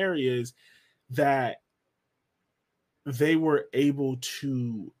certain areas, that they were able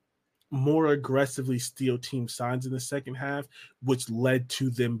to more aggressively steal team signs in the second half, which led to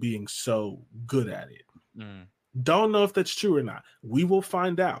them being so good at it. Don't know if that's true or not. We will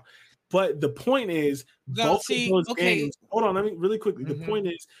find out. But the point is, both of those games. Hold on, let me really quickly. The point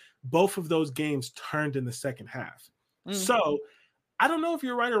is, both of those games turned in the second half. So I don't know if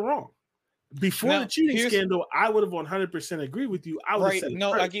you're right or wrong. Before the cheating scandal, I would have 100% agreed with you. I would have said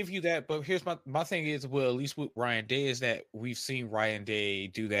no, I give you that. But here's my thing is, well, at least with Ryan Day, is that we've seen Ryan Day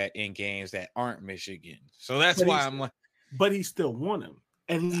do that in games that aren't Michigan. So that's why I'm like, but he still won him.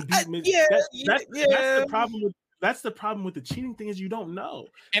 And he beat Michigan. That's the problem with. That's the problem with the cheating thing, is you don't know.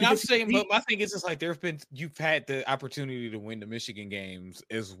 And I'm saying, but my thing is, it's like you've had the opportunity to win the Michigan games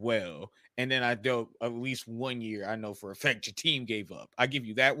as well. And then I know at least 1 year, I know for a fact your team gave up. I give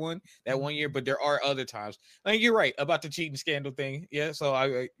you that 1 year, but there are other times. Like you're right about the cheating scandal thing. Yeah.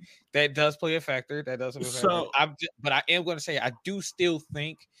 So that does play a factor. That does play a factor. But I am going to say, I do still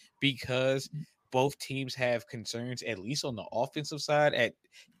think, because both teams have concerns, at least on the offensive side, at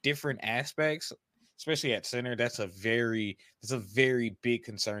different aspects, especially at center. That's a very big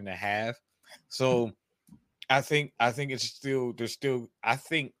concern to have. So I think it's still, I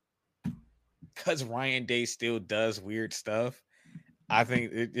think because Ryan Day still does weird stuff, I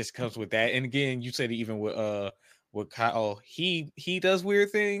think it just comes with that. And again, you said even with Kyle, he does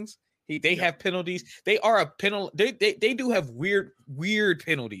weird things. They have penalties. They are a penalty. They do have weird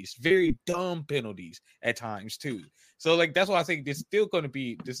penalties, very dumb penalties at times too. So like that's why I think this is going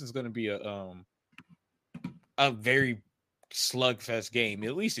to be a very slugfest game.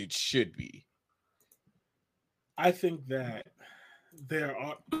 At least it should be. I think that there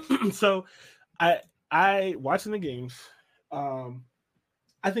are so I watching the games.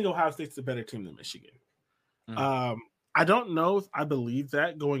 I think Ohio State's a better team than Michigan. I don't know if I believe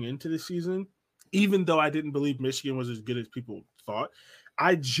that going into the season, even though I didn't believe Michigan was as good as people thought.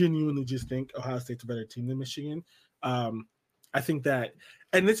 I genuinely just think Ohio State's a better team than Michigan. I think that,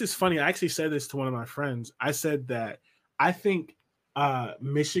 and this is funny. I actually said this to one of my friends. I said that I think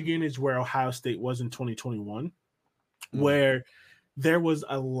Michigan is where Ohio State was in 2021, where there was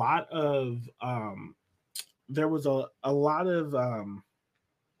a lot of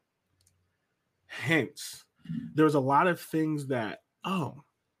hints. There was a lot of things that,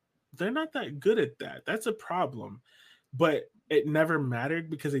 they're not that good at that. That's a problem. But it never mattered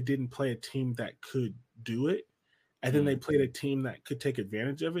because they didn't play a team that could do it. And then they played a team that could take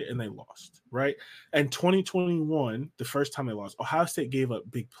advantage of it, and they lost, right? And 2021, the first time they lost, Ohio State gave up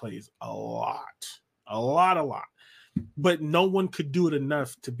big plays a lot. But no one could do it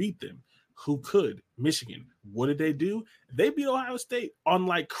enough to beat them. Who could? Michigan. What did they do? They beat Ohio State on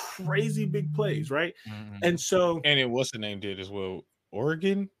like crazy big plays, right? And it what's the name did as well?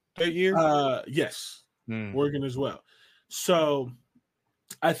 Oregon that year? Yes. Oregon as well. So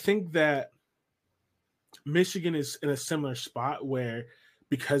I think that Michigan is in a similar spot where,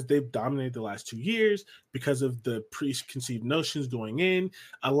 because they've dominated the last 2 years, because of the preconceived notions going in,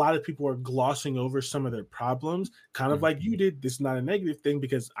 a lot of people are glossing over some of their problems, kind of like you did. This is not a negative thing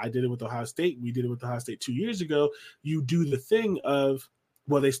because I did it with Ohio State. We did it with Ohio State 2 years ago. You do the thing of,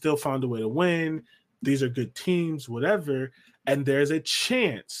 well, they still found a way to win. These are good teams, whatever. And there's a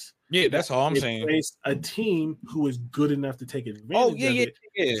chance. Yeah, that's all I'm saying. Face a team who is good enough to take advantage of it.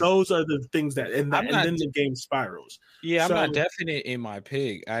 Yeah. Those are the things that, and then the game spirals. Yeah, I'm not definite in my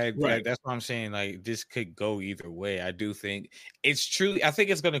pick. That's what I'm saying. Like, this could go either way. I do think it's truly. I think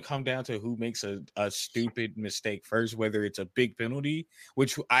it's going to come down to who makes a stupid mistake first, whether it's a big penalty,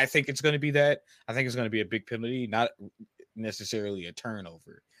 which I think it's going to be that. I think it's going to be a big penalty, not necessarily a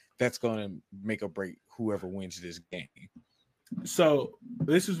turnover. That's going to make or break whoever wins this game. So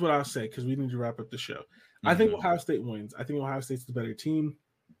this is what I'll say, because we need to wrap up the show. I think Ohio State wins. I think Ohio State's the better team.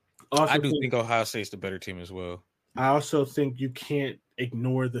 I do think Ohio State's the better team as well. I also think you can't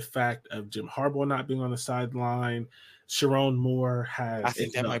ignore the fact of Jim Harbaugh not being on the sideline. Sharon Moore has. I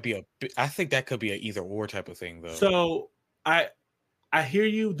think that might be I think that could be an either or type of thing, though. So I hear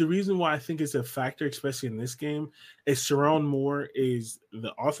you. The reason why I think it's a factor, especially in this game, is Sharon Moore is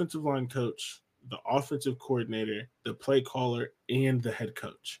the offensive line coach, the offensive coordinator, the play caller, and the head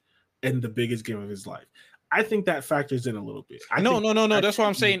coach in the biggest game of his life. I think that factors in a little bit. No. That's what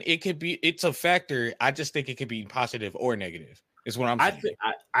I'm saying. It's a factor. I just think it could be positive or negative. Is what I'm saying.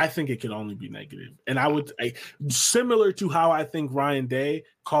 I think it can only be negative. And similar to how I think Ryan Day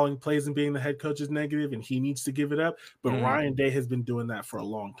calling plays and being the head coach is negative and he needs to give it up. But Ryan Day has been doing that for a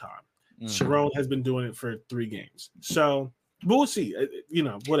long time. Sharon has been doing it for 3 games. So, but we'll see.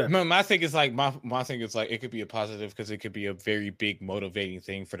 Whatever. My thing is like it could be a positive because it could be a very big motivating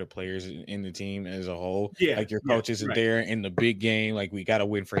thing for the players in the team as a whole. Yeah, like your coach isn't there in the big game. Like, we got to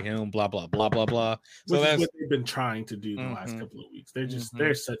win for him. Blah blah blah blah blah. So that's what they've been trying to do the last couple of weeks. They're just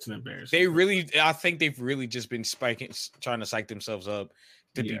they're such an embarrassment. I think they've really just been trying to psych themselves up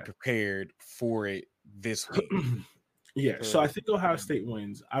to be prepared for it this week. So I think Ohio State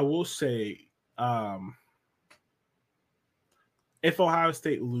wins. I will say. If Ohio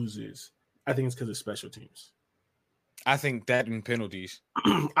State loses, I think it's because of special teams. I think that in penalties.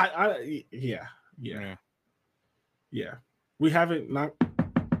 Yeah. We haven't, not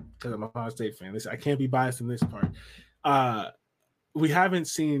because I'm an Ohio State fan. I can't be biased in this part. We haven't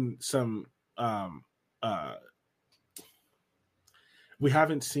seen some. We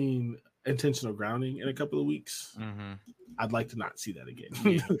haven't seen intentional grounding in a couple of weeks. I'd like to not see that again.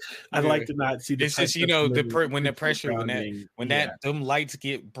 I'd like to not see. It's just when the pressure, when them lights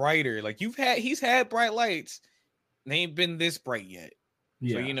get brighter. Like he's had bright lights. They ain't been this bright yet.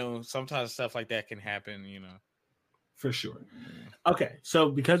 Yeah. So sometimes stuff like that can happen. For sure. Okay, so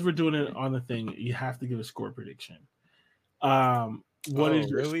because we're doing it on the thing, you have to give a score prediction. What is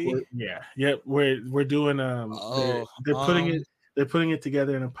your score? Yeah. We're doing. They're putting it. They're putting it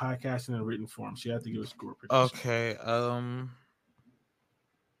together in a podcast in a written form, so you have to give a score prediction. Okay. I'm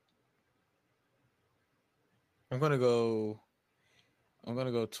gonna go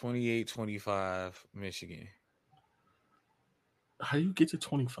 28-25 Michigan. How do you get to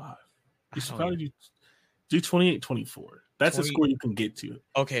 25? You should probably do 28-24. That's a score you can get to.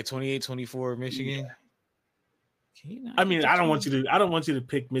 Okay, 28-24 Michigan. Yeah. I mean, I don't want you to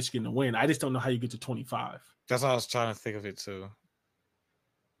pick Michigan to win. I just don't know how you get to 25. That's how I was trying to think of it too.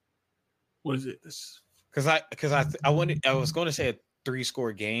 What is it? Because I was going to say a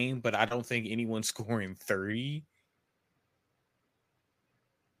 3-score game, but I don't think anyone's scoring 30.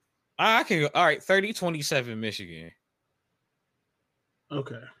 I can go. All right, 30-27 Michigan.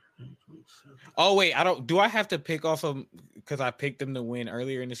 Okay. Oh wait, do I have to pick off of because I picked them to win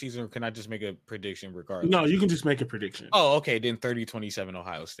earlier in the season, or can I just make a prediction regardless? No, you can just make a prediction. Oh, okay, then 30-27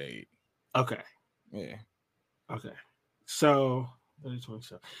 Ohio State. Okay. Yeah. Okay. So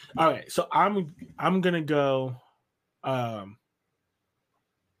 30-27. All right. So I'm gonna go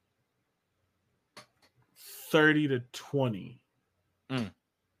 30-20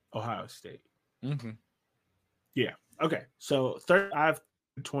 Ohio State. Mm-hmm. Yeah. Okay. So I have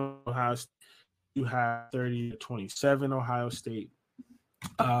 20 Ohio State. You have 30-27 Ohio State.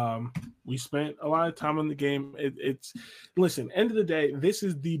 We spent a lot of time on the game. Listen, end of the day, this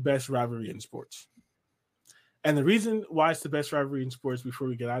is the best rivalry in sports. And the reason why it's the best rivalry in sports before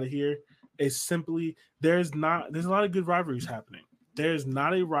we get out of here is simply there's a lot of good rivalries happening. There's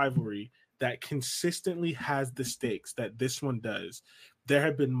not a rivalry that consistently has the stakes that this one does. There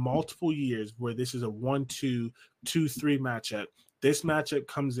have been multiple years where this is a 1-2, 2-3 matchup. This matchup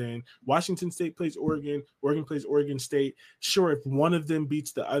comes in. Washington State plays Oregon. Oregon plays Oregon State. Sure, if one of them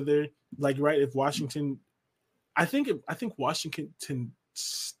beats the other, like right, if Washington, I think Washington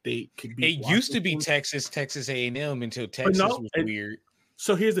State could be. It used to be Texas A&M until Texas was weird.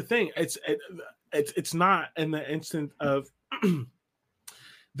 So here's the thing: it's not in the instant of.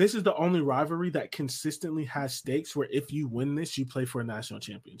 This is the only rivalry that consistently has stakes where if you win this, you play for a national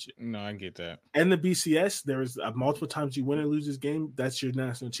championship. No, I get that. And the BCS, there is multiple times you win or lose this game, that's your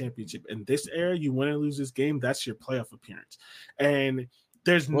national championship. In this era, you win or lose this game, that's your playoff appearance. And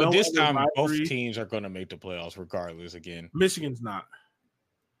there's this time, both teams are going to make the playoffs regardless again. Michigan's not.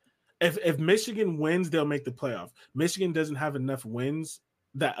 If Michigan wins, they'll make the playoff. Michigan doesn't have enough wins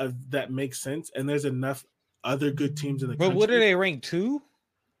that makes sense, and there's enough other good teams in the country. But what are they ranked 2?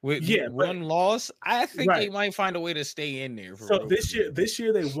 With one loss, I think right. They might find a way to stay in there. So this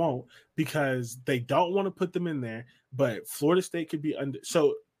year they won't because they don't want to put them in there. But Florida State could be under.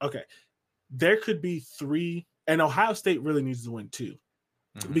 So okay, there could be 3, and Ohio State really needs to win 2,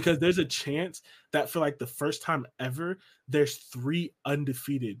 because there's a chance that for like the first time ever, there's 3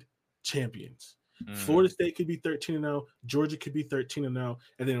 undefeated champions. Florida State could be 13-0, Georgia could be 13-0,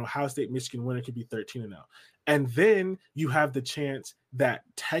 and then Ohio State, Michigan winner could be 13-0. And then you have the chance that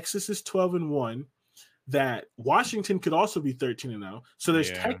Texas is 12-1, that Washington could also be 13-0. So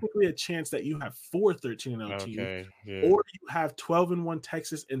there's technically a chance that you have 4 13-0 teams, or you have 12-1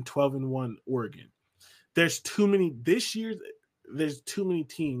 Texas and 12-1 Oregon. There's too many this year. There's too many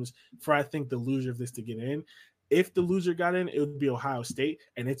teams for I think the loser of this to get in. If the loser got in, it would be Ohio State,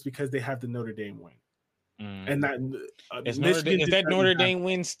 and it's because they have the Notre Dame win. And that is that Notre Dame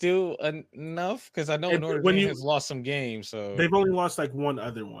win still enough? Because I know Notre Dame has lost some games, so they've only lost like one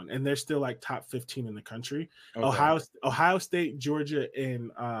other one, and they're still like top 15 in the country. Okay. Ohio State, Georgia,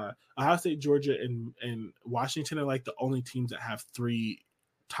 and Washington are like the only teams that have 3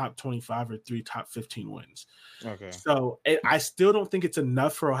 top 25 or 3 top 15 wins. Okay. So I still don't think it's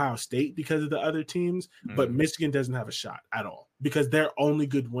enough for Ohio State because of the other teams, but Michigan doesn't have a shot at all because their only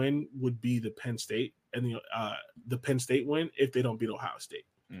good win would be the Penn State and the Penn State win if they don't beat Ohio State.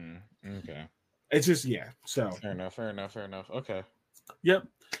 Okay. It's just, so. Fair enough. Okay. Yep.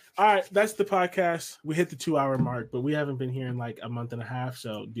 All right. That's the podcast. We hit the 2-hour mark, but we haven't been here in like a month and a half,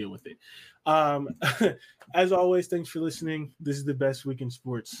 so deal with it. As always, thanks for listening. This is the best week in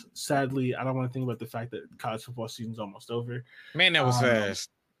sports. Sadly, I don't want to think about the fact that college football season's almost over. Man, that was fast.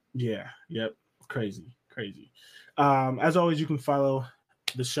 Yeah. Yep. Crazy. As always, you can follow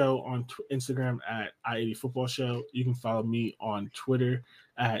the show on Instagram at I-80 Football Show. You can follow me on Twitter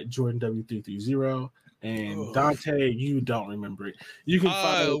at JordanW330. And Dante, you don't remember it. You can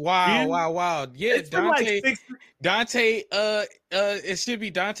follow. Wow. Yeah, Dante. It should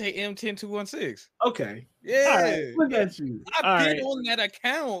be Dante M10216. Okay. Yeah. Right, look at you. I've been on that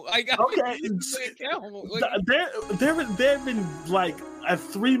account. There have been like a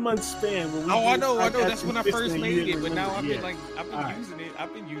 3-month span. Where I know. That's when I first made it, but now I've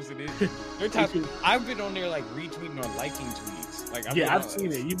been using it. There are times I've been on there like retweeting or liking tweets. I've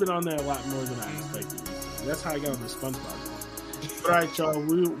seen it. You've been on there a lot more than I expected. That's how I got on the SpongeBob. All right, y'all.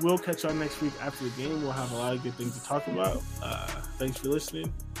 We'll catch y'all next week after the game. We'll have a lot of good things to talk about. Thanks for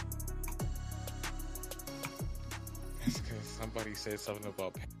listening. That's because somebody said something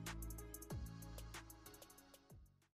about